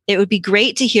 It would be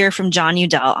great to hear from John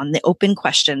Udell on the open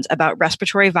questions about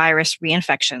respiratory virus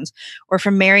reinfections, or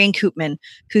from Marion Koopman,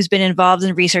 who's been involved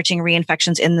in researching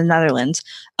reinfections in the Netherlands,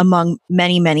 among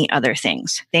many, many other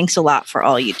things. Thanks a lot for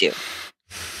all you do.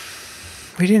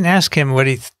 We didn't ask him what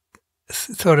he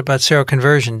thought about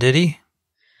seroconversion, did he?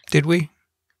 Did we?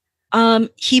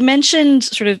 He mentioned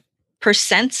sort of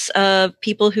percents of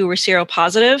people who were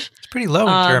seropositive. It's pretty low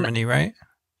in Germany, right?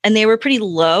 And they were pretty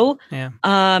low. Yeah.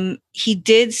 He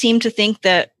did seem to think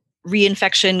that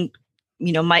reinfection,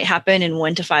 might happen in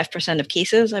 1 to 5% of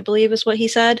cases, I believe is what he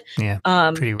said. Yeah.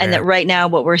 Pretty rare. And that right now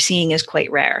what we're seeing is quite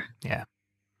rare. Yeah.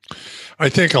 I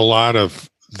think a lot of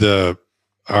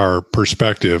our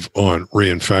perspective on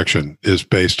reinfection is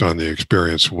based on the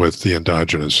experience with the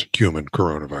endogenous human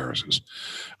coronaviruses,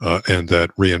 and that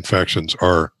reinfections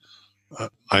are,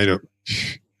 I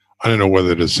don't know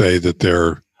whether to say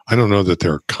that I don't know that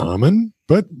they're common,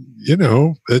 but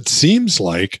it seems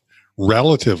like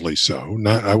relatively so.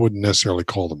 I wouldn't necessarily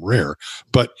call them rare,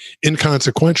 but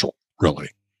inconsequential, really,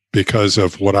 because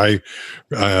of what I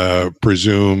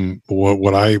presume,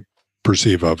 what I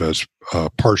perceive of as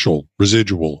partial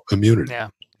residual immunity. Yeah.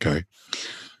 Okay.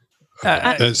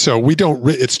 And so we don't.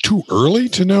 It's too early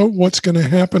to know what's going to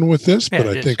happen with this, but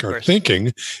I think our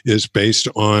thinking is based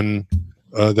on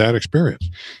that experience.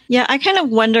 Yeah, I kind of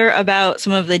wonder about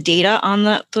some of the data on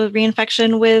the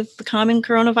reinfection with the common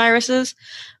coronaviruses,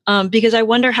 because I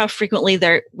wonder how frequently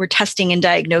we're testing and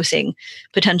diagnosing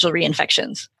potential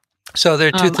reinfections. So there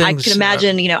are two things. I can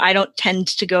imagine, I don't tend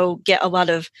to go get a lot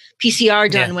of PCR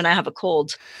done when I have a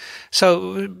cold.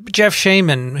 So Jeff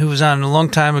Shaman, who was on a long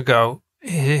time ago,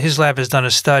 his lab has done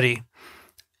a study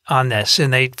on this,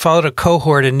 and they followed a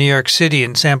cohort in New York City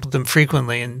and sampled them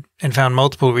frequently and found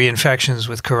multiple reinfections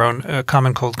with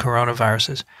common cold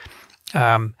coronaviruses.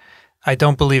 I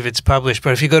don't believe it's published,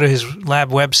 but if you go to his lab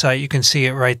website, you can see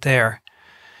it right there.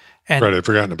 And, right, I'd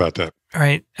forgotten about that.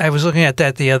 Right, I was looking at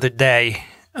that the other day.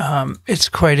 It's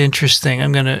quite interesting.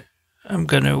 I'm gonna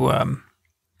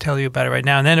tell you about it right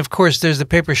now. And then, of course, there's the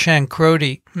paper Shane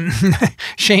Crotty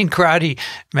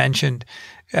mentioned,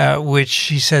 which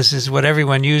he says is what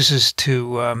everyone uses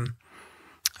to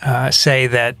say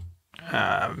that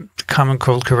common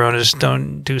cold coronas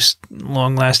don't do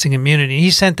long-lasting immunity. He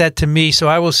sent that to me, so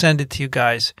I will send it to you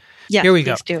guys. Yeah, here we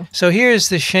go. Do. So here's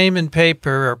the Shaman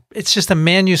paper. It's just a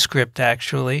manuscript,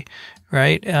 actually,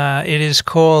 right? It is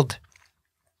called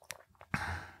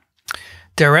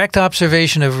Direct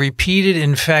Observation of Repeated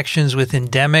Infections with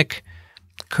Endemic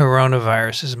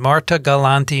Coronaviruses. Marta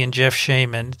Galanti and Jeff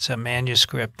Shaman. It's a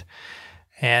manuscript.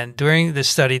 And during the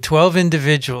study, 12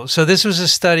 individuals. So this was a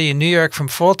study in New York from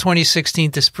fall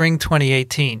 2016 to spring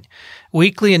 2018.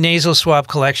 Weekly and nasal swab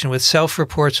collection with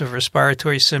self-reports of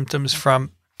respiratory symptoms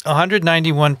from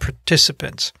 191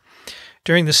 participants.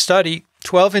 During the study,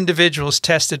 12 individuals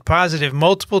tested positive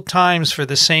multiple times for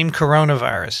the same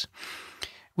coronavirus.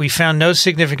 We found no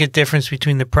significant difference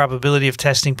between the probability of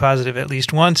testing positive at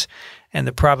least once and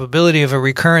the probability of a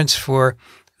recurrence for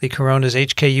the coronas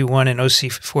HKU1 and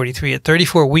OC43 at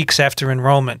 34 weeks after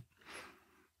enrollment.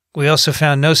 We also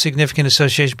found no significant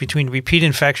association between repeat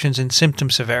infections and symptom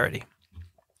severity.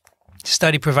 The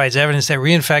study provides evidence that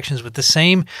reinfections with the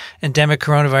same endemic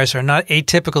coronavirus are not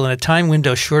atypical in a time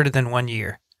window shorter than 1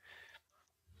 year.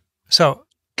 So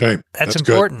that's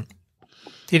important. Good.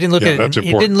 He didn't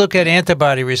look at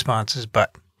antibody responses,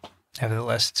 but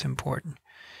nevertheless, it's important.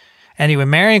 Anyway,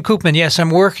 Marion Koopman, yes, I'm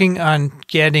working on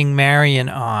getting Marion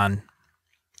on.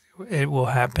 It will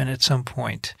happen at some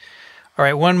point. All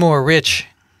right, one more, Rich.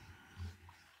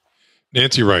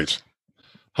 Nancy writes,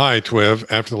 "Hi, TWiV.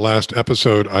 After the last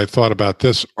episode, I thought about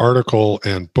this article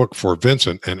and book for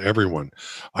Vincent and everyone.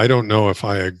 I don't know if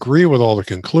I agree with all the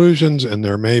conclusions, and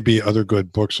there may be other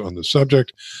good books on the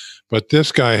subject, but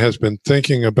this guy has been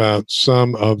thinking about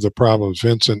some of the problems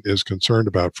Vincent is concerned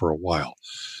about for a while.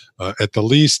 At the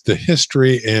least, the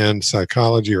history and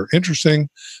psychology are interesting.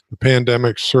 The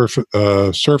pandemic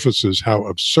surfaces how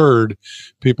absurd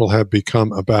people have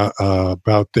become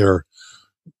about their,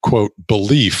 quote,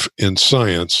 belief in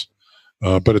science.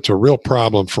 But it's a real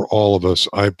problem for all of us.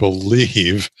 I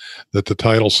believe that the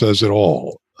title says it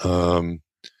all. And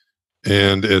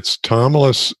it's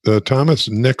Thomas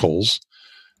Nichols,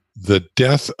 The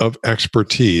Death of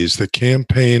Expertise, the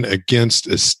campaign against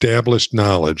established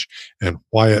knowledge and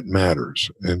why it matters,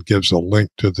 and gives a link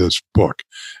to this book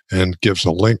and gives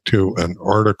a link to an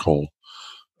article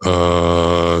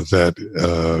that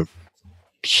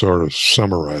sort of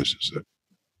summarizes it.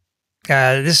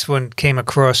 This one came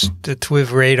across the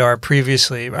TWiV radar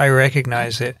previously. I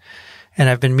recognize it, and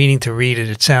I've been meaning to read it.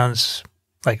 It sounds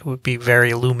like it would be very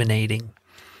illuminating.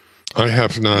 I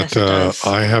have not.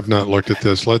 I have not looked at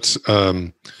this. Let's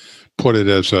put it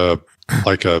as a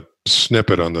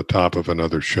snippet on the top of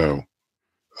another show.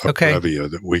 Okay. Brevia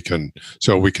that we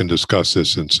can discuss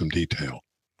this in some detail.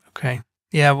 Okay.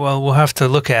 Yeah. Well, we'll have to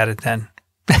look at it then.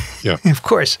 Yeah. Of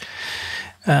course.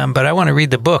 But I want to read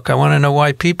the book. I want to know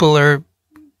why people are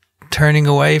turning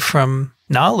away from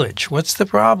knowledge. What's the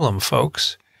problem,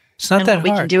 folks? It's not that hard.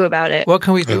 What we can do about it. What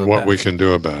can we do and about what it? we can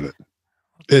do about it.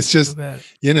 It's just,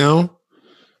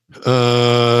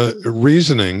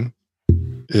 reasoning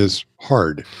is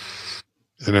hard.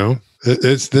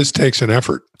 This takes an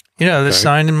effort. The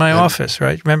sign in my office,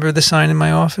 right? Remember the sign in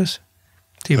my office?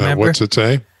 Do you remember? What's it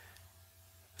say?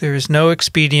 There is no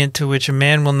expedient to which a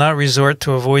man will not resort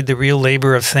to avoid the real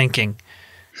labor of thinking.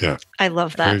 Yeah. I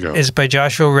love that. There you go. It's by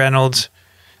Joshua Reynolds,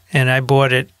 and I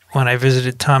bought it when I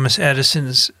visited Thomas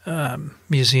Edison's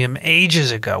museum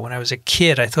ages ago. When I was a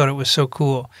kid, I thought it was so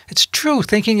cool. It's true.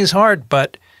 Thinking is hard,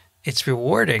 but it's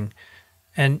rewarding,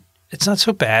 and it's not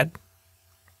so bad.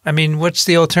 I mean, what's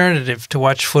the alternative? To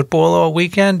watch football all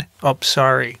weekend? Oh,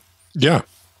 sorry. Yeah.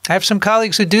 I have some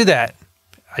colleagues who do that.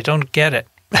 I don't get it.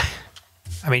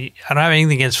 I mean, I don't have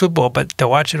anything against football, but to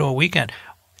watch it all weekend,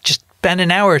 just spend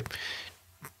an hour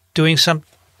doing some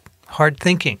hard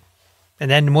thinking.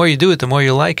 And then the more you do it, the more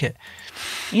you like it.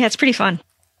 Yeah, it's pretty fun.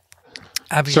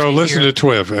 Obviously, so listen to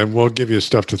TWiV, and we'll give you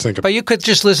stuff to think about. But you could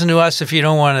just listen to us if you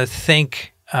don't want to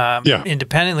think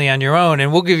independently on your own,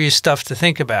 and we'll give you stuff to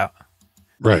think about.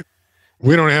 Right.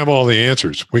 We don't have all the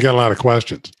answers. We got a lot of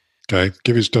questions. Okay.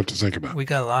 Give you stuff to think about. We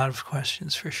got a lot of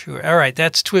questions for sure. All right.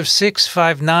 That's TWiV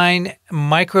 659,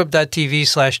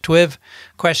 microbe.tv/TWiV.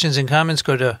 Questions and comments,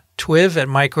 go to TWiV at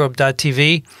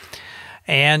microbe.tv.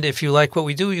 And if you like what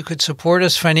we do, you could support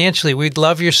us financially. We'd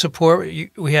love your support.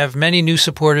 We have many new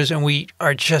supporters, and we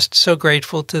are just so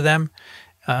grateful to them.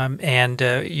 And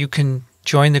you can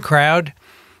join the crowd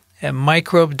at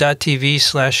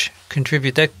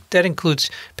microbe.tv/contribute. That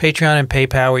includes Patreon and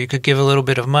PayPal, where you could give a little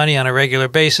bit of money on a regular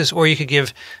basis, or you could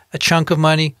give a chunk of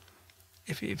money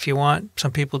if you want.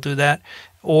 Some people do that.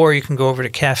 Or you can go over to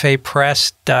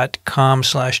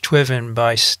cafepress.com/TWiV and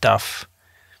buy stuff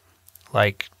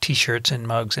like T-shirts and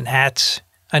mugs and hats.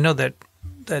 I know that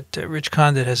Rich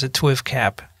Condit has a TWiV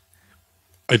cap.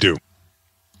 I do.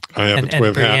 I have a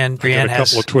TWiV hat. Brienne I got a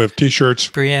couple of TWiV T-shirts.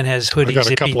 Brienne has hoodies. I got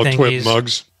a couple of TWiV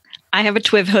mugs. I have a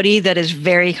TWiV hoodie that is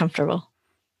very comfortable.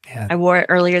 Yeah. I wore it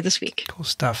earlier this week. Cool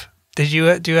stuff. Do you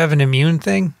have an immune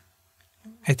thing?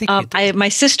 I think my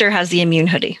sister has the immune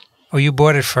hoodie. Oh, you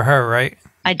bought it for her, right?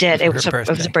 I did. It was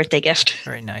a birthday gift.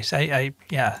 Very nice.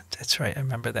 Yeah, that's right. I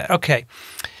remember that. Okay.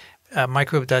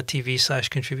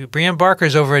 Microbe.tv/contribute. Brienne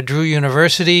Barker's over at Drew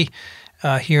University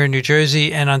here in New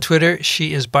Jersey, and on Twitter,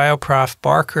 she is BioProf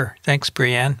Barker. Thanks,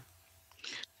 Brienne.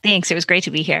 Thanks. It was great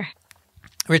to be here.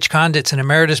 Rich Condit's an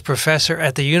emeritus professor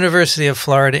at the University of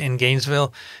Florida in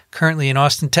Gainesville, currently in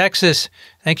Austin, Texas.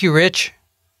 Thank you, Rich.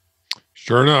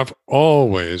 Sure enough,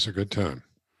 always a good time.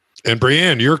 And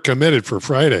Brienne, you're committed for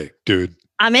Friday, dude.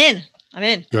 I'm in.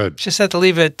 Good. Just have to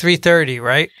leave at 3:30,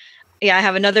 right? Yeah, I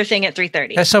have another thing at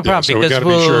 3:30. That's no problem, so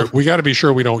because we got to be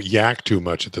sure we don't yak too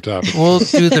much at the top. We'll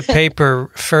do the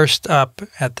paper first up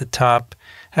at the top.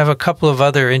 Have a couple of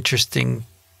other interesting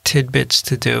tidbits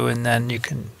to do, and then you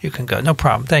can go. No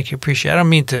problem. Thank you. Appreciate it. I don't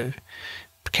mean to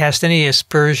cast any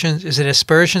aspersions. Is it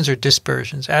aspersions or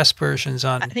dispersions? Aspersions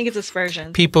on. I think it's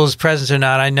aspersions. People's presence or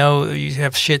not. I know you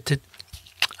have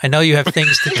I know you have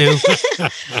things to do.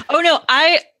 Oh no,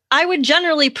 I would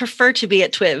generally prefer to be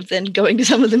at TWiV than going to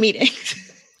some of the meetings.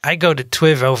 I go to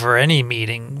TWiV over any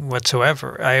meeting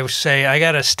whatsoever. I say I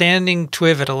got a standing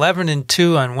TWiV at 11 and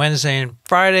 2 on Wednesday and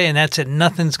Friday, and that's it.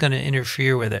 Nothing's going to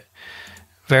interfere with it.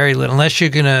 Very little. Unless you're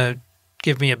going to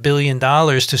give me $1 billion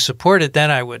to support it,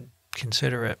 then I would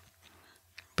consider it.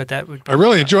 But that would. I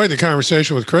really enjoyed the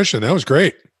conversation with Christian. That was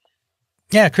great.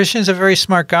 Yeah, Christian's a very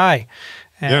smart guy.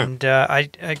 And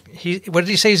what did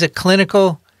he say? He's a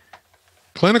clinical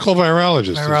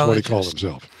virologist is what he called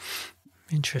himself.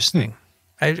 Interesting.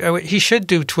 He should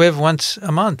do TWiV once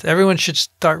a month. Everyone should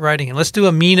start writing him. Let's do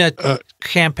a MENA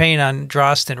campaign on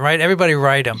Drosten, right? Everybody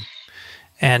write him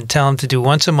and tell him to do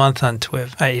once a month on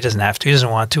TWiV. He doesn't have to. He doesn't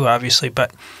want to, obviously,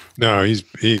 but no, he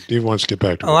wants to get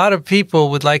back to it. A lot of people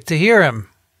would like to hear him.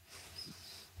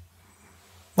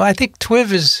 Well, I think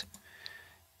TWiV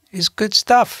is good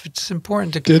stuff. It's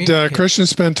important to communicate. Did Christian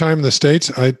spend time in the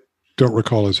States? I don't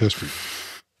recall his history.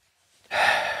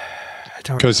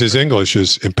 Because his English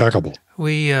is impeccable.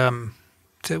 We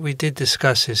did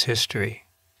discuss his history.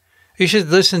 You should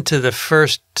listen to the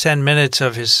first 10 minutes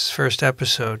of his first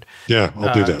episode. Yeah,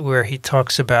 I'll do that. Where he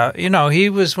talks about, he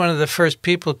was one of the first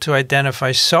people to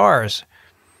identify SARS.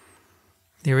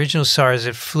 The original SARS,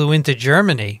 it flew into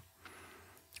Germany.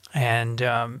 And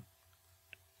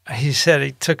he said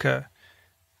he took a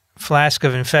flask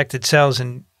of infected cells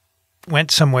and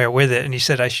went somewhere with it, and he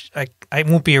said, I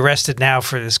won't be arrested now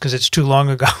for this because it's too long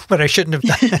ago, but I shouldn't have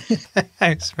done it.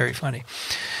 It's very funny.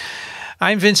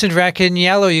 I'm Vincent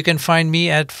Racaniello. You can find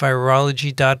me at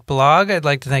virology.blog. I'd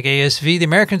like to thank ASV, the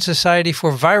American Society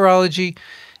for Virology,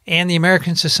 and the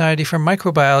American Society for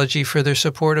Microbiology for their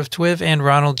support of TWiV, and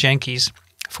Ronald Jenkins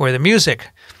for the music.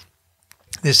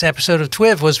 This episode of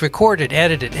TWiV was recorded,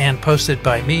 edited, and posted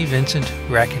by me, Vincent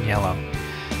Racaniello.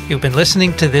 You've been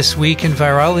listening to This Week in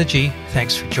Virology.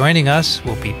 Thanks for joining us.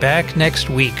 We'll be back next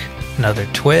week. Another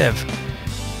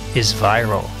TWiV is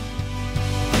viral.